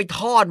เอาลงไปท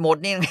อดหมด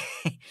เนี่ย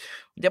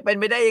จะเป็น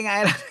ไปได้ยังไง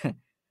ล่ะ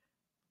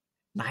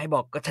นายบ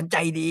อกก็ฉันใจ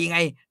ดีไง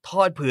ท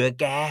อดเผื่อ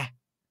แก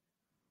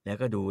แล้ว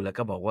ก็ดูแล้ว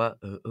ก็บอกว่า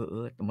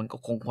มันก็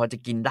คงพอจะ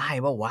กินได้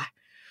ป่าววะ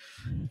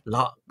เ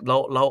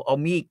ราเอา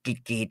มีด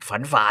กรีด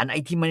ฝานไอ้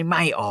ที่ไม่ไห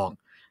ม้ออก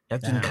แล้ว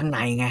กินข้างใน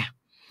ไง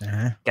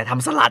แกท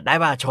ำสลัดได้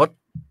ป่ะชด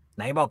ไห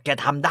นบอกแก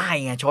ทำได้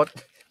ไงชด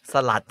ส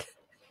ลัด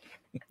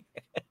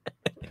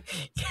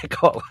แกก็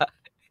บอกว่า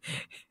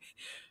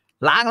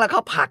ล้างแล้วเข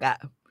าผัก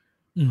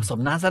ผสม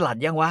น้ำสลัด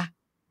ยังวะ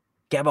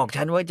แกบอก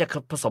ฉันว่าจะ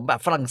ผสมแบ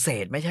บฝรั่งเศ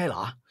สไม่ใช่เหร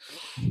อ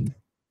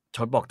ช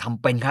ดบอกท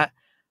ำเป็นครับ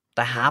แ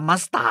ต่หามั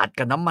สตาร์ด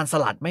กับน้ำมันส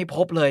ลัดไม่พ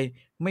บเลย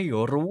ไม่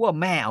รู้ว่า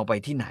แม่เอาไป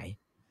ที่ไหน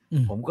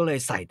ผมก็เลย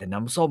ใส่แต่น้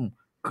ำส้ม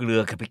เกลื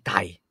อกับพริกไท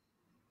ย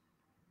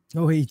โ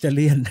อ้ยอิตาเ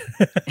ลียน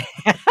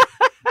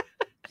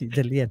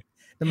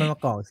แล้วมันมา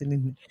กรอกสินิด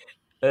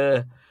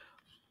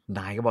น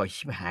ายก็บอก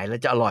ชิบหายแล้ว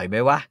จะอร่อยไหม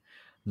วะ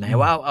ไหน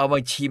ว่าเอามา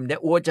ชิมได้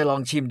อ้วจะลอ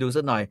งชิมดู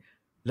สักหน่อย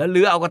แล้วเ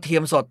ลือเอากระเทีย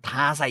มสดท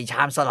าใส่ช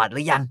ามสลัดห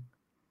รือยัง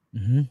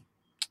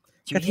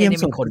กระเทียม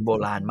สดคนโบ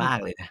ราณมาก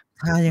เลยนะ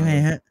ทายังไง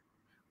ฮะ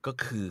ก็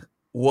คือ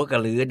อัวกับ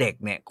ลือเด็ก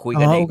เนี่ยคุยอ๋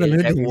อกับเด็กอัวกับลื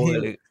อใช้เด็กนี่อัวกั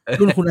บลือ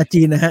รุ่นคุณอา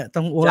จีนนะฮะ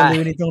ต้องอัวกับใช่ ลื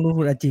อนี่ต้องรุ่น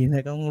คุณอาจีนน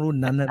ะต้องรุ่น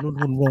นั้นนะรุ่น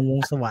คุณวง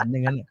สวรรค์อย่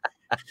างนั้น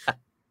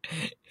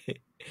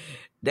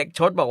เด็กช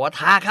ดบอกว่า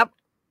ทาครับ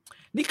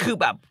นี่คือ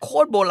แบบโค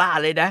ตรโบราณ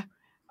เลยนะ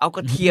เอาก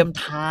ระเทียม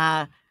ทา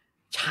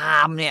ชา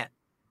มเนี่ย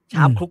ช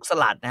ามคลุกส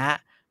ลัดนะฮะ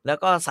แล้ว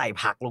ก็ใส่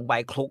ผักลงไป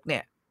คลุกเนี่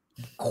ย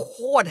โค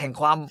ตรแห่ง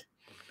ความ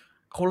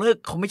เข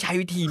าไม่ใช้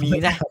วิธีนี้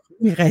นะ ไ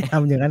ม่มีใครท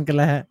ำอย่างนั้นกัน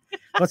แล้วฮะ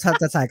ก็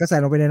จะใส่ก็ใส่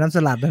ลงไปในน้ำส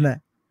ลัดนั่นแหละ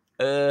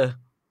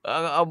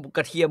เอาก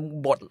ระเทียม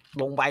บด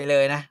ลงไปเล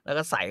ยนะแล้ว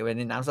ก็ใส่ไปใ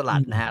นน้ำสลั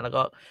ดนะฮะแล้ว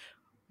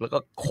ก็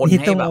คนนี่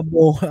ให้ต้องแบบ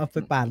เอาไป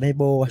ปาดใน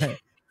โบฮะ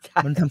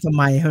มันทำส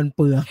มัยมันเ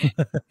ปลือง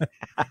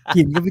ก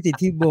ลิ่นก็ไปติด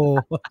ที่โบ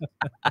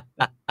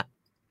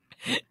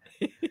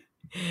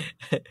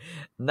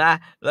นะ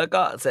แล้ว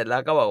ก็เสร็จแล้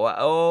วก็บอกว่า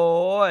โอ้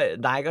ย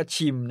นายก็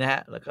ชิมนะฮ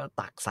ะแล้วก็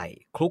ตักใส่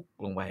คลุก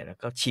ลงไปแล้ว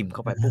ก็ชิมเข้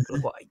าไปปุ๊บแล้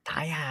วก็ไอ้ตา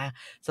ยห่า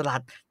สลั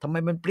ดทำไม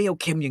มันเปรี้ยว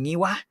เค็มอย่างนี้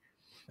วะ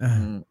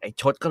ไอ้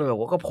ชดก็เลยบอ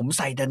กว่าก็ผมใ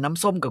ส่แต่น้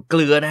ำส้มกับเก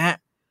ลือนะฮะ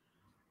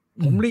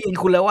ผมเรียน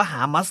คุณแล้วว่าห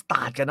ามัสต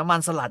าร์ดกับน้ำมัน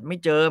สลัดไม่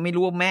เจอไม่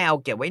รู้ว่าแม่เอา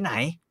เก็บไว้ไหน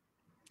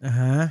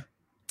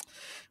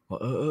โ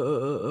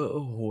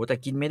อ้โหแต่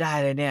กินไม่ได้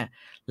เลยเนี่ย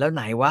แล้วไ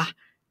หนวะ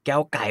แกเอ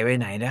าไก่ไป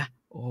ไหนนะ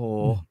โอ้โห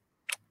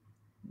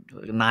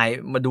นาย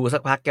มาดูสั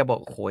กพักแกบอ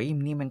กโหย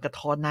นี่มันก็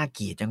ทอดน่าเก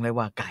ลียดจังเลย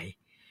ว่าไก่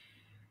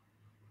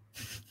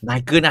นาย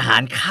กลืนอาหา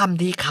รค่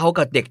ำที่เขา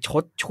กับเด็กช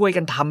ดช่วย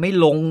กันทำไม่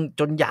ลง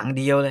จนอย่าง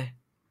เดียวเลย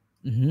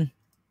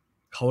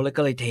เขาเลย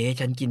ก็เลยเทให้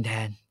ฉันกินแท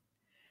น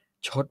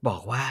ชดบอ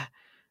กว่า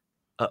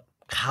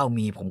ข้าว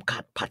มีผม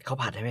ผัดข้าว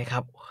ผัดได้ไหมค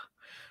รับ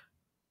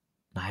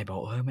นายบอ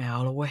กไม่เอา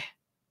แล้วเว้ย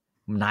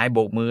นายโบ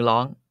กมือร้อ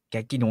งแก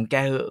กินของแก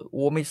เหอะ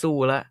อ้วไม่สู้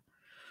แล้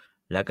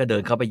วก็เดิ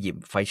นเข้าไปหยิบ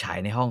ไฟฉาย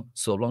ในห้อง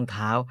สวมรองเ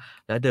ท้า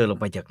แล้วเดินลง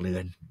ไปจากเรือ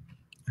น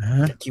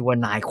คิดว่า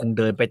นายคง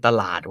เดินไปต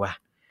ลาดว่ะ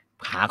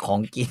หาของ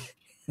กิน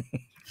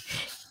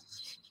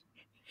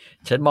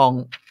ฉันมอง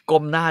ก้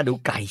มหน้าดู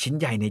ไก่ชิ้น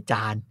ใหญ่ในจ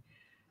าน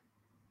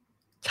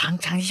ช้าง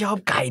ที่ชอบ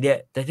ไก่เนี่ย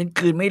แต่ฉันก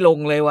ลืนไม่ลง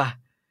เลยว่ะ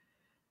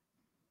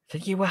ฉัน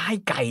คิดว่าให้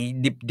ไก่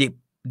ดิบ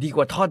ดีก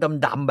ว่าทอด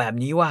ดำๆแบบ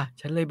นี้ว่ะ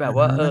ฉันเลยแบบ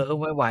ว่า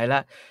ไม่ไหวแล้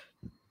ว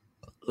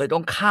เลยต้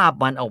องคาบ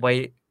มันออกไป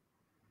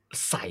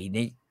ใส่ใน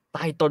ใ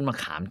ต้ต้นมะ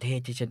ขามเทศ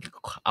ที่ฉัน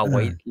เอาไ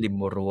ว้ริม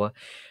รั้ว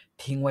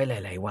ทิ้งไว้ห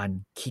ลายๆวัน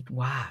คิด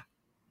ว่า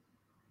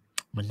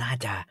มันน่า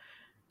จะ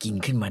กิน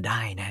ขึ้นมาได้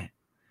นะ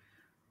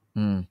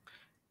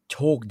โช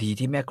คดี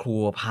ที่แม่ครั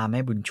วพาแม่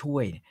บุญช่ว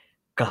ย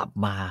กลับ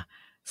มา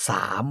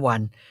3 วั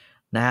น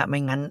นะไม่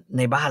งั้นใ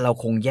นบ้านเรา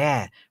คงแย่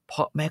เพร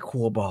าะแม่ค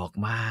รัวบอก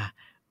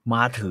ม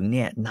าถึงเ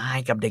นี่ยนาย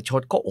กับเด็กช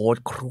ดก็โอด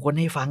ครวญ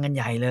ให้ฟังกันใ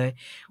หญ่เลย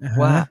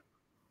ว่า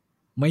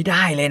ไม่ไ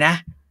ด้เลยนะ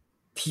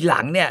ทีหลั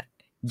งเนี่ย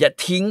อย่า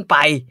ทิ้งไป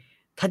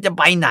ถ้าจะ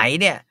ไปไหน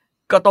เนี่ย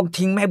ก็ต้อง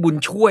ทิ้งแม่บุญ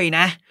ช่วยน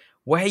ะ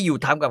ไว้ให้อยู่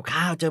ทำกับ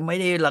ข้าวจะไม่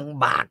ได้ล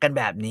ำบากกัน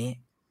แบบนี้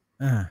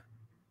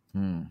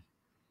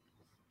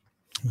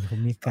ผม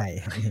มีไก่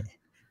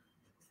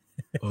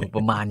ป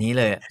ระมาณนี้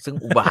เลยซึ่ง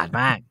อุบาท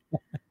มาก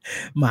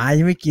หมา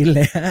ยังไม่กินเล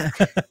ย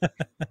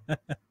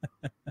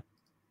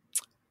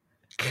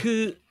คื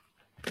อ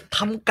ท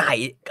ำไก่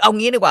เอา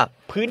งี้ดีกว่า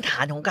พื้นฐา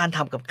นของการท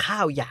ำกับข้า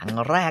วอย่าง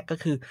แรกก็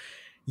คือ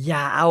อย่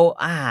าเอา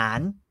อาหาร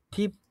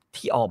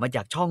ที่ออกมาจ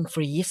ากช่องฟ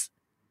รีซ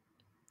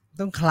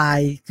ต้องคลาย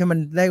ให้มัน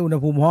ได้อุณห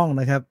ภูมิห้อง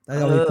นะครับเอ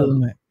าไปปรุง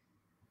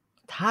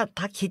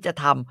ถ้าคิดจะ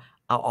ท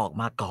ำเอาออก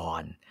มาก่อ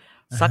น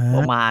สักป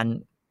ระมาณ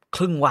ค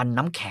รึ่งวัน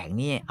น้ำแข็ง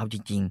นี่เอาจ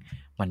ริง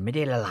ๆมันไม่ไ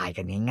ด้ละลาย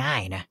กันง่า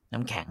ยๆนะน้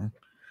ำแข็ง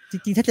จ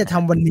ริงๆถ้าจะท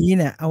ำวันนี้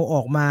เนี่ยเอาอ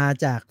อกมา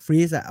จากฟรี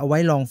ซเอาไว้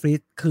ลองฟรี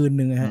ซคืน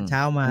นึงฮะเช้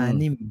ามา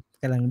นิ่ม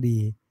กำลังดี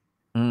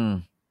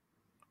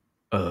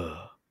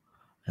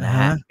นะ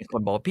ฮะมีค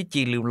นบอกพี่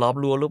จีลืมล้อม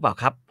รั้วหรือเปล่า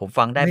ครับผม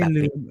ฟังได้แบบ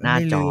ปิดหน้า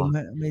จอ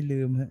ไม่ลื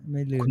ม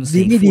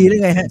ดีไม่ดีหรือ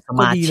ไงฮะ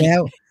ก็ดีแล้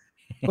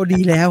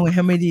วไงฮ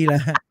ะไม่ดีแล้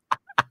ว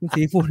คุณ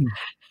สีฝุ่น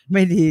ไ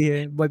ม่ดี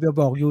บอยไป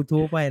บอก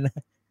YouTube ไปนะ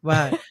ว่า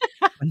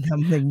มันท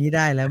ำอย่างนี้ไ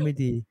ด้แล้วไม่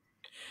ดี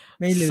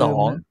ไม่ลืม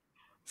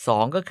สอ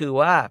งก็คือ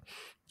ว่า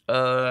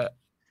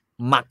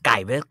หมักไก่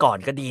ไว้ก่อน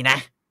ก็ดีนะ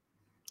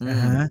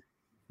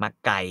หมัก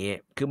ไก่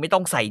คือไม่ต้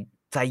องใส่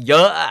เย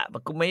อะอ่ะ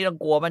ก็ไม่ต้อง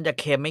กลัวมันจะ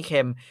เค็มไม่เ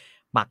ค็ม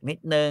หมักนิด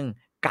นึง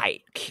ไก่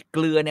เก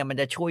ลือเนี่ยมัน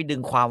จะช่วยดึ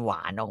งความหว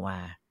านออกมา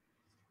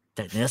จ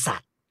ากเนื้อสั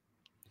ตว์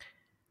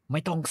ไ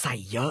ม่ต้องใส่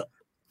เยอะ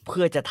เ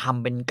พื่อจะท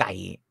ำเป็นไ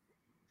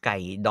ก่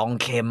ดอง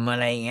เค็มอะ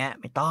ไรเงี้ย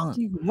ไม่ต้อง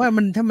ผมว่า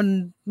มันถ้ามัน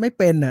ไม่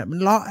เป็นอ่ะมัน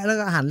เลาะแล้ว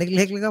ก็หั่นเ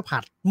ล็กๆแล้วก็ผั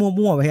ด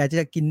มั่วๆไปอาจ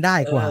จะกินได้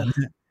กว่าน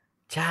ะ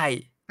ใช่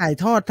ไก่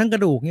ทอดทั้งกร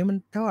ะดูกเงี้ยมัน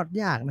ทอด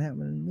ยากนะฮะ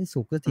มันไม่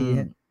สุกสักที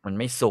ฮะมัน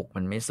ไม่สุก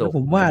ผ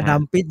มว่าด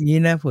ำปิดอย่างนี้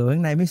นะเผื่อข้า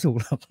งในไม่สุก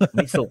หรอกไ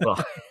ม่สุกหรอก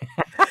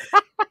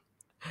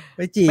ไป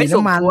จี่น้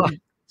ำมัน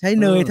ใช้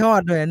เนยทอ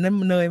ดด้วยน้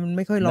ำเนยมันไ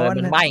ม่ค่อยร้อน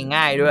มันไหม้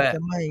ง่ายด้วยจ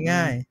ะไหม้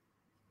ง่าย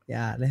อ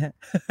ย่าเลยฮะ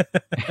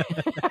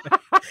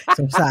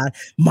สงสาร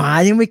หมา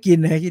ยังไม่กิน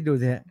นะคิดดู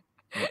สิฮะ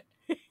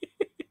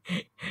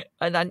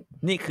อันนั้น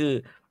นี่คือ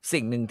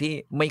สิ่งหนึ่งที่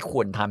ไม่ค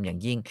วรทำอย่าง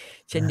ยิ่ง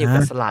เช่นเดียวกั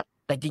บสลัด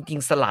แต่จริง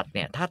ๆสลัดเ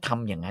นี่ยถ้าท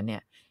ำอย่างนั้นเนี่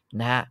ย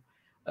นะฮะ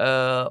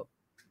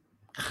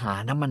หา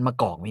น้ำมันมะ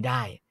กอกไม่ไ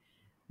ด้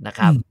นะค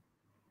รับ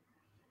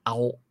เอา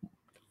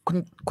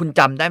คุณจ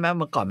ำได้ไหม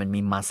เมื่อก่อนมัน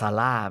มีมาซา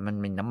ล่ามัน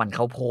มีน้ำมัน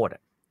ข้าวโพด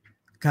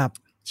ครับ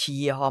ชี้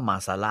ยี่ห้อมา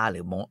ซาล่าหรื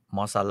อม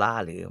อซาล่า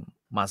หรือ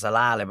มาซา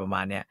ล่าอะไรประม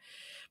าณเนี้ย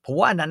ผม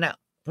ว่าอันนั้นเนี่ย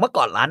เมื่อ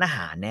ก่อนร้านอาห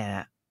ารเนี่ยน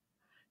ะ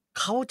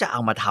เขาจะเอ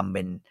ามาทำเ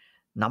ป็น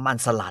น้ำมัน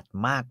สลัด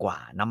มากกว่า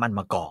น้ำมัน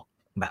มะกอก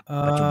แบบ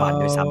ปัจจุบัน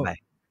ด้วยซ้ำไป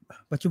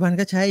ปัจจุบัน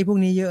ก็ใช้พวก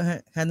นี้เยอะฮะ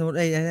คาโนไ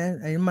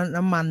อ้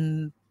น้ำมัน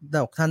ด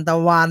อกทานตะ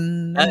วัน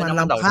น้ำมัน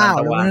รำข้าวอ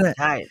ะไรพวกนั้น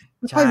ใช่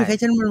ไม่ค่อยมีใคร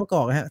ใช้น้ำมันมะก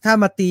อกฮะถ้า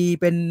มาตี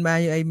เป็นมา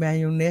ย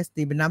องเนส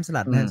ตีเป็นน้ำส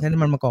ลัดนะใช้น้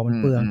ำมันมะกอกมัน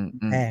เปลือง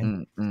แพง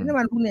ใช้น้ำ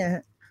มันพวกเนี้ยฮ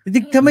ะจ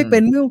ริงๆถ้าไม่เป็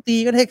นไม่ต้องตี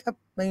ก็ได้ครับ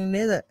มายองเน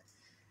ส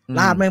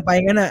ราดแม่งไป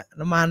งั้นน่ะ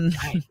น้ำมัน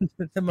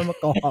น้ำมันมะ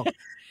กอก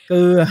เก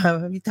ลือ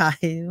พริกไทย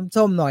น้ำ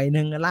ส้มหน่อย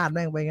นึงราดแ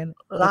ม่งไปงั้น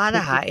ร้าน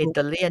อาหารอิต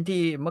าเลียน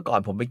ที่เมื่อก่อน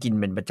ผมไปกิน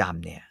เป็นประจ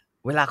ำเนี่ย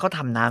เวลาเขาท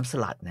ำน้ำส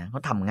ลัดนะเข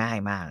าทำง่าย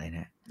มากเลยน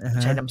ะ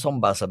ใช้น้ำส้ม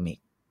บาสมิก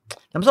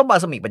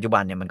ปัจจุบั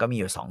นเนี่ยมันก็มี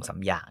อยู่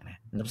 2-3 อย่างนะ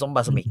น้ำส้มบ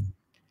าสมิก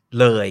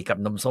เลยกับ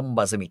น้ำส้มบ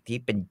าสมิกที่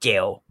เป็นเจ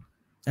ล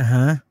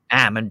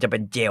มันจะเป็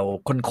นเจล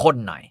ข้น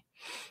ๆหน่อย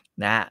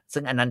นะ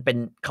ซึ่งอันนั้นเป็น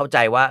เข้าใจ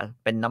ว่า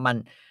เป็น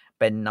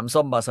น้ำ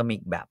ส้มบาสมิ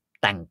กแบบ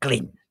แต่งก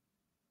ลิ่น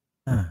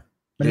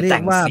มันเรีย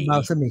กว่าบา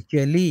สมิกเจ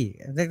ลลี่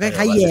ค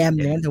ล้ายๆแยมอ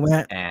ย่างนั้นถูกไหมฮ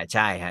ะใ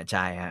ช่ฮะใ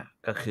ช่ฮะ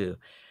ก็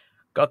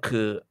คื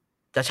อ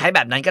จะใช้แบ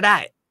บนั้นก็ได้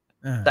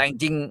แต่จ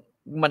ริง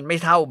ๆมันไม่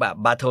เท่าแบบ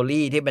บาโท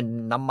ลี่ที่เป็น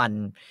น้ำมัน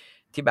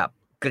ที่แบบ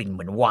กลิ่นเห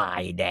มือนไว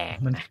น์แดง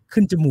มัน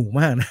ขึ้นจมูก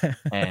มากนะ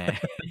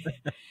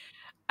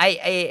ไ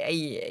อ้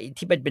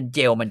ที่เป็นเจ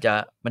ลมัน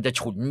จะ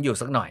ฉุนอยู่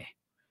สักหน่อย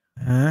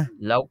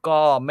แล้วก็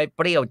ไม่เ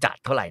ปรี้ยวจัด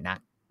เท่าไหร่นัก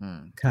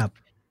ครับ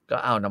ก็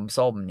เอาน้ำ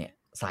ส้มเนี่ย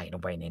ใส่ล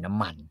งไปในน้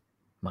ำมัน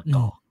มะก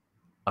อก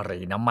หรื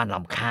อน้ำมันล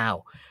ำข้าว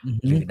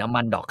หรือน้ำ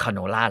มันดอกคาโน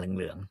ล่าเ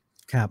หลือง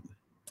ๆครับ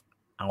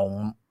เอ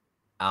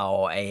า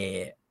ไอ้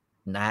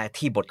นะ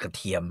ที่บดกระเ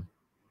ทียม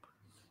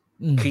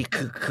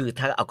คือ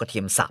ถ้าเอากระเที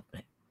ยมสับเ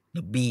นี่ยห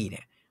รือบี้เ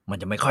นี่ยมัน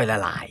จะไม่ค่อยละ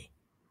ลาย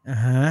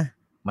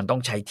มันต้อ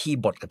งใช้ที่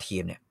บดกระเที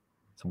ยมเนี่ย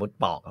สมมติ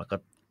ปอกแล้วก็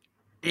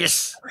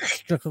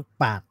แล้วก็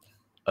ปาด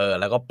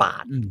แล้วก็ปา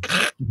ด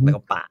แล้ว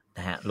ก็ปาดน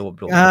ะฮะรวม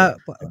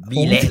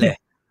บี้เละเลย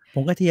ผ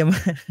มกระเทียม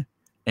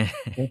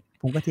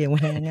ผมกระเทียม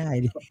ง่าย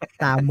ๆดิ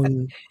ตามมือ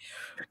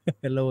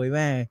โรยแ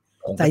ม่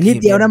ใส่นิด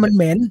เดียวนะมันเ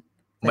หม็น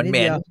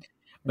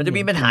มันจะ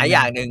มีปัญหาอ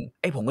ย่างหนึ่ง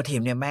ไอ้ผงกระเทีย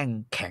มเนี่ยแม่ง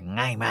แข็ง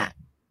ง่ายมาก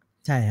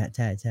ใช่ฮะใ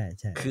ช่ใช่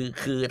ใช่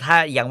คือถ้า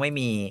ยังไม่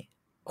มี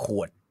ข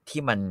วด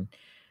ที่มัน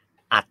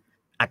อัด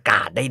อาก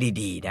าศได้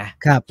ดีๆนะ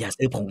อย่า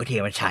ซื้อผงกระเทีย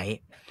มมาใช้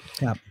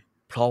ครับ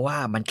เพราะว่า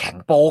มันแข็ง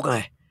โป๊กเล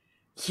ย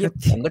เทียบ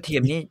ผงกระเทีย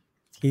มนี่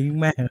ทิ้ง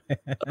แม่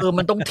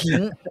มันต้องทิ้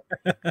ง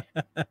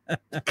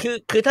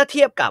คือถ้าเ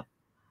ทียบกับ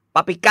ป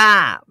าปริก้า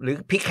หรือ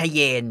พริกไคเย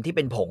นที่เ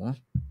ป็นผง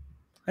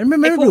อัน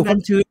ไม่ดูดควา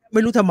มชื้นไ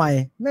ม่รู้ทำไม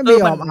ไม่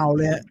ยอมเอา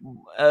เลย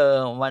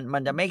มั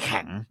นจะไม่แ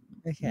ข็ง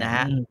นะฮ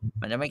ะ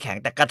มันจะไม่แข็ง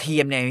แต่กระเที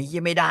ยมเนี่ยยั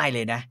งไม่ได้เล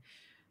ยนะ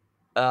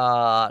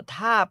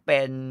ถ้าเป็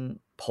น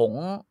ผง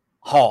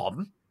หอม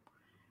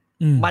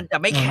มันจะ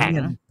ไม่แข็ง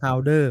พาว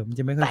เดอร์มัน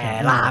จะไม่ค่อยแต่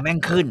ราแม่ง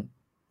ขึ้น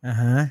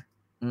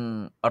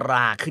ร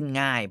า ขึ้น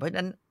ง่ายเพราะฉะ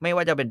นั้นไม่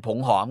ว่าจะเป็นผง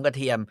หอมกระเ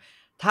ทียม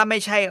ถ้าไม่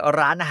ใช่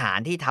ร้านอาหาร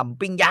ที่ท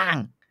ำปิ้งย่าง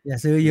อย่า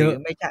ซื้อเยอะ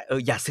ไม่ใช่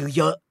อย่าซื้อ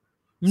เยอะ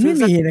ไม่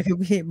มีนะครับ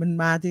พี่มัน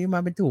มา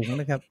เป็นถุง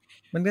นะครับ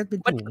มันก็เป็น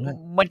ถุง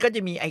มันก็จ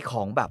ะมีไอข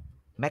องแบบ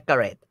แมกกาเ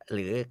รตห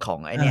รือของ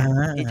ไอเนี่ย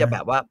ที่จะแบ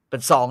บว่าเป็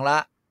นซองละ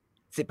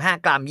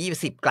15 กรัม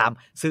20 กรัม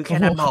ซื้อแค่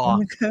นั้นพอ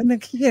นัก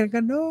เขียนกั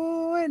นน้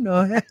อย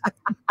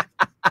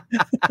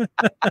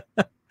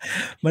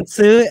มัน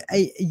ซื้อไอ้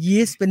ยี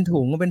สต์เป็น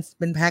ถุง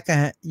เป็นแพ็คอ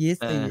ะฮะยีส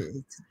ต์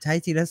ใช้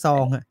ทีละซอ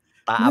งอะ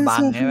ตาบั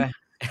งใช่ไหม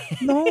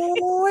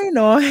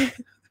น้อ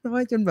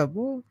ยจนแบบ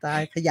ตา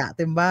ยขยะเ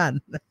ต็มบ้าน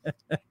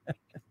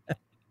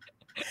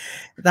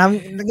ท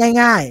ำ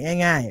ง่า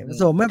ยผ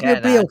สมไม่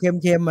เปรี้ยวเ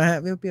ค็มๆมาฮะ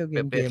เปรี้ยวเ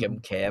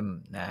ค็ม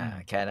นะ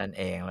แค่นั้น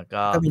เองแล้ว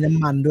ก็มีน้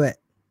ำมันด้วย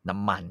น้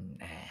ำมัน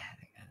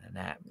น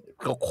ะ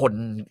ก็คน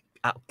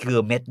เกลื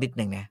อเม็ดนิด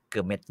นึงนะเกลื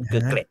อเม็ดเกลื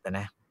อเกล็ด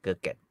นะเกลือ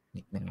เกล็ด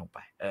นิดนึงลงไป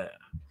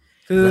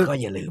คือแล้วก็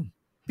อย่าลืม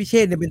พี่เช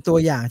ษเนี่ยเป็นตัว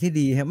อย่างที่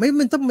ดีฮะ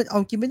มันต้องเอา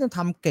จริงไม่ต้องท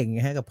ำเก่ง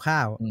ฮะกับข้า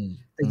ว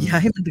แต่ย้า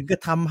ยมันถึงก็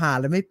ทำหา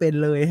แล้วไม่เป็น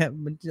เลยฮะ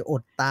มันจะอ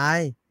ดตาย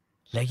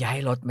แล้วย้าย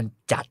รสมัน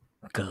จัด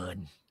เกิน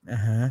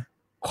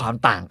ความ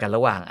ต่างกันร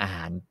ะหว่างอาห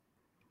าร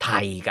ไท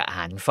ยกับอาห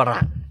ารฝ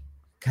รั่ง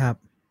ครับ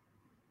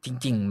จ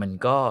ริงๆมัน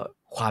ก็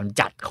ความ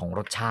จัดของร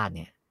สชาติเ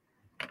นี่ย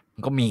มั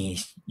นก็มี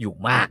อยู่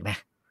มากนะ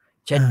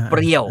เช่นเป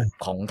รี้ยว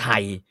ของไท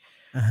ย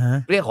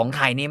เปรี้ยวของไ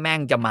ทยนี่แม่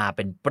งจะมาเ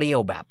ป็นเปรี้ยว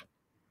แบบ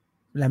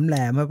แหล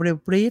มมาเปรี้ยว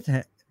ปรี๊ดฮ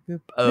ะ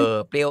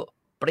เป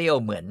รี้ยว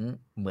เหมื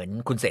อน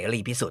คุณเสรี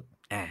พิสุทธิ์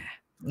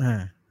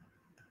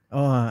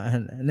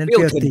นั่นเป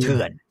รี้ยวเ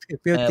ถื่อน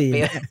เปรี้ยวตี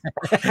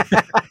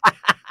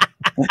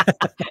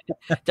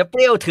จะเป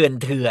รี้ยวเถื่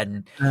อน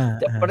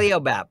จะเปรี้ยว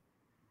แบบ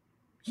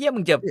เฮียมึ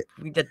ง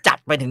จะจัด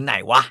ไปถึงไหน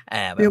วะ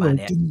เปรี้ยวเหมือน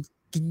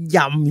กินย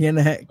ำเนี่ย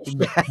นะฮะ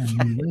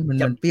มัน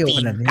เปรี้ยวข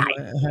นาดนี้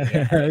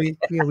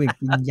เปรี้ยวเหมือน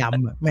กินย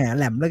ำแหมแ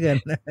หลมเหลือเกิน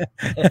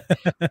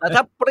แต่ถ้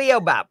าเปรี้ยว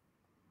แบ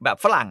บ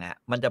ฝรั่ง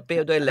มันจะเปรี้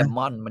ยวด้วยเลม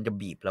อนมันจะ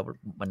บีบแล้ว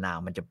มะนาว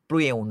มันจะเป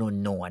รี้ยวน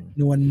วล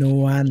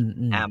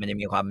มันจะ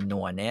มีความน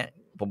วลเนี่ย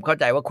ผมเข้า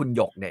ใจว่าคุณห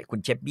ยกเนี่ยคุณ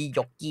เชฟบี้ย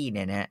กกี้เ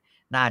นี่ยนะ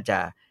น่าจะ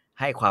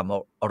ให้ความ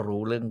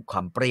รู้เรื่องคว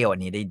ามเปรี้ยวอั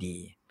นนี้ได้ดี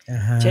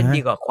ฮะเช่นเดี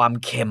ยวกับความ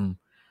เค็ม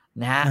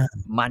นะฮะ อ่า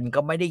มันก็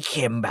ไม่ได้เ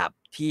ค็มแบบ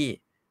ที่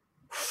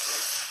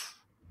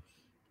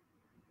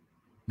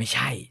ไม่ใ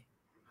ช่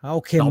เขาเอ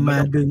าเค็ม เราไม่ มา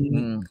ต้อง ดึง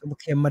อืม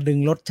เค็มมาดึง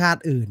รสชา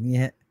ติอื่นเ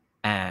งี้ย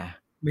อ่า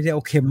ไม่ได้เอ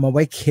าเค็มมาไ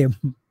ว้เค็ม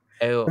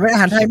เออ แต่ไม่อา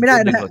หารไทยไม่ได้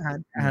นะ เค็ม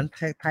อาหาร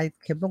ไทย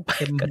เค็มต้องเ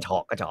ค็ม กระชอ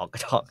ก เ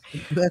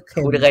พื่อเค็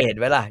ม คุณเคยเห็น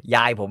ไหมล่ะ ย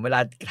ายผมเวลา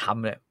ท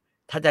ำเนี่ย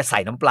ถ้าจะใส่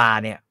น้ำปลา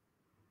เนี่ย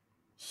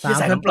 3 ใส่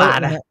ช้อน น้ำปลา โต๊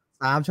ะ นะ นะฮะ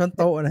3 ช้อน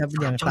โต๊ะนะครับเป็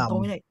นอย่าง ช้อน ต่ โต๊ะ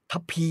ไม่ได้ทั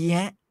พพี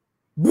ฮะ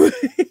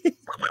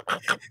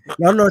ำ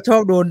แล้วเราชอ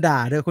บโดนด่า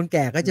ด้วยคนแ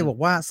ก่ก็จะบอก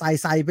ว่าใ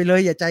ส่ไปเลย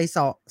อย่าใจเส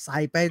าะใส่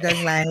ไป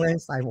แรงๆเลย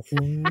ใส่บอกโ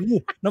อ้โห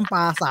น้ำปล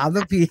า3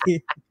 ทัพพี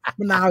ม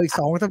ะนาวอีก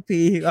2 ทัพ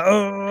พีโ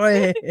อ้ย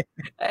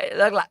แ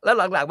ล้ว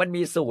หลังๆมัน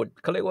มีสูตร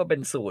เขาเรียกว่าเป็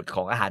นสูตรข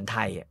องอาหารไท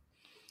ยอ่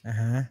ะ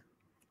ฮะ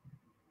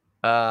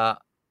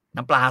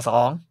น้ำปลา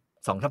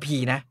2 ทัพพี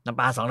นะน้ำ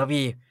ปลา2 ทัพ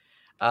พี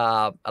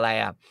อะไร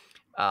อ่ะ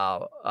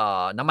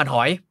น้ำมันห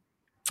อย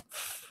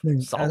 1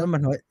น้ำมั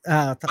นหอย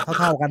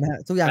เท่ากันนะฮะ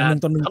ทุกอย่าง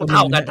1 ต่อ 1 ต่อ 1 เ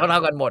ท่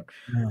ากันหมด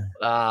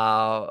อ่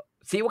า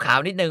ซีอิ๊วขาว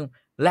นิดนึง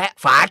และ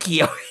ฝาเขี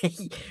ยว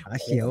ฝา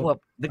เขียว โอ้โหแบบ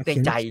นึกใน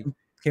ใจ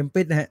เค็ม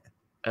ปิดนะฮะ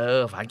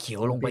ฝาเขีย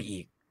วลงไปอี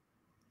ก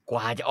ก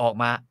ว่าจะออก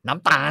มาน้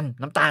ำตา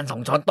ล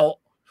2 ช้อนโต๊ะ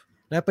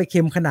แล้วไปเ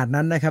ค็มขนาด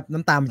นั้นนะครับน้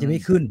ำตาลมันจะไม่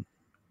ขึ้น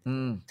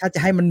ถ้าจะ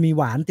ให้มันมี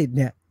หวานติดเ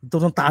นี่ยตัว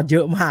น้ำตาลเย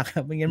อะมากค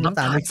รับไม่งั้นน้ำ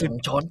ตาลไม่ขึ้น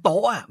 2 ช้อนโต๊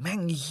ะอ่ะแม่ง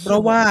เพรา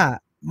ะว่า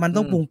มันต้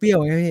องปรุงเปรี้ยว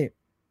ไงพี่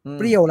เ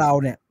ปรี้ยวเรา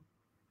เนี่ย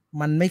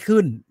มันไม่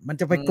ขึ้นมัน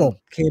จะไปกลบ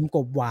เค็มกล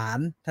บหวาน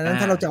ฉะนั้น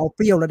ถ้าเราจะเอาเป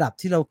รี้ยวระดับ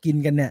ที่เรากิน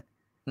กันเนี่ย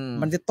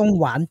มันจะต้อง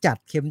หวานจัด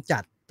เค็มจั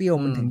ดเปรี้ยว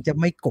มันถึงจะ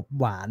ไม่กลบ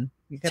หวาน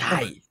ใช่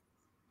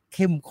เ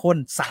ข้มข้น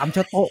3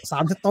 ช้อนโต๊ะ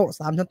3 ช้อนโต๊ะ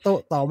3 ช้อนโต๊ะ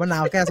ต่อมะนา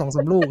วแค่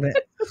 2-3 ลูกเนี่ย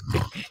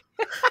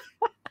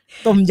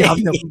ต้มย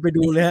ำเนี่ยคุณไป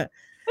ดูเลยฮะ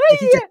ไอ้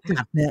ที่จะ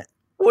จัดเนี่ย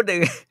พูดถึ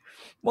ง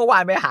เมื่อวา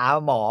นไปหา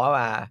หมอม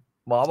า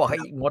หมอบอกให้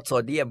งดโซ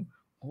เดียม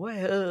โอ้ย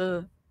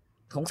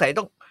สงสัย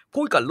ต้อง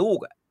พูดกับลูก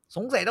อ่ะส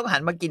งสัยต้องหั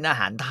นมากินอา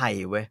หารไทย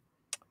เว้ย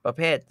ประเ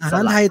ภทอาหา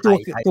รไทยตัว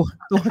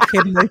เค็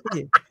มเลย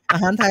พี่อา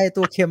หารไทย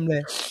ตัวเค็มเล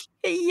ย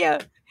ไอ้เหี้ย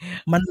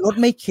มันรส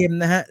ไม่เค็ม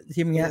นะฮะ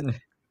ทีมเงี้ย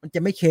มันจะ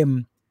ไม่เค็ม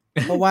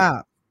เพราะว่า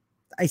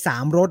ไอ้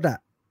3 รสอ่ะ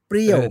เป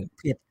รี้ยวเ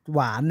ผ็ดหว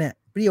านเนี่ย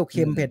เปรี้ยวเ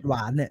ค็มเผ็ดหว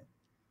านเนี่ย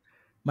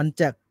มัน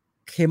จะ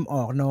เค็มอ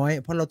อกน้อย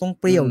เพราะเราต้อง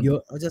เปรี้ยวเยอ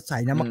ะเราจะใส่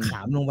น้ำมะขา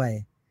มลงไป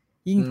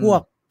ยิ่งพว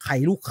กไข่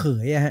ลูกเข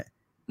ยอะฮะ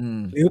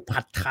หรือผั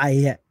ดไทย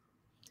อ่ะ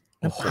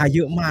น้ำปลาเย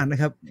อะมากนะ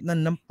ครับนั่น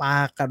น้ำปลา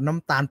กับน้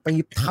ำตาล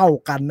ปี๊บเท่า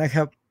กันนะค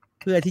รับ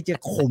เพื่อที่จะ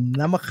ข่ม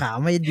น้ำมะขาม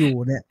ให้อยู่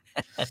เนี่ย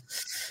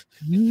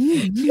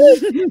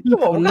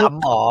ผมถาม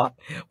หมอ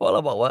ว่าเร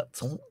าบอกว่า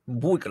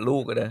พูดกับลู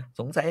กกันนะ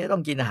สงสัยต้อ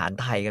งกินอาหาร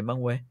ไทยกันบ้าง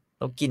เว้ย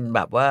เรากินแ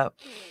บบว่า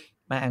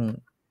แม่ง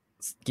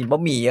กินบะ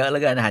หมี่เยอะแล้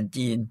วกันอาหาร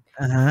จีน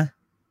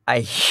ไอ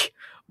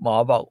หมอ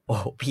บอกโอ้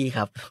พี่ค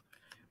รับ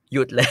ห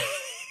ยุดเลย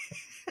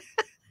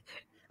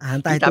อาหาร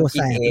ไทยตัวแ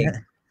ส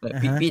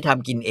บพี่ท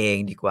ำกินเอง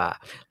ดีกว่า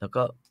แล้ว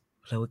ก็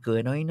เราเกลือ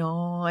น้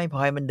อยๆพอ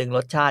ให้มันดึงร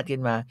สชาติขึ้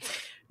นมา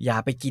อย่า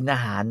ไปกินอา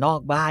หารนอ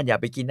กบ้านอย่า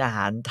ไปกินอาห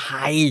ารไท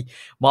ย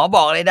หมอบ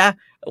อกเลยนะ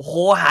โอ้โห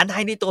อาหารไท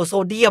ยนี่ตัวโซ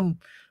เดียม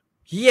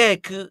เฮีย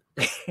คือ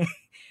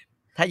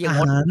ถ้าอย่าง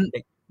งด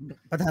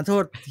ประทานโท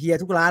ษเฮีย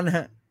ทุกร้านนะฮ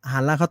ะอาหา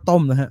รร้านข้าวต้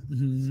มนะฮะ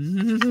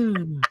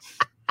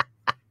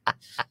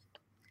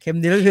เค็ม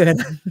ดีเหลือเกิน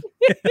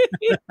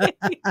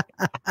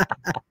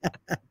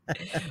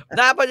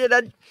นะเพราะฉะ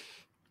นั้น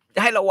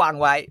ให้ระวัง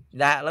ไว้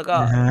นะแล้วก็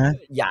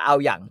อย่าเอา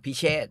อย่างพิ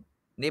เชษ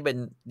นี่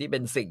เป็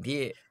นสิ่ง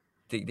ที่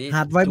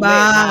หัดไว้บ้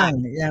าง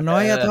อย่างน้อ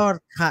ยก็ทอด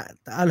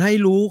เอาให้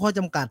รู้ข้อจ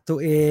ำกัดตัว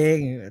เอง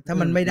ถ้า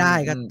มันไม่ได้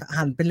ก็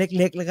หั่นเป็น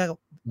เล็กๆแล้วก็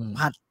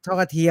ผัดทอด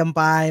กระเทียม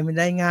ไปมัน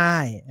ได้ง่า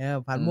ย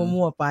ผัด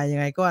มั่วๆไปยัง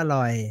ไงก็อ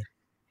ร่อย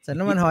ใส่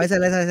น้ำมันหอยใส่อ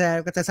ะไรใส่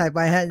ก็จะใส่ไป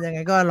ฮะยังไง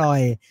ก็อร่อ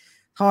ย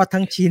ทอด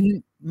ทั้งชิ้น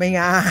ไม่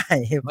ง่าย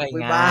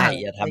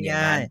อย่าทำอย่า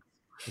งนั้น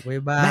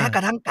แม้กร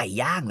ะทั่งไก่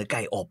ย่างหรือไ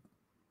ก่อบ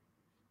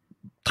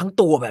ทั้ง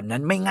ตัวแบบนั้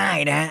นไม่ง่าย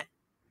นะ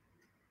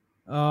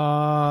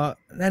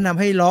แนะนำ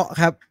ให้เลาะ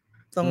ครับ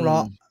ต้องเลา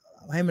ะ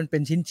ให้มันเป็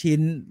นชิ้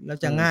นๆแล้ว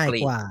จะง่าย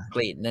กว่าก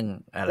รีดนึง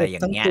อะไรอย่างเงี้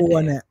ยทั้งตัว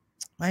เนี่ย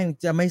ไม่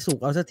จะไม่สุก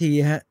เอาสักที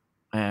ฮะ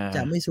จ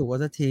ะไม่สุกเอา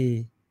สักที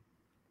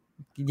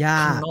ย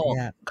าก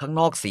ข้าง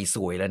นอกสีส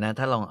วยแล้วนะ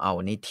ถ้าลองเอา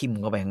นี่ทิ่ม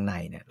เข้าไปข้างใน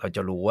เนี่ยเราจ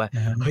ะรู้ว่า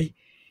เฮ้ย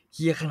เ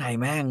ฮียข้างใน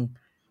แม่ง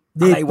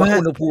อะไรวะ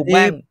อุณหภูมิแ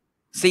ม่ง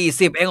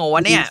40เองเหรอว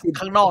ะเนี่ย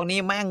ข้างนอกนี่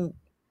แม่ง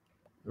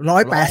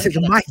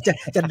180ไม่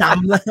จะด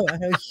ำแล้ว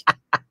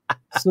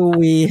ซู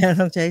วี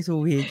ต้องใช้ซู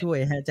วีช่วย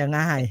ฮะจะ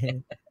ง่าย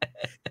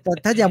แต่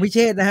ถ้าอย่างพิเช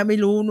ษนะฮะไม่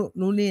รู้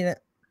นู่นนี่นะ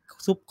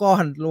ซุปก้อ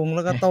นลงแ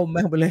ล้วก็ต้มแ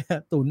ม่งไปเลย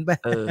ตุ๋นไป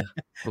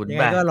ตุ๋นยัง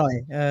ไงก็อร่อย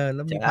แ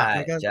ล้วมีผักแ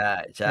ล้วก็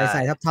ใ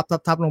ส่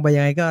ทับลงไป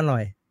ยังไงก็อร่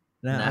อย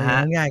นะ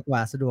ง่ายกว่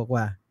าสะดวกก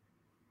ว่า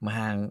ม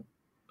า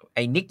ไ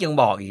อ้นิกยัง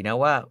บอกอีกนะ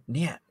ว่าเ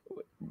นี่ย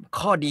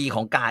ข้อดีข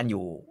องการอ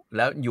ยู่แ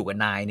ล้วอยู่กับ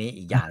นายนี้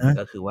อีกอย่าง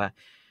ก็คือว่า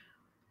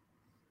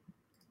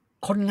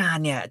คนงาน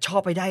เนี่ยชอ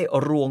บไปได้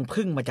รวง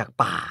ผึ้งมาจาก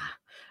ป่า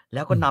แ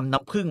ล้วก็นำน้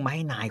ำผึ้งมาใ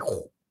ห้นาย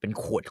เป็น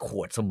ข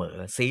วดเสมอ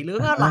สีเหลือ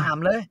งอร่าม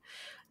เลย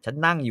ฉัน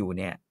นั่งอยู่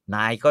เนี่ยน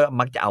ายก็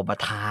มักจะเอามา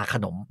ทาข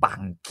นมปั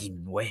งกิน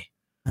เว้ย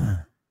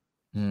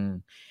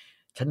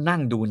ฉันนั่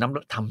งดู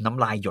ทำน้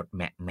ำลายหยดแ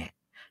หมะ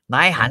น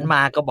ายหันม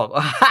าก็บอก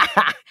ว่า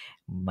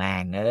แม่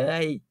งเอ้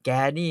ยแก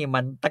นี่มั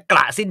นตะกร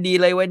ะสิ้นดี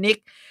เลยเว้ยนิก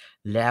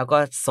แล้วก็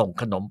ส่ง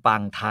ขนมปั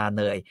งทาเ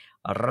นย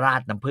รา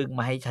ดน้ำผึ้งม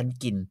าให้ฉัน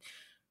กิน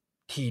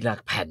ทีละ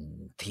แผ่น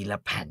ทีละ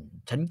แผ่น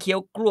ฉันเคี้ย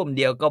วกล้วมเ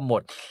ดียวก็หม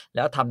ดแ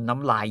ล้วทำน้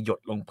ำลายหยด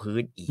ลงพื้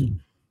นอีก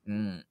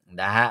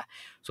นะฮะ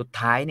สุด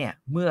ท้ายเนี่ย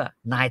เมื่อ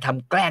นายท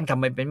ำแกล้งทำ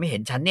ไมเป็นไม่เห็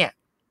นฉันเนี่ย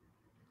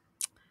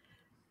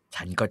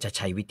ฉันก็จะใ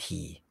ช้วิ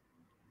ธี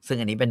ซึ่ง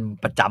อันนี้เป็น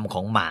ประจำข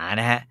องหมา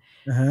นะฮะ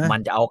มัน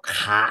จะเอาค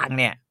าง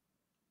เนี่ย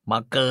มา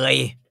เกย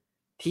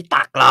ที่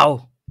ตักเรา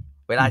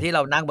เวลาที่เร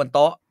านั่งบนโ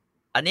ต๊ะ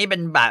อันนี้เป็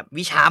นแบบ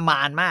วิชาม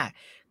ารมาก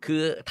คื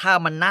อถ้า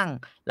มันนั่ง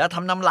แล้วท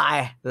ำน้ำลาย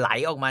ไหล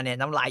ออกมาเนี่ย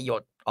น้ำลายหย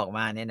ดออกม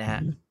าเนี่ยนะฮ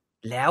ะ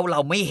แล้วเรา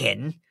ไม่เห็น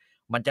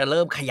มันจะเ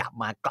ริ่มขยับ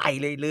มาใกล้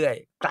เรื่อย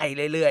ๆใกล้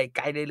เรื่อยๆใก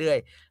ล้เรื่อย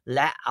ๆแล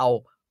ะเอา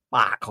ป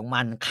ากของ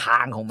มันคา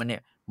งของมันเนี่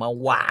ยมา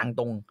วาง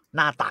ตรงห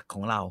น้าตักข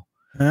องเรา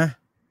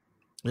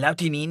แล้ว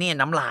ทีนี้เนี่ย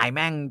น้ำลายแ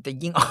ม่งจะ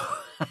ยิ่งออก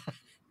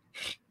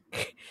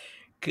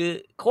คือ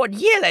โคตรเ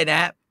หี้ยเลยน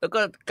ะแล้วก็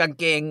กาง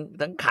เกง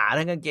ทั้งขา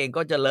ทั้งกางเกง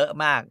ก็จะเลอะ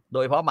มากโด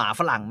ยเฉพาะหมา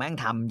ฝรั่งแม่ง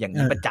ทำอย่าง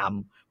นี้ประจ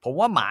ำผม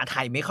ว่าหมาไท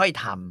ยไม่ค่อย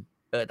ท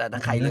ำแต่ถ้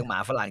าใครเลี้ยงหมา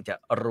ฝรั่งจะ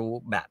รู้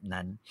แบบ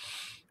นั้น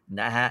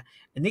นะฮะ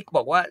นิกบ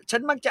อกว่าฉั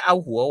นมักจะเอา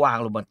หัววาง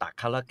ลงบนตัก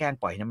เขาแล้วแกล้ง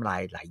ปล่อยน้ำลา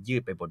ยไหลยื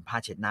ดไปบนผ้า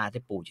เช็ดหน้า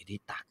ที่ปูอยู่ที่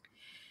ตัก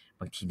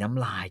บางทีน้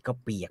ำลายก็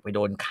เปียกไปโด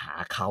นขา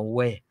เขาเ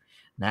ว้ย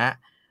นะ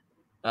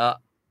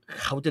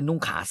เขาจะนุ่ง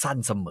ขาสั้น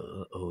เสมอ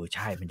ใ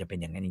ช่มันจะเป็น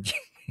อย่างนั้นจริ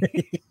งๆ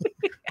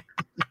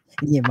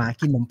นี่หมา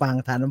กินขนมปัง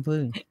ทานน้ำผึ้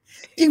ง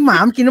จริงหมา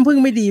มันกินน้ำผึ้ง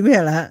ไม่ดีไม่ใ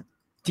ช่เหรอฮะ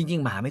จริง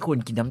ๆหมาไม่ควร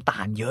กินน้ำตา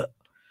ลเยอะ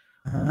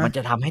มันจ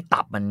ะทำให้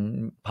ตับมัน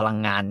พลัง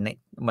งาน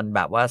มันแ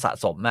บบว่าสะ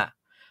สมอะ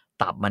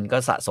ตับมันก็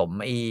สะสม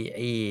ไ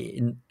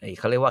อ้เ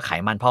ขาเรียกว่าไข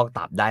มันพอก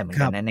ตับได้เหมือน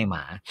กันนะในหม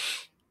า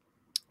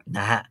น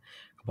ะฮะ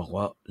บอก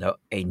ว่าแล้ว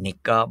ไอ้นิก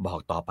ก็บอก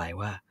ต่อไป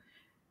ว่า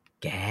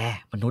แก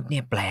มนุษย์เนี่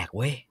ยแปลกเ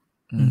ว้ย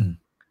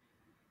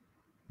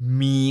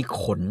มี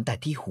ขนแต่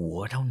ที่หัว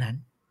เท่านั้น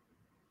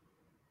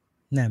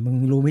น่ะมึง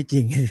รู้ไม่จ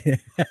ริง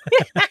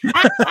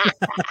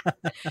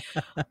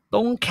ต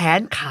รงแข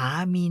นขา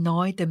มีน้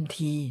อยเต็ม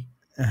ที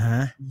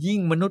ยิ่ง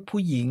มนุษย์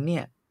ผู้หญิงเนี่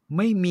ยไ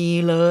ม่มี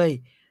เลย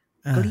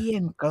เกลี้ย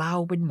งเกลา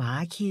เป็นหมา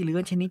ขี้เลื้อ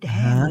นชนิดแ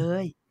ห้งเล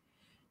ย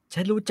ฉั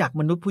นรู้จัก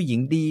มนุษย์ผู้หญิง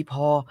ดีพ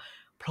อ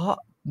เพราะ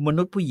ม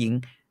นุษย์ผู้หญิง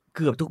เ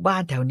กือบทุกบ้า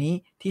นแถวนี้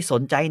ที่ส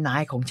นใจนา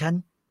ยของฉัน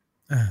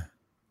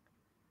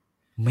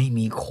ไม่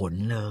มีขน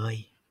เลย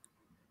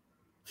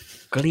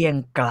เกลี้ยง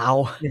เกลา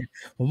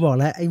ผมบอก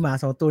แล้วไอ้หมา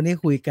2ตัวนี้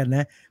คุยกันน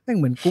ะแม่ง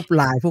เหมือนกรุ๊ปไ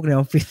ลน์พวกในอ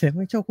อฟฟิศไ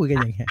ม่ชอบคุยกัน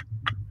อย่างเงี้ย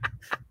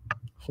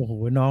โอ้โห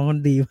น้องมัน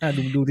ดีมาก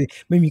ดูดิ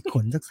ไม่มีข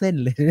นสักเส้น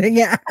เลยอย่างเ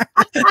งี้ย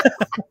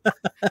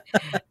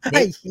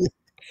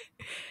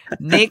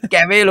นิกแก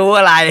ไม่รู้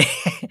อะไร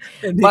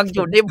บาง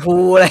จุดนี่พู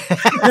เลย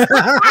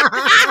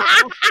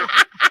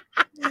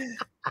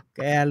แ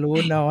กรู้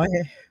น้อย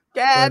แก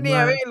เนี่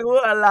ยไม่รู้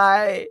อะไร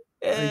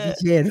พี่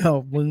เชษบอ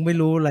กมึงไม่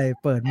รู้อะไร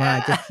เปิดมา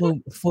จะ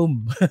ฟุ่ม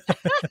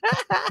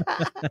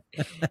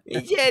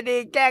พี่เชษนี่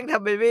แกล้งท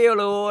ำเป็นไม่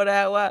รู้น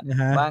ะว่า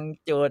บาง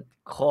จุด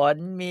ขน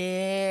มี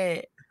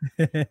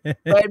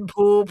เป็น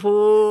ภู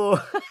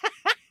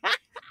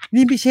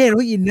นี่พี่เชษเข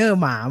าอินเนอร์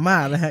หมามา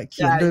กนะฮะเ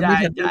ขียนโดยไม่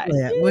ทันนึกเล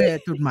ยเว้ย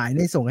จุดหมาย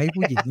นี่ส่งให้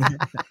ผู้หญิงเนี่ย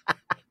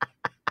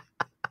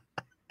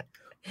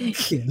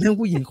เขียนเรื่อง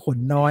ผู้หญิงขน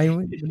น้อย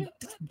มัน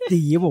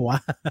ดีป่ะวะ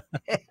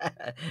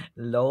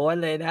โล้น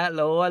เลยน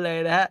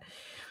ะ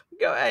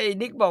ก็ไอ้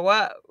นิกบอกว่า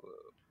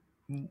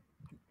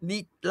นี่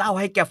เล่า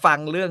ให้แกฟัง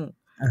เรื่อง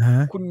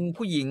คุณ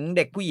ผู้หญิงเ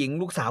ด็กผู้หญิง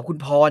ลูกสาวคุณ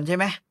พรใช่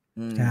ไหม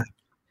ครับ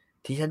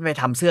ที่ฉันไป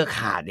ทำเสื้อข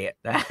าดเนี่ย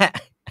นะ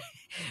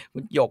คุ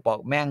ณหยกบอก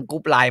แม่งก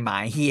รุ๊ปไลน์หมา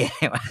เฮีย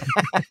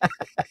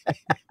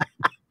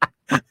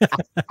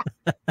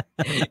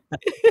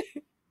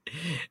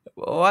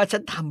บอกว่าฉั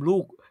นท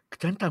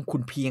ำคุ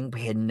ณเพียงเพ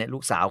นเนี่ยลู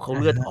กสาวเขา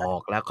เลือดออ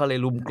กแล้วก็เลย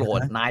ลุมโกร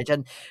ธนายฉั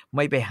นไ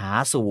ม่ไปหา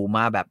สู่ม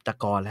าแบบตะ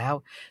กอนแล้ว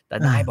แต่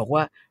นายบอก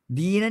ว่า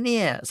ดีนะเ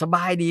นี่ยสบ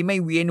ายดีไม่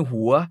เวียน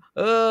หัว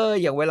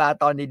อย่างเวลา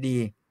ตอนดี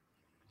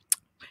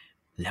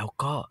ๆแล้ว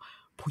ก็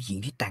ผู้หญิง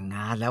ที่แต่งง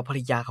านแล้วภรร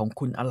ยาของ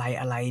คุณอะ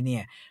ไรเนี่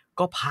ย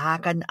ก็พา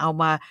กันเอา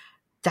มา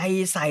ใจ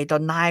ใส่ต่อ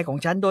นายของ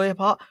ฉันโดยเฉ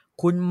พาะ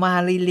คุณมา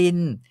ริลิน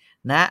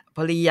นะภ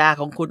รรยา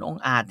ของคุณอง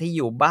อาจที่อ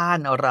ยู่บ้าน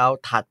เรา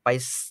ถัดไป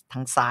ทา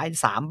งซ้าย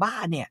3บ้า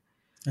นเนี่ย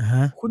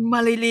คุณมา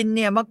ริลินเ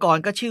นี่ยเมื่อก่อน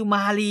ก็ชื่อม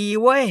าลี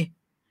เว้ย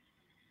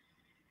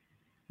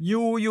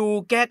อยู่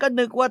แกก็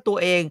นึกว่าตัว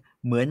เอง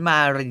เหมือนมา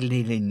ริ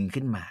ลิน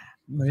ขึ้นมา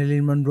มาริลิ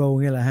นมอนโร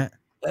เงี้ยแหละฮะ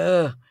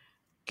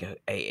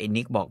ไอ้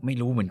นิกบอกไม่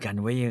รู้เหมือนกัน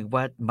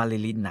ว่ามาริ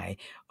ลินไหน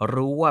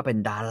รู้ว่าเป็น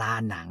ดารา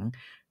หนัง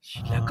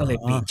แล้วก็เลย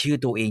เปลี่ยนชื่อ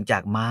ตัวเองจา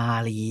กมา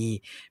ลี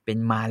เป็น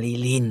มาริ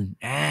ลิน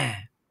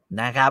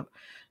นะครับ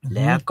แ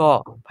ล้วก็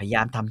พยาย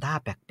ามทำท่า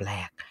แปล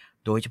ก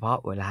ๆโดยเฉพาะ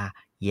เวลา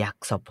ยัก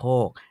สะโพ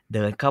กเ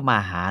ดินเข้ามา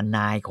หาน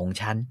ายของ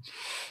ฉัน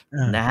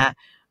นะฮะ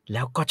แ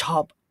ล้วก็ชอ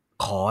บ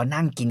ขอ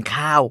นั่งกิน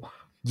ข้าว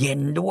เย็น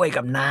ด้วย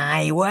กับนา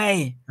ยเว้ย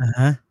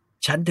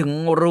ฉันถึง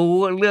รู้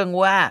เรื่อง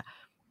ว่า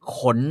ข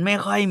นไม่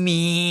ค่อย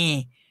มี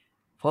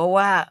เพราะ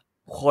ว่า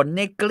ขนเ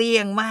นี่ยเกลี้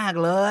ยงมาก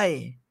เลย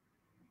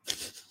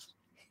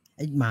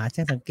อ้หมา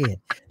ช่างสังเกต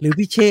หรือ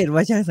พี่เชษฐ์ว่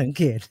าช่างสังเ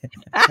กต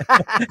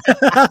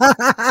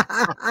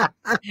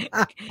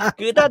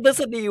คือถ้าทฤ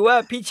ษฎีว่า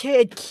พี่เช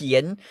ษ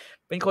ฐ์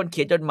เป็นคนเ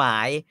ขียนจดหมา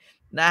ย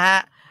นะฮะ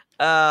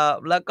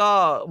แล้วก็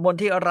มน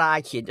ทิรา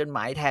เขียนจดหม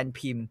ายแทน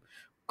พิมพ์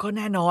ก็แ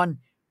น่นอน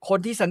คน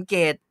ที่สังเก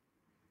ต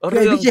คือ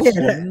ไอ้ เรื่อง พี่เชษฐ์ ข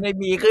น อะ ไม่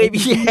มีเค ไอ้ ย พี่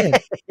พี่ เช เช ษ ษ ฐ์ ฐ์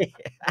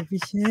ไอ้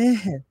พี่เช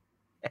ษฐ์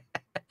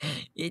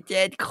พี่เช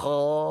ษฐ์โค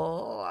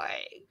ย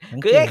สั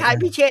ง คือ เก คล้าย ต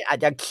ๆพี่เชษฐ์อาจ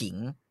จะขิง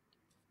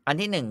อัน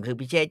ที่ 1 คือ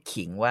พี่เชษฐ์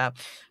ขิงว่า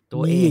ตั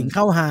ว มี เอ หญิ ง งเ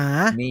ข้าหา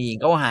มีหญิง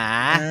เข้าหา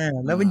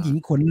แล้วเป็นหญิง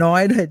ขนน้อ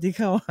ยด้วยที่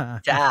เข้าหา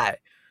ใช่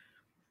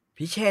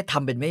พี่เชษฐ์ท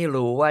ำเป็นไม่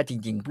รู้ว่าจ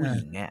ริง ๆ ผู้ห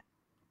ญิงเนี่ย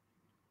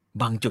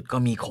บางจุดก็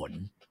มีขน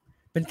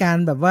เป็นการ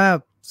แบบว่า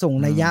ส่ง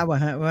อื นัยยะ ม อ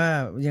ะครับว่า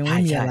ยังไม่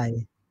มี ใช่ อะไร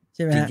ใ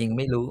ช่ไหม ๆ จ ครับ ริง ๆ ไ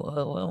ม่รู้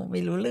ว่าไ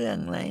ม่รู้เรื่อง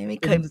อะไร ไม่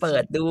เป็ เคน ยเปิ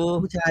ดดู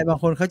ผู้ชายบาง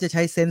คนเขาจะใ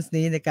ช้เซนส์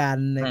นี้ในการ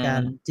เอ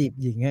อ จีบ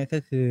หญิงอะ ก็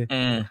คือ เอ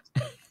อ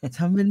ท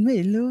ำเป็นไม่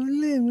รู้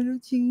เรื่อง ไม่รู้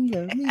จริงเหร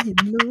อ ไม่เห็น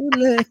รู้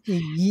เลย อย่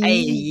างงี ไอ้ ้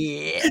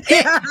เอ๊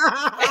ะ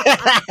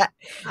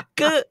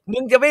คือมึ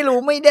งจะไม่รู้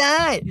ไม่ไ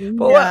ด้ มึง เ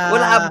พราะ อ ว่า ย่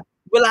า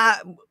เวลา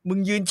มึง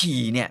ยืน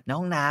ฉี่เนี่ยใน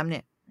ห้องน้ำเนี่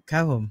ย ค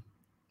รับผม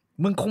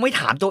มึงคงไม่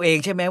ถามตัวเอง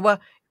ใช่ไหมว่า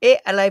เอ๊ะ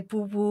อะไร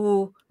พู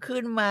ๆขึ้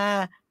นมา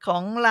ขอ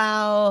งเรา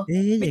เอ๊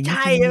ะ ไมอ่ย่าง ใช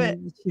งี้ ่ จะ ใช่ไหม?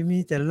 มี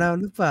แต่เรา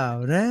หรือเปล่า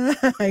นะ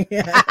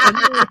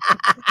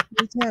ไ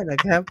ม่ใช่เหรอ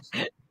ครับ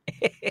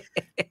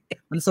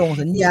มันส่ง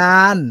สัญญา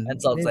ณ มัน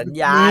ส่งสัญ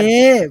ญาณ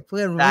นี่ เพื่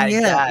อนผมอย่างเ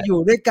งี้ย ใช่ ๆ อยู่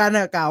ด้วยกันอ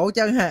ะเก๋า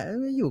จังอะ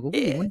อยู่กับ เอ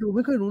ผู้หญิงมันดูไ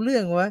ม่ค่อยรู้เรื่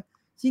องวะ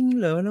จริงเ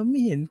หรอ เราไม่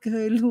เห็นเค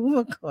ยรู้ม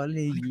าก่อนเล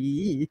ย อย่าง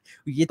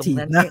งี้ ตร ถี ง บ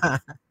นั้น ห เรน้า ียก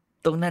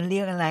ตรงนั้นเรี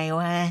ยกอะไร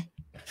วะ?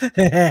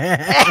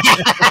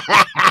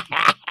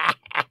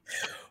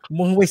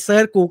 มึงไปเซิ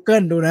ร์ชกูเกิ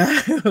ลดูนะ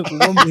กู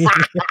ว่ามี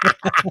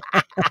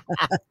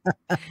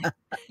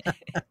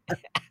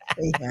ไ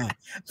อ้ห่า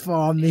ฟ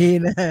อร์มนี้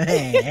นะ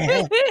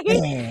แหม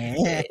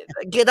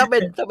คือถ้าเ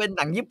ป็นห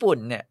นังญี่ปุ่น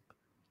เนี่ย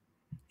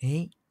เฮ้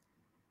ย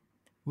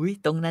อุ๊ย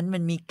ตรงนั้นมั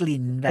นมีกลิ่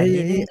นแบ ไอ้ บ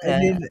นี้ด้วยเหรอ?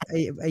 นี่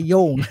ไอ้โ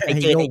ย่ง ไอ้ ไอ้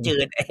จื โย่ง ด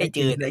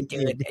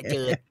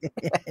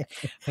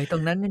เฮ้ย ตร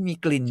งนั้นมันมี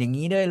กลิ่นอย่าง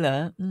งี้ด้วยเหรอ?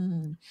 อืม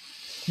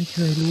ไม่เค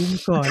ยรู้มา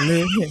ก่อนเล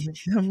ย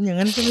ทำอย่าง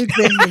งั้นก็ไม่เ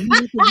ป็น อย่าง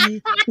งี้จะดี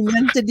อย่าง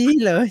งั้นจะดี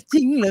เหรอ? จ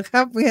ริงเหรอค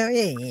รับ? แหม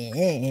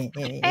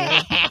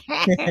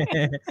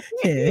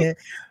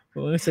โ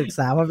อ้โฮ ศึกษ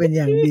ามาเป็นอ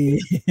ย่างดี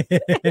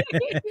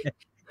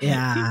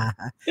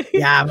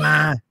อย่ามา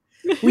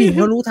ผู้หญิงเ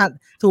ขารู้ทัน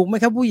ถูกไหม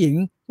ครับผู้หญิง?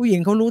 ผู้หญิง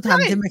เขารู้ทัน ใ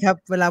ช่ ใช่ไหมครับ?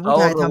 เวลา เขผู้า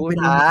ชาย รู้ ทำเป็น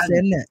ทัน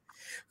innocent เนี่ย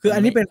คืออั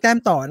นนี้เป็นแต้ม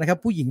ต่อนะครับ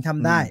ผู้หญิงท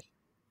ำได้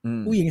อื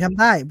ม ผู้หญิงทำ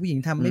ได้ ผู้หญิง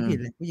ทำไม่ผิด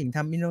อืม เลย ผู้หญิงท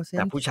ำ แ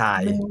ต่ innocent ผู้ชา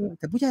ย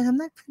แต่ผู้ชายทำ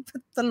ได้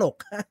ตลก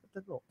ต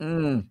ลก อื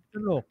ม ต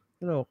ลก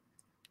ตลก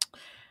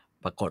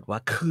ปรากฏว่า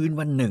คืน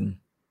วันหนึ่ง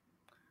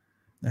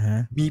อะฮะ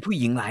มีผู้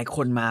หญิงหลายค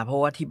นมา เพรา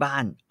ะว่าที่บ้า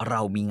นเร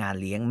ามีงาน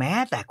เลี้ยง แม้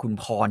แต่คุณ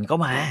พรก็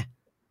มา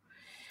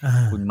อา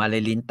คุณมาริ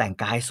ลินแต่ง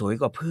กายสวย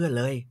กว่าเพื่อน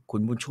เลย คุ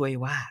ณบุญช่วย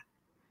ว่า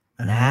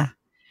อะ นะ ฮะ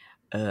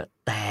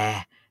แต่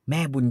แ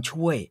ม่บุญ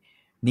ช่วย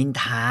นิน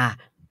ทา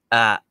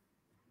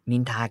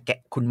แก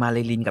คุณมา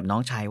ริลินกับน้อ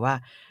งชายว่า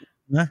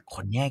นะ ค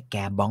นเนี้ยแก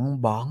บ๊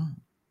อง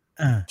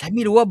อา ฉันไ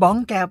ม่รู้ว่าบ๊อง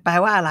แกแปล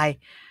ว่าอะไร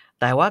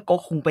แต่ว่าก็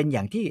คงเป็นอ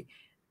ย่างที่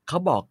เขา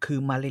บอก คือ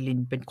มาริลิน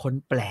เป็นคน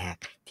แปลก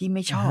ที่ไ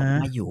ม่ชอบ อะฮะ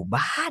มาอยู่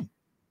บ้าน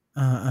อ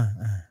า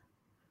ๆ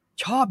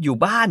ๆ ชอบอยู่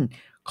บ้าน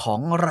ขอ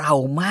งเรา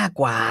มาก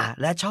กว่า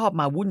และชอบ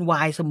มาวุ่นว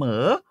ายเสม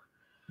อ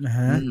อะฮ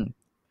ะ อืม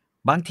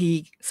บางที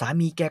สา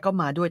มีแกก็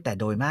มาด้วย แต่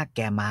โดยมากแก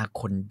มา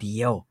คนเดี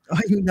ยว โอ๊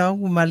ย น้อง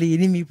คุณมาลี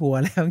นี่มีผัว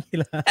แล้ว งี้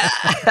เหรอ?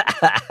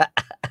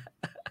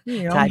 นี่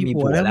น้อใชง่ มี มี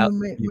ผั ผั ว ว แล้ว แล้ว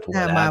ไม่ มี ไม่ ผัว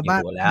น่า แล้ว มา มี บ้าน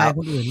ผัว ผู้ แล้ ชายว ค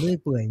นอื่นเรื่อย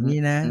เปื่อยงี้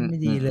นะ ไม่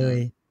ดีเลย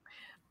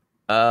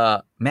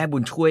แม่บุ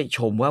ญช่วยช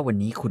มว่าวัน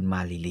นี้คุณม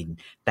าริลิน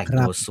แต่ง ครั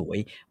ตั บ วสวย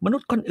มนุ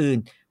ษย์คนอื่น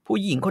ผู้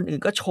หญิงคนอื่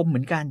นก็ชมเหมื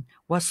อนกัน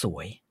ว่าสว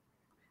ย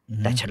อือ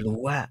ฮึ แต่ฉันรู้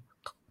ว่า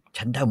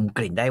ฉันดมก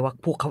ลิ่นได้ว่า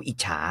พวกเขาอิจ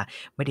ฉา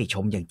ไม่ได้ช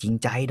มอย่างจริง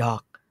ใจดอ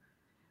ก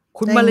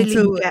คุณมาริลิ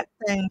นแก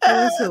แต่งตั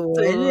วสว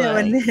ย เนี่ย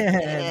วันเนี้ย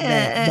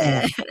แด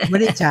ก ไม่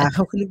ได้อิจฉา เข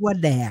าเรียกว่า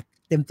แดก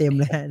เต็ม ๆ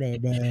เลยครับ แ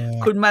ด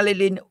ก คุณมาริ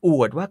ลินอ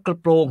วดว่ากระ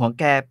โปรงของ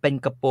แกเป็น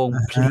กระโปรง อ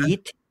ะฮะ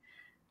pleat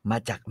มา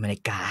จากอเมริ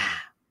กา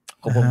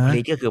กระโปรง อะฮะ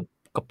pleat ก็คือ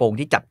กระโปรง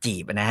ที่จับจี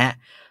บอะนะครับ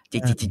จี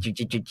อา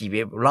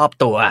บ รอบ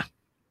ตัว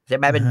ใช่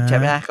ไหม อะ เป็น ฮะ ใช่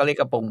ไหม เขาเรียก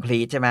กระโปรง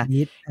pleat ใช่ไหม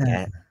pleat แก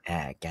อา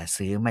แก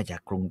ซื้อมาจา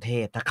กกรุงเท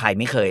พ ถ้าใคร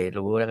ไม่เคย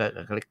รู้แล้วก็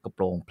เขาเรียกกระโป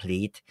รง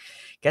pleat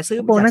แกซื้อก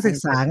ระโปมาจาก รงนัก ก ศึก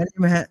ษา งั้นใช่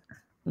ไหมครับ?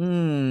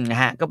 นะ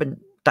ฮะ ก็เป็น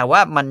แต่ว่า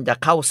มันจะ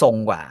เข้าทรง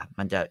กว่า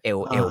มันจะเอ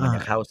อา วมันจ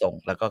ะเข้าทรง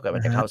แล้วก็ๆ มัอ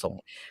นะฮจะเข้าะ ทรง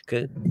คื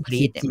อ เป็น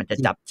pleat เนี่ยมันจะ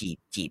จี จั บ บ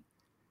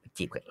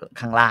จีบ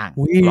ข้างล่าง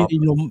อุ๊ย รอบ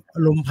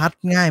ลมพัด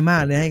ง่ายมา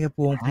กเลยให้กระโป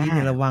รง อpleat เ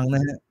นี่ยระา วังน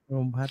ะครับ ล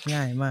มพัด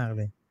ง่ายมากเ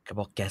ลย แก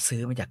บอกแกซื้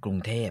อมาจากกรุง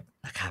เทพ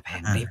ราคาแพ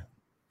ง อา ริบ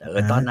อ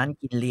ะตอนฮะ นั้น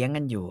กินเลี้ยง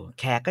กันอยู่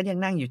แขกก็ยัง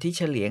นั่งอยู่ที่เ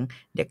ฉลียง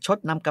เด็กชด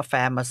นำกาแฟ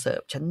มาเสิร์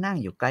ฟ ฉันนั่ง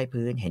อยู่ใกล้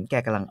พื้น เห็นแก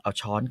กำลังเอา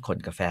ช้อนคน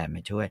กาแฟม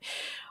าช่วย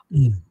อื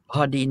ม พ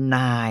อดีน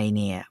ายเ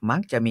นี่ยมั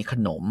กจะมีข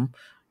นม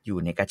อยู่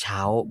ในกระเช้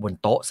าบน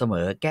โต๊ะเสม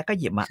อ แกก็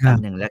หยิบมาครอัันบ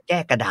หนึ่งแล้วแก้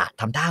กระดาษ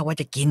ทำท่าว่า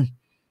จะกิน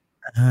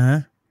อะฮะ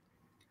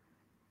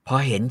พอ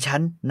เห็นฉั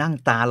นนั่ง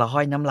ตาละห้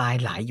อยน้ำลาย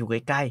ไหลอยู่ใ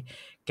กล้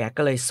ๆ แก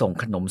ก็เลยส่ง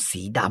ขนม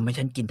สีดำให้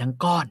ฉันกินทั้ง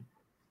ก้อน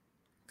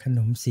ขน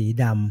มสี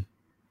ด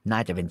น่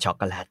าจะเป็นช็อกโ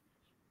กแลต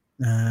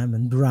เหมื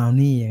อนบราว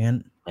นี่อย่างนั้น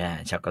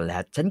ช็อกโกแล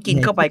ตฉันกิน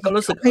เข้าไปก็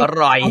รู้สึกอ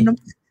ร่อย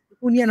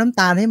พวกนี้น้ำ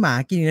ตาลให้หมา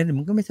กินแล้วเดี๋ยว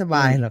มันก็ไม่สบ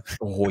ายหรอก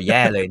โอ้โหแ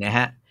ย่เลยนะฮ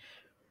ะ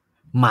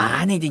หมา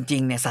เนี่ยจริ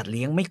งๆเนี่ยสัตว์เ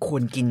ลี้ยงไม่คว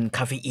รกินค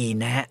าเฟอีน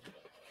นะฮะ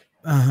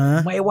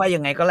ไม่ว่ายั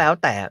งไงก็แล้ว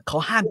แต่เขา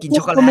ห้ามกิน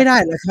ช็อกโกแลตก็ไม่ได้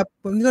เลยครับ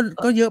มัน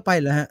ก็เยอะไป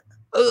เหรอฮะ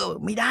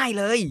ไม่ได้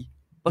เลย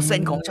เปอร์เซ็น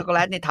ต์ของช็อกโกแล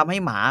ตเนี่ยทำให้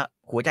หมา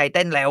หัวใจเ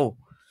ต้นเร็ว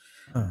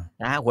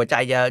นะหัวใจ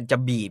จะ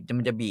บีบ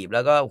มันจะบีบแ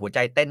ล้วก็หัวใจ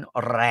เต้น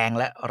แรง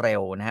และเร็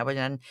วนะฮะเพราะฉ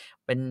ะนั้น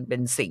เป็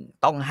นสิ่ง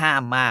ต้องห้า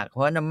มมากเพร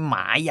าะฉะนั้นหม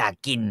าอยาก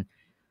กิน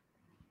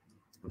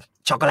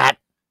ช็อกโกแลต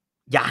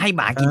อย่าให้ห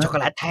มากินช็อกโก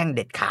แลตแท่งเ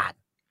ด็ดขาด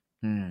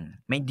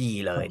ไม่ดี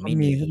เลยไม่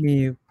ดีมี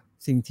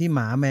สิ่งที่หม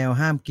าแมว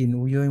ห้ามกิน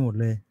เยอะหมด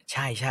เลยใ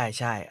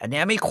ช่อัน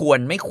นี้ไม่ควร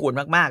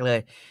มากๆเลย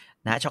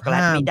นะช็อกโกแล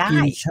ตไม่ได้ห้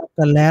ามกินช็อกโก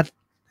แลต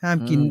ห้าม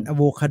กินอะโ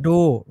วคาโด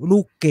ลู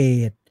กเก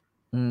ด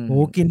โอ้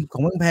กินขอ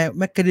งแพง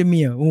แมคคาเดเ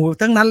มียโอ้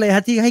ทั้งนั้นเลยฮ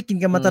ะที่ให้กิน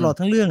กันมาตลอด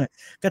ทั้งเรื่อง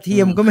กระเที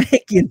ยมก็ไม่ให้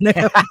กินนะ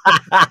ครับ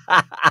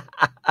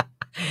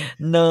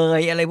เน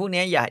ยอะไรพวก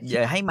นี้อย่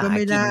าให้หมา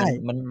กิน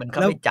มันเข้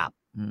าไปจับ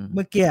เ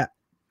มื่อกี้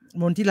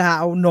มนทิลา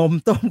เอานม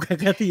ต้มกับ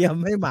กระเทียม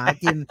ให้หมา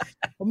กิน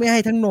เขาไม่ให้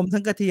ทั้งนมทั้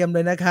งกระเทียมเล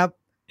ยนะครับ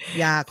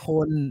ยาค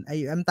นไอ้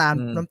น้ำต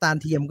าล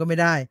เทียมก็ไม่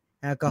ได้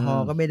แอลกอฮอ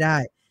ล์ก็ไม่ได้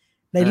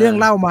ในเรื่อง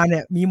เล่ามาเนี่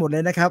ยมีหมดเล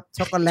ยนะครับ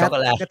ช็อกโกแลต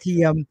กระเที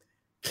ยม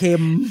เค็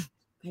ม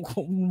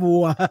วั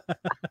ว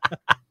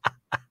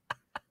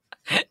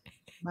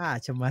บ้า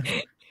ชะมัด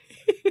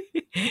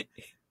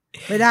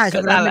ไม่ได้ช็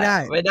อกโกแลตไม่ไ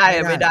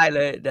ด้เล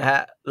ยนะฮ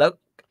ะแล้ว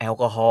แอล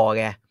กอฮอล์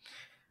ไง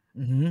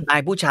นา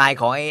ยผู้ชาย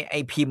ของไอ้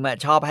พิมพ์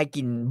ชอบให้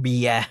กินเบี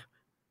ยร์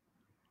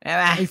ใช่ไ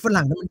หมไอ้ฝ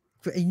รั่งนั้นมัน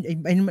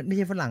ไอ้มันไม่ใ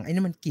ช่ฝรั่งไอ้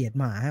นั่นมันเกลียด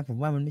หมาฮะผม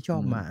ว่ามันไม่ชอ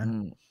บหมา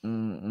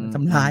ท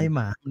ำร้ายห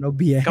มาเรา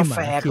เบียร์ให้หมากาแ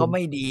ฟเขาไ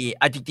ม่ดี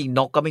จริงๆน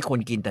กก็ไม่ควร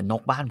กินแต่น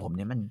กบ้านผม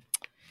เนี่ยมัน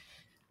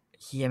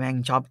เฮียแม่ง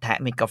ชอบแทะ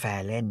เม็ดกาแฟ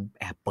เล่น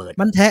แอบเปิด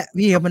มันแทะ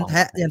พี่ครับมันแท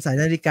ะยันใส่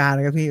นาฬิกาเล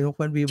ยครับพี่ทุก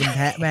คนวีมันแ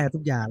ทะแม่ทุ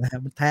กอย่างนะครับ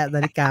มันแทะน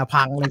าฬิกา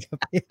พังเลยครับ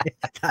พี่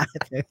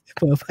เ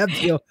ผลอแป๊บ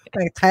เดียวแ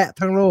ม่งแทะ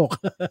ทั้งโลก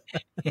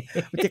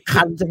มันจะ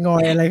คันจะงอ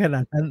ยอะไรขน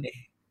าดนั้น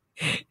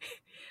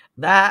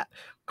นะ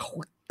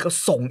ก็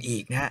ส่งอี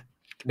กนะฮะ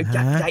อย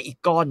ากได้อีก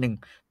ก้อนหนึ่ง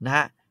นะฮ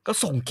ะก็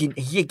ส่งกิน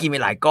เฮียกินไป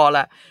หลายก้อนแ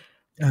ล้ว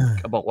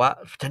ก็บอกว่า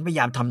ฉันพยา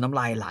ยามทำน้ำ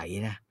ลายไหล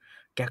นะ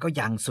แกก็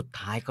ยังสุด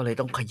ท้ายก็เลย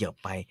ต้องขยับ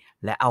ไป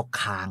และเอา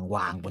คางว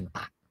างบน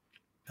ตัก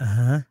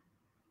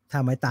ถ้า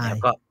ไม่ตายแล้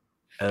วก็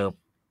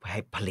ให้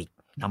ผลิต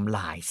น้ำล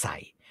ายใส่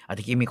เ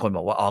มื่อกี้มีคนบ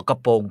อกว่ากระ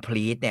โปรงพ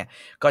ลีทเนี่ย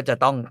ก็จะ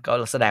ต้องก็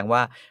แสดงว่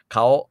า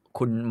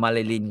คุณมา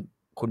ริลี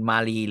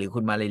หรือคุ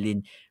ณมาริลิน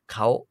เข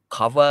า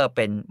cover เ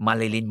ป็นมา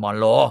ริลินมอน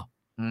โร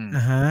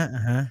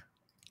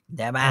ไ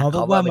ด้ไหมเพ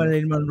ราะว่ามาริ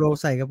ลินมอนโร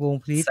ใส่กระโปรง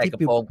พลี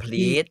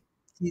ท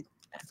ที่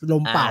ล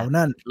มเป่า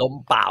นั่นลม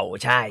เป่า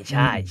ใช่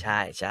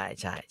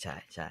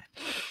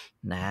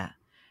นะ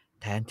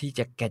แทนที่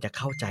แกจะเ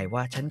ข้าใจว่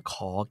าฉันข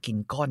อกิน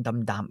ก้อน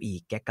ดำๆอี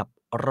กแกกับ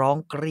ร้อง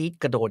กรี๊ด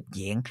กระโดดเห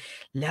ยง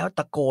แล้วต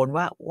ะโกน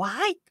ว่าว้า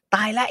ยต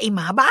ายแล้วไอ้ห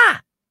มาบ้า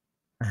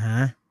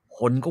ค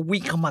นก็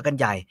วิ่งเข้ามากัน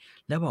ใหญ่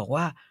แล้วบอก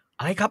ว่า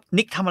อะไรครับ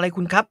นิกทำอะไร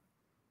คุณครับ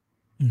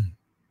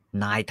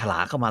นายถลา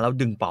เข้ามาแล้ว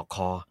ดึงปอกค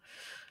อ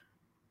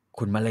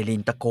คุณมาริลิ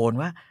นตะโกน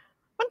ว่า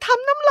มันท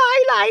ำน้ำลาย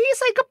ไหล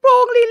ใส่กระโปร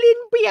งลิน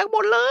เปียกหม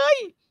ดเลย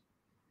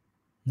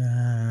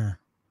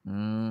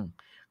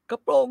กระ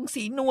โปรง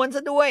สีนวลซ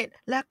ะด้วย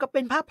แล้วก็เป็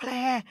นผ้าแพร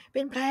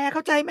เข้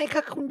าใจไหมค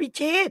ะคุณพิเ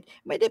ชษ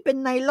ไม่ได้เป็น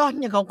ไนลอน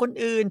อย่างของคน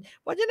อื่น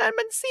เพราะฉะนั้น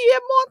มันเสีย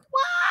หมด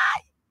ว้าย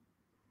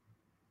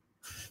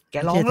แก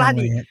ร้องลั่น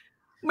อีก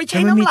ไม่ใช่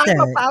น้ำลายเ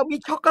ปล่าๆมี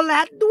ช็อกโกแล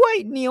ตด้วย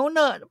เหนียวเหน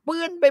อะเ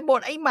ปื้อนไปหมด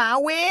ไอ้หมา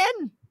เวน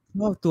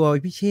รอบตัว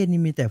พิเชษ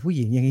นี่มีแต่ผู้ห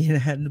ญิงอย่างนี้น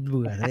ะเ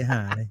บื่อเลยห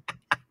าเลย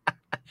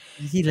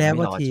ที่แล้ว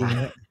ก็ที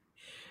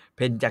เพ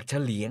นจากเฉ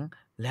ลียง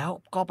แล้ว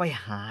ก็ไป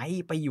หาย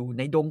ไปอยู่ใ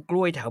นดงก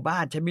ล้วยแถวบ้า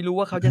นฉันไม่รู้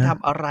ว่าเขาจะท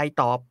ำอะไร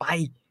ต่อไป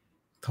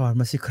ถอน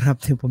มาสิครับ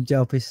ถึงผมจะเ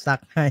อาไปซัก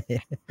ให้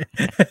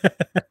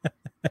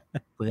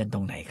เปื้อนตร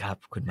งไหนครับ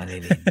คุณมาริ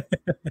ลิน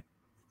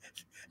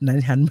ไหน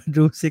หันมา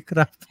ดูสิค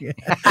รับ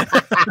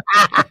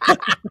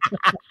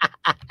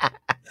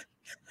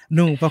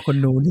นุ่งผ้าขน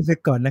หนูนี่ไป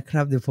ก่อนนะค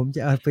รับเดี๋ยวผมจ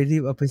ะเอาไปรี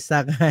บเอาไปซั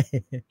กให้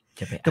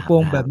กระโปร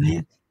งแบบนี้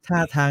ท่า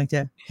ทางจะ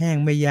แห้ง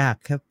ไม่ยาก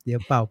ครับเดี๋ยว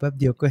เป่าแป๊บ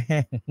เดียวก็แห้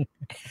ง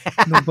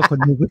นุ่งผ้าขน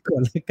หนูไปก่อ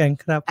นเลยกัน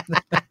ครับ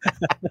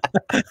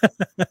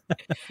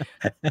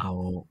เอ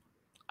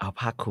า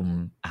ผ้าคลุม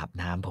อาบ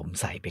น้ำผม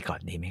ใส่ไปก่อน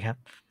ดีไหมครับ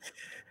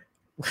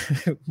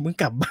มึง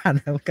กลับบ้านน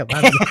ะกลับบ้า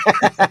น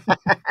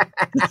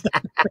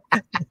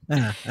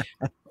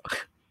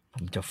ผ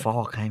มจะฟอ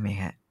กให้ไหม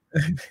ฮะ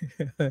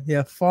อย่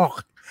าฟอก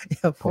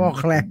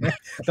แรง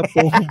กระโป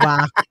รงบา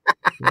ง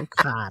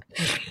ขาด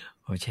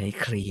ใช้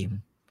ครีม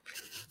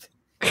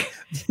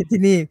ที่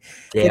นี่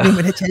ไ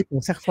ม่ได้ใช้ผ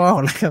งซักฟอก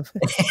แล้วครับ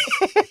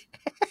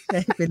ใช้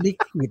เป็นลิค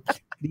วิด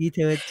ดีเท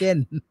อร์เจน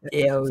ต์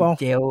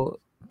เ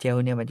จล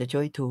เนี่ยมันจะช่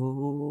วยถู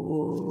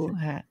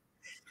ฮะ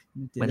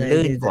มัน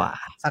ลื่นกว่า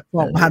ซักฟ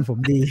อกบ้านผม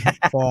ดี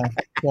ฟอง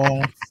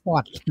ฟอ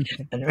ด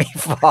มันไม่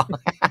ฟอง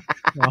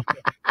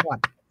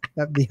แ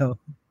ป๊บเดียว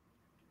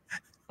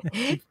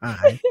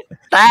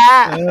แต่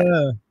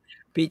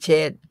พี่เช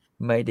ษ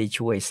ไม่ได้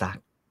ช่วยซัก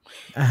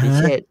พิเ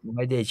ชษไ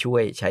ม่ได้ช่ว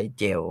ยใช้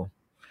เจล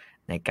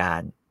ในกา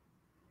ร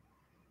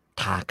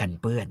ทากัน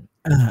เปื้อน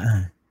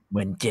เห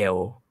มือนเจล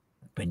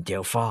เป็นเจ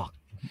ลฟอก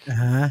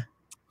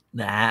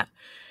นะฮะ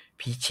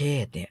พิเช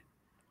ษเนี่ย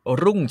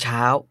รุ่งเ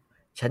ช้า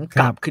ฉันก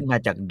ลับขึ้นมา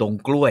จากดง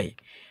กล้วย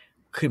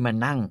ขึ้นมา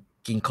นั่ง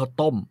กินข้าว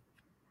ต้ม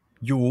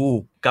อยู่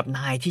กับน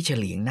ายที่เฉ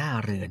ลียงหน้า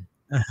เรือน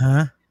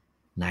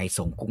นาย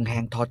ส่งกุ้งแห้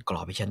งทอดกร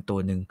อบให้ฉันตัว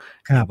หนึ่ง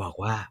นายบอก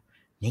ว่า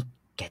นี่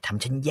แกท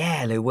ำฉันแย่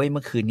เลยเว้ยเ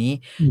มื่อคืนนี้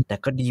แต่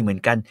ก็ดีเหมือ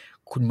นกัน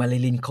คุณมาริ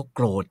ลินเขาโก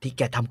รธที่แ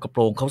กทำกระโป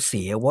รงเขาเ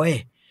สียเว้ย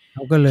เข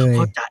าก็เลย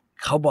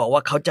เขาบอกว่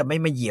าเขาจะไม่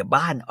มาเหยียบ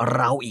บ้านเ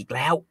ราอีกแ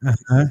ล้ว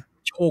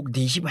โชค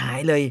ดีชิบหาย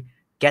เลย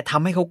แกท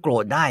ำให้เขาโกร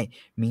ธได้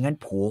มิงั้น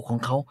ผัวของ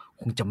เขา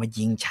คงจะมา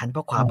ยิงฉันเพร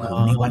าะความหึง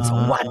ในวัน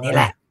2 วันนี่แ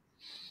หละ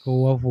กลั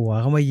วผัว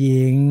เขามา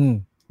ยิง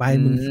ไป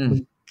มึง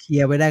เคลี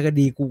ยร์ไปได้ก็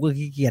ดีกูก็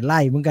ขี้เกียจไล่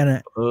เหมือนกันอ่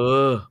ะ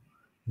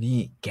นี่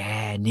แก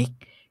นิก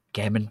แก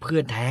เป็นเพื่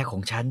อนแท้ขอ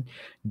งฉัน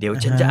เดี๋ยว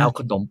ฉันจะเอา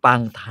ขนมปั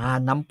งทา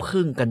น้ำ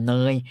ผึ้งกับเน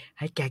ย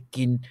ให้แก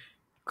กิน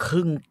ค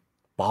รึ่ง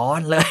ปอ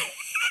นด์เลย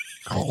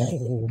โอ้โห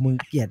มึง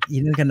เกลียดอิ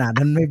นขนาด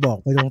นั้นไม่บอก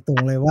ไปตร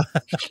งๆเลยว่า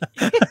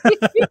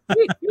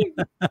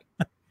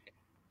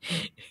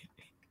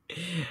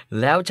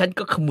แล้วฉัน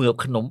ก็เขมือบ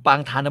ขนมปัง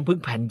ทาน้ำผึ้ง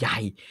แผ่นใหญ่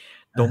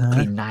ดมก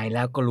ลิ่นนายแ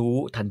ล้วก็รู้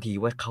ทันที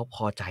ว่าเขาพ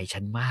อใจฉั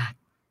นมาก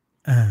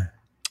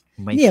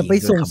เนี่ยไป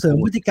ส่งเสริม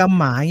พฤติกรรม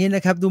หมาอย่างนี้น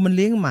ะครับดูมันเ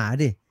ลี้ยงหมา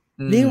ดิ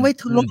เลี้ยงไว้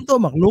ล้มตัว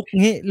หมักลุก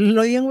งี้เร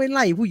ายังไม่ไ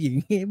ล่ผู้หญิง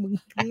งี้มึง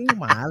เลี้ยง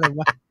หมาเลย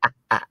วะ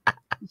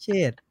พี่เช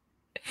ษ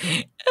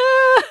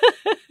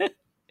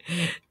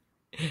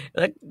แ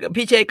ล้ว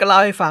พี่เชษก็เล่า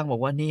ให้ฟังบอ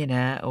กว่านี่น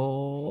ะโอ้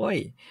ย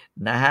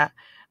นะฮะ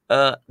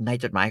ใน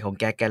จดหมายของ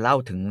แกเล่า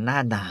ถึงหน้า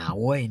หนาว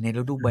เว้ยใน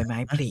ฤดูใบไม้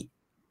ผลิ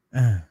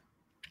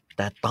แ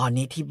ต่ตอน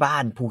นี้ที่บ้า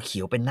นภูเขี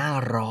ยวเป็นหน้า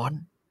ร้อน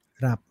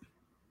ครับ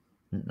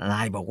น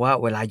ายบอกว่า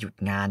เวลาหยุด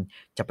งาน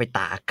จะไปต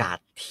ากอากาศ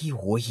ที่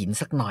หัวหิน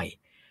สักหน่อย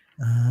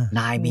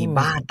นายมี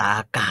บ้านตาก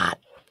อากาศ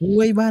ร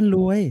วยบ้านร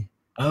วย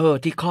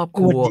ที่ครอบค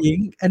รัวอวดหญิง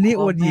อันนี้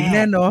อวดหญิงแ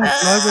น่นอน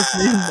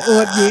 100% อ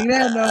วดหญิงแ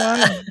น่นอน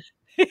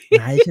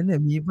นายฉันเนี่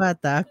ยมีบ้าน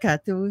ตากอากาศ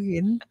ที่หัวหิ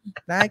น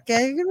นายแก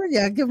ก็อ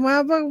ยากจะมา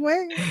บ้างไหม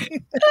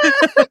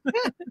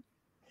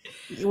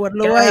อวด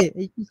รวย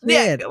เนี่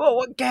ยก็บอก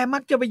ว่าแกมั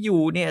กจะไปอ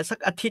ยู่เนี่ยสัก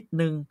อาทิตย์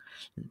นึง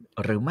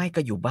หรือไม่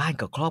ก็อยู่บ้าน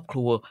กับครอบค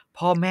รัว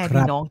พ่อแม่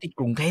พี่น้องที่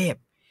กรุงเทพ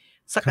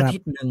สักอาทิ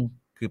ตย์นึง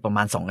คือประม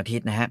าณ2 อาทิต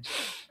ย์นะฮะ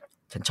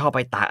ฉันชอบไป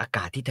ตากอาก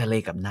าศที่ทะเล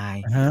กับนาย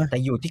แต่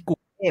อยู่ที่กรุ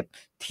งเทพ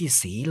ที่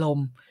สีลม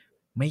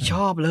ไม่ช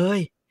อบเลย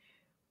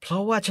เพรา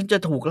ะว่าฉันจะ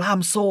ถูกล่าม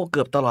โซ่เ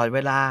กือบตลอดเว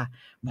ลา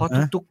เพราะ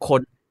ทุกๆค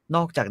นน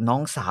อกจากน้อ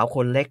งสาวค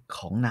นเล็กข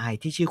องนาย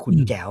ที่ชื่อคุณ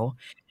แก้ว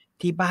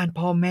ที่บ้าน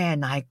พ่อแม่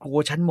นายกลัว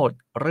ฉันหมด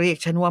เรียก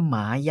ฉันว่าหม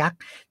ายักษ์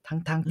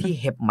ทั้งที่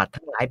เห็บหมัด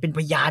ทั้งหลายเป็นพ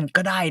ยาน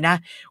ก็ได้นะ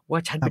ว่า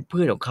ฉันเป็นเ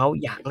พื่อนของเขา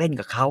อยากเล่น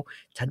กับเขา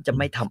ฉันจะไ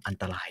ม่ทำอัน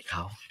ตรายเข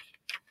า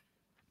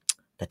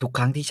แต่ทุกค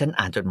รั้งที่ฉัน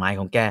อ่านจดหมาย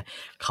ของแก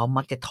เขา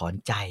มักจะถอน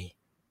ใจ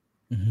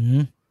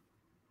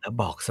แล้ว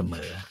บอกเสม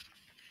อ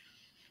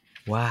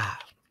ว่า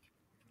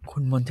คุ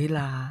ณมนทิล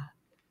า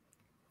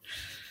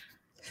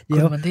คุ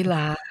ณมนทิล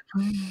า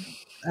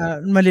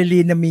มาริลี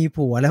นมี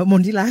ผัวแล้วม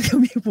นทิลาก็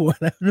มีผัว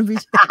แล้วนั่นพี่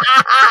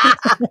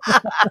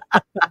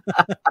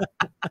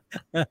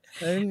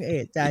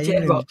ใจ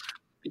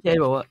พี่เชษ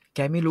บอกว่าแก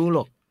ไม่รู้หร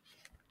อก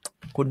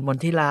คุณมน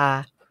ทิลา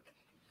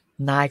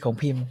นายของ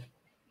พิมพ์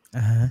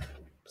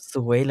ส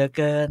วยเหลือเ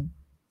กิน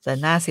แต่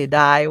น่าเสีย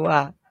ดายว่า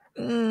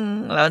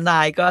แล้วนา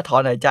ยก็ถอ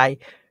นหายใจ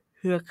เ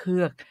ฮื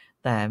อก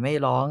แต่ไม่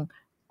ร้อง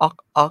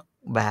อ๊อก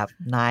แบบ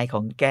นายข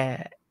องแก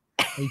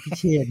ไอพี่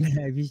เชษนะ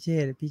ไอพี่เช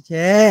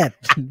ษ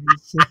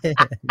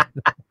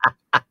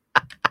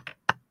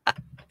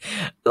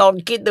ลอง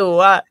คิดดู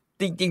ว่า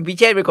จริงๆพี่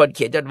เชษเป็นคนเ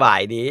ขียนจดหมาย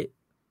นี้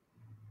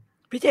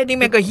พี่เชษนี่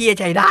แม่งก็เฮีย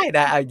ใจได้น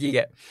ะเอาจริง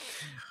อ่ะ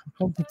เข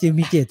าจริง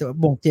มี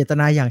บ่งเจต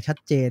นาอย่างชัด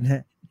เจนฮ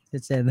ะเ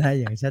จตนา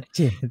อย่างชัดเจ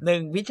น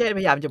1พี่เชษพ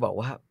ยายามจะบอก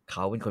ว่าเข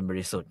าเป็นคนบ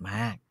ริสุทธิ์ม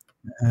าก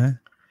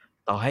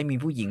ต่อให้มี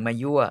ผู้หญิงมา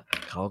ยั่ว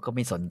เขาก็ไ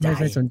ม่สนใ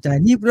จ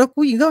นี่แล้ว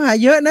ผู้หญิงเขาหา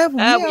เยอะนะผม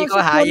ไม่เอา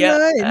สักคนเ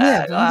ลยเนี่ย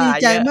ผมดี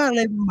ใจมากเล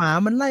ยหมา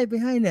มันไล่ไป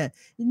ให้เนี่ย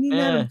นี่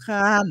น่ารำค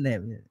าญเนี่ย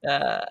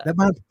แล้ว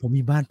บ้านผม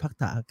มีบ้านพัก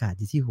ตากอากาศ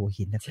ที่หัว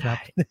หินนะครับ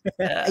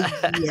ไอ้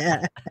เหี้ย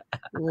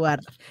อวด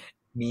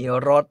มี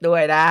รถด้ว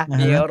ยนะ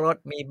มีรถ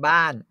มีบ้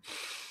าน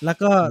แล้ว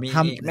ก็ท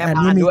ำอัน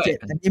นี้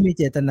มี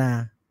เจตนา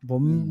ผ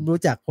มรู้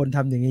จักคนท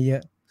ำอย่างนี้เยอ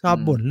ะชอบ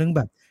บ่นเรื่อง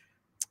แบบ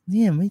เ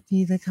นี่ยไม่มี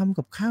อะไรทำ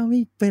กับข้าวไ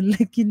ม่เป็นเล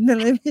ยกินอะ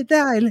ไรไม่ไ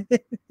ด้เลย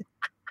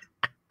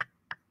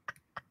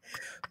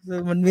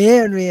มันมี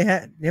ฮ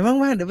ะเดี๋ยว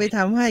ว่างๆเดี๋ยวไปท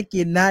ำให้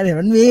กินนะเดี๋ยว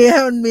มัน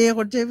มีค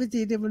นใช้วิ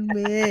ธีที่มัน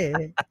มี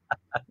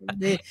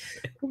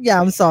ทุกอย่า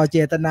งส่อเจ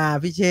ตนา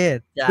พิเชษ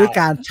ด้วย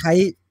การใช้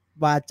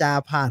วาจา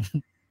ผ่าน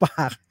ป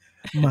าก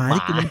หมา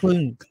ที่กินน้ำผึ้ง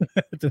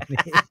ตัว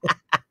นี้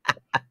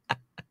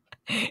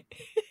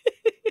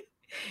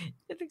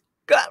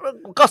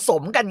ก็ส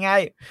มกันไง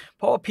เ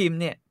พราะว่าพิมพ์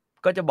เนี่ย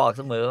ก็จะบอกเ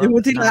สมอไอ้ค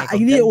นที่ละไอ้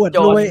นี่อวด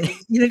รวย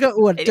อีนั่นก็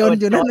อวดจน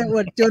อยู่นั่นแหละอ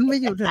วดจนไม่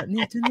อยู่เถอะ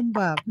นี่ฉันลำ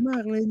บากมา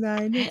กเลยนา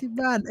ยเนี่ยที่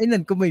บ้านไอ้นั่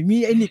นก็ไม่มี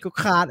ไอ้นี่ก็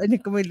ขาดไอ้นี่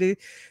ก็ไม่เลย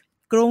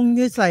กรงเ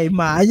นี่ยใส่ห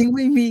มายังไ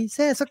ม่มีแ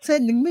ส้สักเส้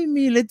นยังไม่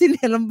มีเลยที่เ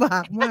นี่ยลำบา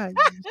กมาก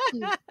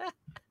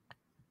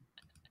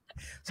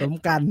สม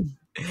กัน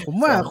ผม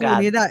ว่า สม คู่ กัน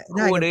นี้ได้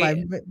คู่ กัน นี้ ไป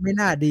ไม่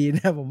น่าดีน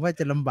ะ ผมว่า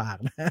จะลำบาก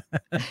นะ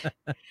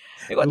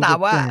นี่ก็ ดู ถาม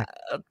ว่า แปลก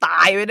ต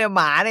ายไหมเนี่ยห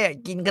มาเนี่ย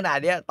กินขนาด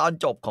เนี้ย ตอน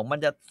จบของมัน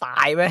จะตา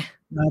ยไหม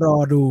รอ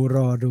ดู ร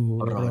อดู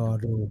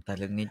ดู แต่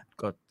เรื่องนี้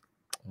ก็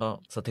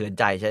สะเทือน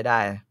ใจใช้ได้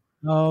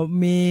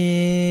มี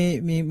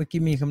เมื่อ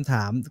กี้มีคำถ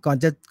ามก่อน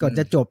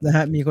จะจบนะฮ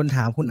ะ มีคนถ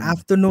ามคุณ อืม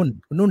Afternoon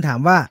คุณนุ่นถาม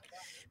ว่า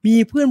มี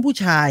เพื่อนผู้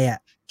ชายอะ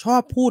ชอ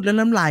บพูดแล้ว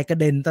น้ำลายกระ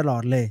เด็นตลอ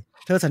ดเลย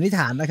เธอสันนิษฐ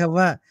านนะครับ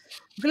ว่า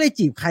ก็เลย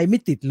จีบใครไม่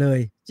ติดเลย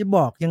จะบ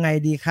อกยังไง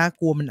ดีคะ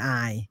กลัวมันอ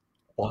าย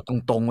บอกต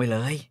รงๆไว้เล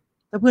ย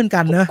ถ้าเพื่อน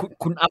กันเนาะ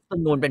คุณอัพจ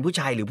ำนวนเป็นผู้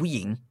ชายหรือผู้ห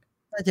ญิง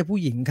น่าจะผู้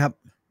หญิงครับ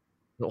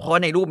เพรา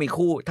ะในรูปมี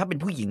คู่ ถ้าเป็น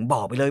ผู้หญิงบ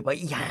อกไปเลยว่า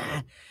อย่า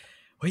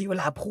เฮ้ย เว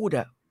ลาพูดอ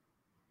ะ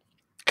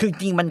คือจ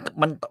ริงมั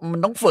น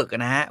ต้องฝึก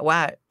นะฮะว่า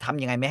ท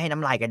ำยังไงไม่ให้น้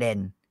ำลายกระเด็น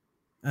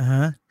อะฮ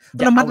ะ อ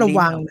ย่า ระมัด เอา ระ ลิ้น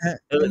วัง เอา นะฮะ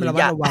หรือ ระ อ มั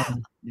ด ย่า ระวัง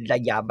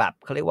อย่าแบบ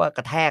เขาเรียกว่าก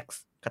ระแ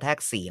ทก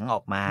เสียงอ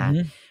อกมา อือ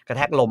ฮึ กระแ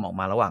ทกลมออก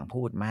มาระหว่าง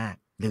พูดมาก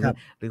หรือ ครับ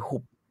หรือ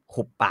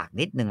หุบปาก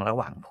นิดหนึ่งระ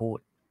หว่างพูด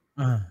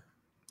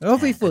แล้ว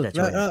ไปฝึก ก็จะ แ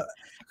ล้ ช่ ว วย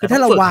คือถ้า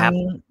แต่ต้องฝึก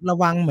ระ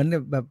วัง ครับ เหมือน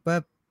แบบว่า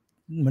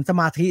เหมือนส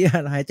มาธิ อ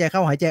ะ หายใจเข้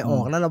าหายใจออ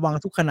ก แล้วระวัง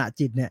ทุกขณะ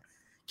จิตเนี่ย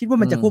คิดว่า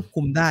มันจะควบ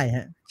คุมได้ค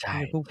รับ ใช่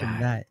จะควบคุม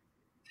ได้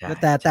ใช่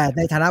แต่ใ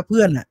นฐานะเ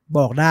พื่อนน่ะบ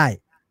อกได้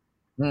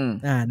อืม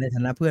ในฐ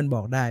านะเพื่อนบ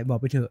อกได้ บอก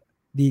ไปเถอะ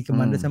ดีกับ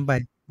มันด้วยซ้ำไป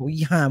บอก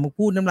อีห่ามึง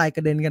พูดน้ำลายกร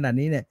ะเด็นขนาด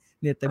นี้เ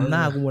นี่ยเต็มหน้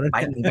ากูหมดแล้ว ไป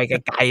เนี่ย ไป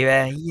ไกลๆไป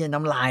เหี้ยน้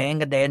ำลายแม่ง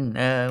กระเด็น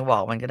บอ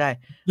กมันก็ได้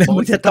แล้ว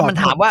มึงจะต ถ้า อบ มัน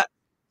ถามว่า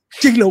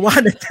จริงเหรอวะ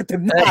เนี่ยเต็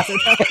มหน้าเลย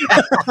นะ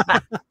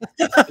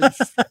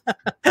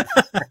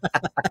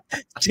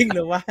จริงเหร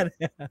อวะเ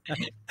นี่ย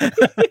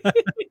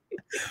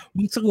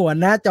มึงสงวน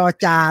นะ จอ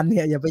จานเ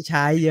นี่ยอย่าไปใ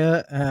ช้เยอะ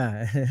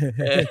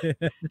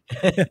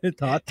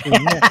ถอถุ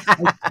งเนี่ยไ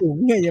อ้ถุง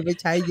เนี่ยอย่าไป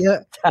ใช้เยอะ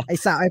ไอ้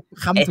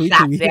คำถุย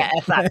ไอ้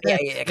สัตว์เนี่ย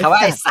คำว่า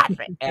ไอ้สัตว์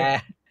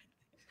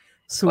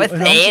ว่า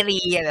เสรี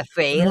อะเส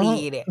รี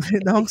เนี่ย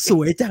น้องส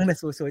วยจังเนี่ย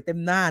สวยเต็ม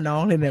หน้าน้อ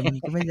งเลยเนี่ยมัน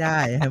ก็ไม่ได้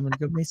ฮะมัน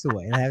ก็ไม่สว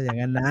ยแล้วอย่าง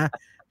นั้นนะ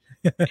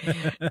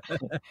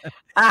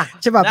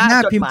ฉบับหน้า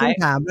พิมพ์ต้อง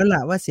ถามแล้วล่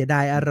ะว่าเสียด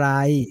ายอะไร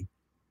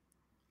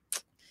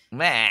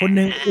แม่ คนห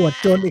นึ่งอวด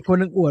จนอีกคน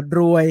หนึ่งอวด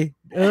รวย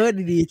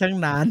ดีๆทั้ง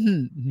นั้น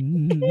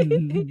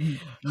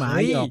หมา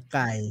หยอกไ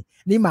ก่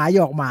นี่หมาหย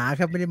อกหมา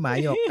ครับไม่ได้หมา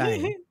หยอกไก่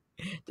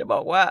จะบอ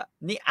กว่า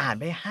นี่อ่าน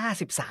ไป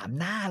53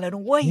หน้าแล้วน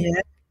ะเว้ย เนี่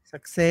ย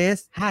success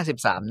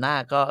 53หน้า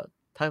ก็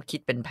ถ้าคิ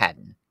ดเป็นแผ่น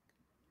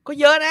ก็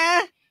เยอะนะ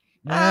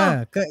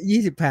ก็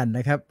20แผ่นน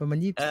ะครับ ประมาณ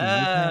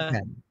24-25แ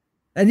ผ่น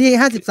อันนี้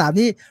53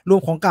นี่รว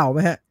มของเก่าไหม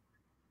ฮะ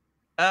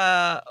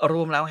ร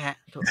วมแล้วฮะ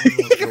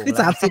ก็คือ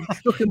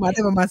30ก็คือมาไ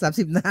ด้ประมาณ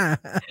30หน้า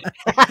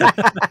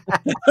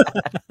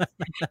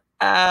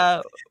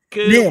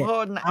คือ นี่ เพราะ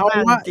เอา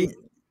ว่า จริง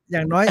อย่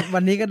างน้อยวั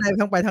นนี้ก็ได้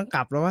ทั้งไปทั้งก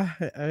ลับแล้ววะ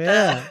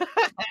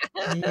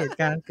มีเหตุ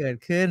การณ์เกิด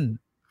ขึ้น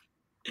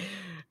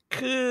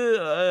คือ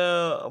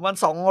มัน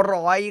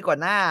200กว่า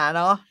หน้า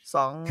เนาะ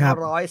ครับ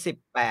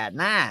 218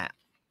หน้า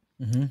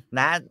อือฮึ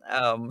นะ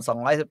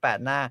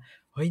218หน้า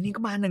เฮ้ยนี่ก็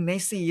มา1ใน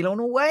4แล้ว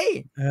นะเว้ย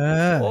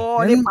โอ้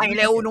งั้น นี่ไป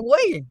เร็วนะเ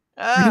ว้ย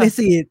 1ใน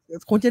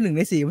4ควรจะ1ใ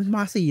น4มันม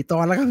า4ตอ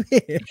นแล้วครับ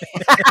พี่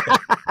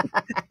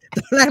ต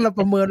อนแรกเรา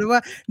ประเมินไว้ว่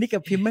านี่กั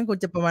บพิมพ์แม่งควร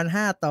จะประมาณ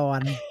5ตอน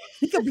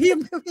นี่กับพิม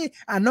พ์ครับพี่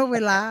อ่านนอกเว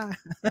ลา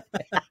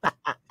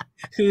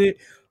คือ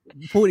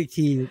พูดอีก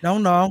ที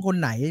น้องๆคน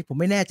ไหน ผม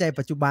ไม่แน่ใจ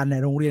ปัจจุบันใน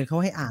โรงเรียนเขา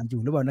ให้อ่านอ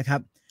ยู่หรือเปล่านะครั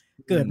บ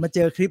เกิดมาเจ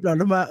อคลิปเราแ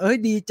ล้วมา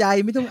ดีใจ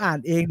ไม่ต้องอ่าน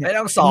เองเนี่ย ไม่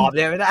ต้องสอบเ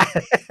ลยไม่ได้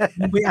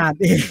มึงไปอ่าน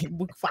เอง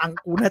มึงฟัง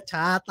กูนะ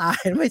ช้าตาย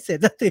ไม่เสร็จ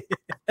สักที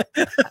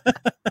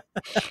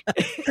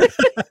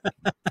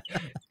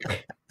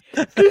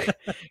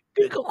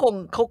คือเ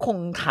ขาคง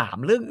ถาม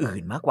เรื่องอื่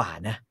นมากกว่า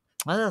นะ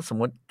สม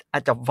มติอา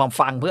จจะ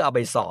ฟังเพื่อเอาไป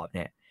สอบเ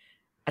นี่ย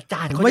อาจ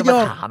ารย์เขาจะมา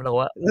ถามเรา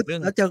ว่าเรื่อ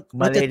ง เราจ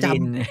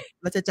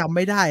ะจำไ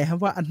ม่ได้ครับ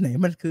ว่าอันไหน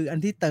มันคืออัน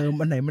ที่เติม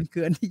อันไหนมันคื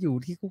ออันที่อยู่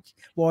ที่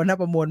วอลนะ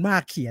ประมวลมา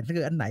กเขียน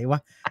คืออันไหนวะ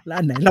แล้ว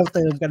อันไหนเราเ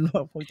ติมกัน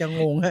คงจะ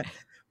งงฮะ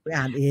ไป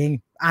อ่านเอง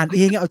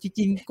เอาจ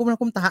ริงๆก้มหน้า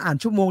ก้มตาอ่าน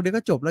ชั่วโมงเดียว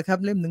ก็จบแล้วครับ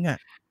เล่มนึงอ่ะ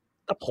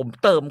แต่ผม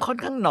เติมค่อน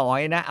ข้างน้อย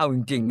นะเอาจ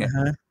ริงๆอ่ะ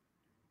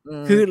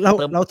คือเรา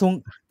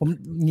ผม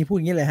มีพูดอ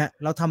ย่างนี้เลยฮะ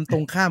เราทำตร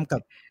งข้ามกับ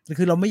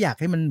คือเราไม่อยาก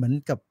ให้มันเหมือน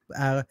กับ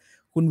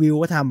คุณวิว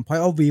ก็ทำ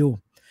point of view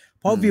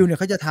เพราะวิวเนี่ย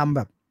เขาจะทำแ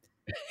บบ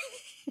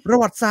ประ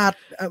วัติศาสต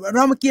ร์ร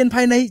ามเกียรติ์ภ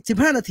ายใน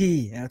15นาที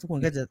ทุกค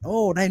นก็จะ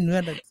ได้เนื้อ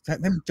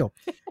ให้มันจบ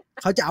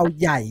เขาจะเอา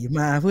ใหญ่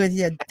มาเพื่อ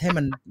ที่จะให้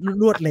มัน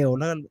รวดเร็ว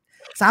แล้ว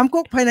3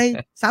ก๊กภายใน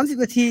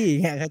30นาที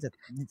เงี้ยก็จะ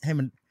ให้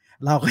มัน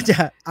เราก็จะ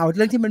เอาเ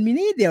รื่องที่มันมี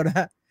นิดเดียวน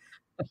ะ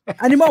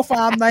Animal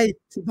Farm ใน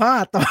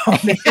15ตอน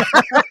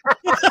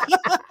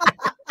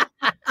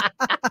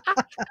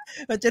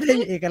มันจะได้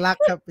มีเอกลักษ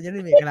ณ์ครับมันจะไ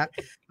ด้มีเอกลักษณ์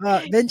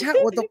เดนชา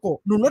โอโตโกะ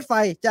หนุนรถไฟ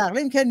จากเ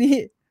ล่มแค่นี้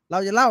เรา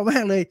จะเล่าแม่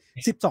งเลย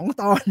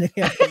12ตอนอย่างเ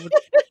งี้ย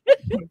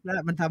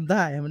มันทำไ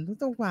ด้มัน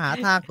ต้องหา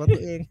ทางของตั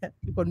วเอง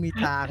ทุกคนมี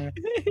ทาง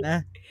นะ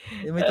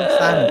ไม่ต้อง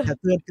สั้นแต่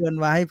เตือน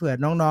ไว้เผื่อ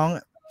น้อง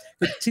ๆ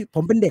คือผ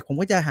มเป็นเด็กผม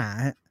ก็จะหา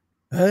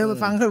มา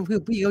ฟังเขาคื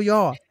อพี่เขาย่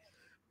อ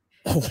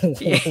โอ้โห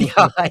จ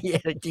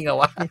ริงเหรอ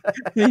วะ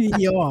ไม่ได้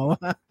ย่อว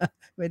ะ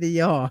ไม่ได้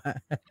ย่อ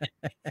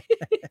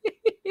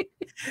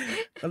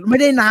ไม่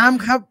ได้น้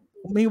ำครับ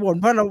มีบ่น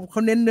เพราะเข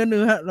าเน้นเ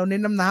นื้อเราเน้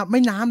นน้ำไ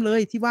ม่น้ำเลย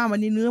ที่ว่ามัน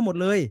นี่เนื้อหมด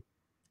เลย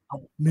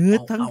เนื้อ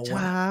ทั้งช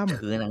าม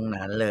คือทั้ง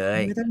นั้นเลย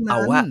เอา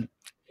ว่า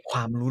คว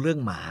ามรู้เรื่อง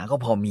หมาก็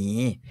พอมี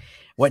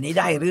วันนี้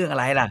ได้เรื่องอะ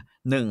ไรล่ะ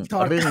1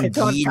เรื่อง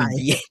ยีน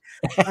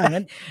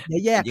งั้นเดี๋ย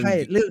วแยกให้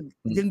เ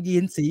รื่องยี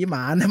นสีหม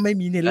านะไม่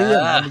มีในเรื่อ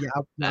งอย่าเ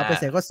อาไป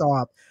ใส่ข้อสอ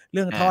บเ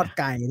รื่องทอด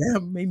ไก่นะ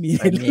ไม่มีเ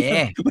รื่อ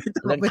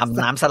งท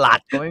ำน้ำสลัด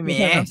ก็ไม่มี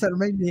น้ำสลัด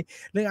ไม่มี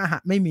เรื่องอาหา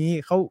รไม่มี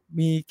เขา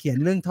มีเขียน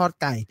เรื่องทอด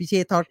ไก่พี่เช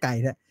ษทอดไก่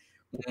เนี่ย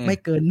ไม่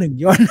เกิน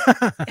1 ย่อน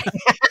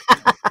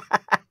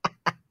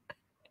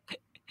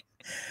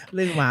เ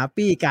รื่องหมา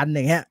ปี้กันอ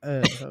ย่างเงี้ย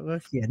เขาก็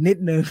เขียนนิด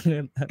นึง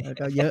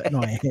ก็เยอะห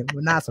น่อยมั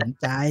นน่าสน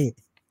ใจ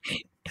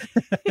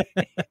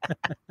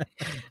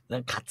เรื่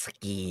องขัดส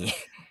กี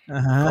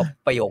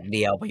ประโยคเ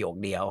ดีย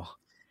ว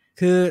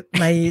คือ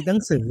ในหนั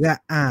งสือ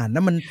อ่านแ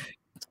ล้ว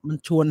มัน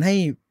ชวนให้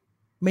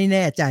ไม่แ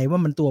น่ใจว่า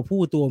มันตัว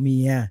ผู้ตัวเมี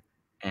ย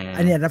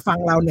อันเนี้ยถ้าฟัง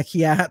เราเนี่ยเค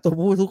ลียร์ตัว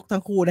ผู้ทั้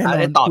งคู่แน่นอ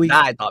นตอ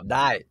บไ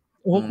ด้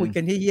โอ้คุยกั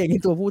นที่เยี่ยงนี้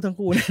ตัวผู้ทั้ง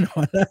คู่แน่นอ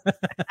น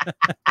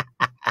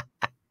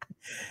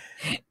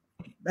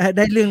ไ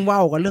ด้เรื่องว่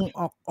าวกับเรื่อง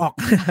ออก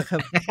นะครั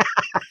บ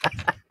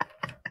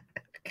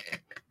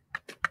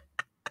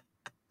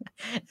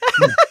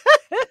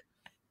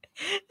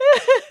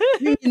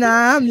นี่น้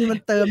ำนี่มัน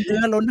เติมเนื้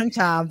อล้นทั้งช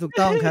ามถูก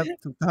ต้องครับ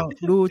ถูกต้อง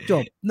ดูจ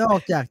บนอก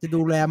จากจะ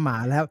ดูแลหมา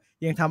แล้ว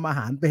ยังทำอาห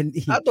ารเป็น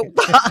อีกถูก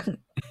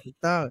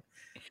ต้อง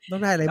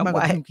ได้อะไรมากก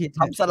ว่าที่คิด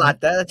ทำสลัด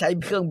จะใช้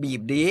เครื่องบี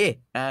บดี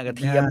กระ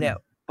เทียมเนี่ย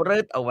ป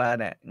รึ๊ดเอามา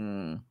เนี่ย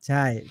ใ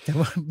ช่แต่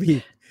ว่าบี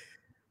บ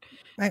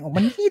แม่งออกม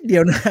านิดเดี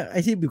ยวนะไอ้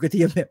ที่บีบกระเ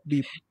ทียมเนี่ยบี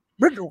บ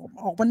ปรึ๊ด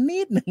ออกมานิ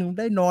ดนึงไ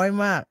ด้น้อย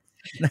มาก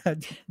นะ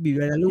บีบอ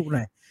ะไรลูกห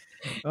น่อย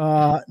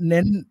เ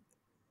น้น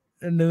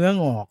เนื้อ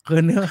งอกคื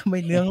อเนื้อไม่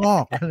เนื้องอ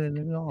ก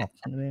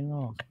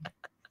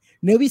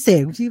เนื้อพิเศ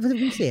ษที่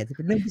พิเศษเ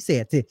ป็นเรื่องพิเศ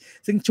ษสิ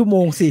ซึ่งชั่วโม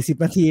ง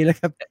40 นาทีแล้ว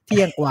ครับเ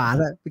ที่ยงกว่าแ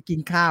ล้วไปกิน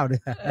ข้าวด้ว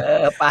ย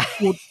ไป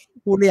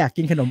พูดเลยอยาก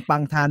กินขนมปั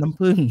งทาน้ำ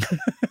ผึ้ง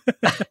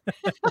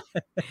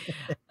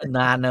น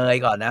าเนย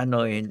ก่อนนะเน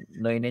ย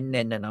เ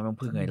น้นๆนะน้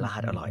ำผึ้งเลยรา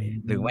ดอร่อย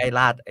หรือไม่ร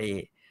าดไอ้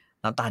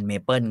น้ำตาลเม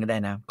เปิ้ลก็ได้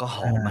นะก็ห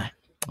อม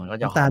มันก็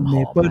จะน้ำตาลเม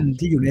เปิ้ล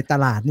ที่อยู่ในต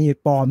ลาดนี่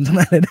ปลอมทั้ง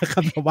นั้นเลยนะค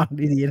รับระวัง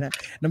ดีๆนะ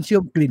น้ำเชื่อ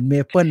มกลิ่นเม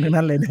เปิ้ลทั้ง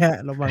นั้นเลยนะ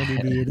ระวัง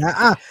ดีๆนะ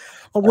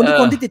ขอบคุณทุก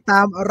คนที่ติดตา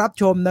มรับ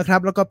ชมนะครับ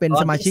แล้วก็เป็น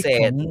สมาชิก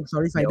ของ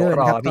Storyfinder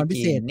นะครับตอนพิ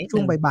เศษช่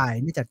วงบ่าย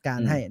ๆนี่จัดการ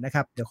ให้นะค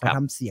รับเดี๋ยวขอท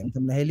ำเสียงท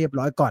ำอะไรให้เรียบ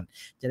ร้อยก่อน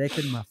จะได้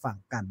ขึ้นมาฟัง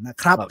กันนะ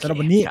ครับสำหรับ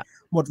วันนี้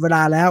หมดเวล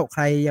าแล้วใค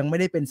รยังไม่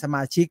ได้เป็นสม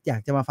าชิกอยา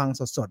กจะมาฟัง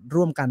สดๆ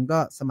ร่วมกันก็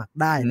สมัคร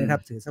ได้นะครับ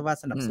ถือซะว่า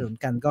สนับสนุน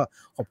กันก็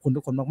ขอบคุณทุ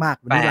กคนมาก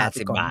ๆวันนี้ลาไ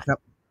ปก่อน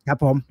ครับ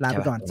ผมลาไป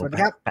ก่อนสวัสดี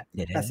ครับ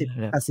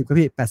80ครับ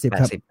พี่80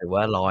ครับหรือ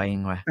ว่า100เอ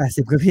งวะ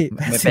80ครับพี่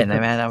ไม่เป็นได้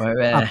ไหมไม่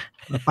เป็น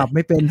ปรับไ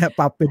ม่เป็นฮะ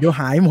ปรับเป็นเดี๋ยว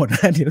หายหมด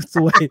เดี๋ยวซ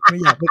วยไม่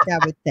อยากไม่กล้า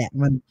ไปแตะ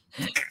มัน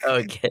โอ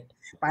เค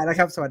ไปแล้วค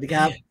รับสวัสดีค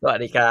รับสวัส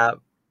ดีครั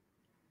บ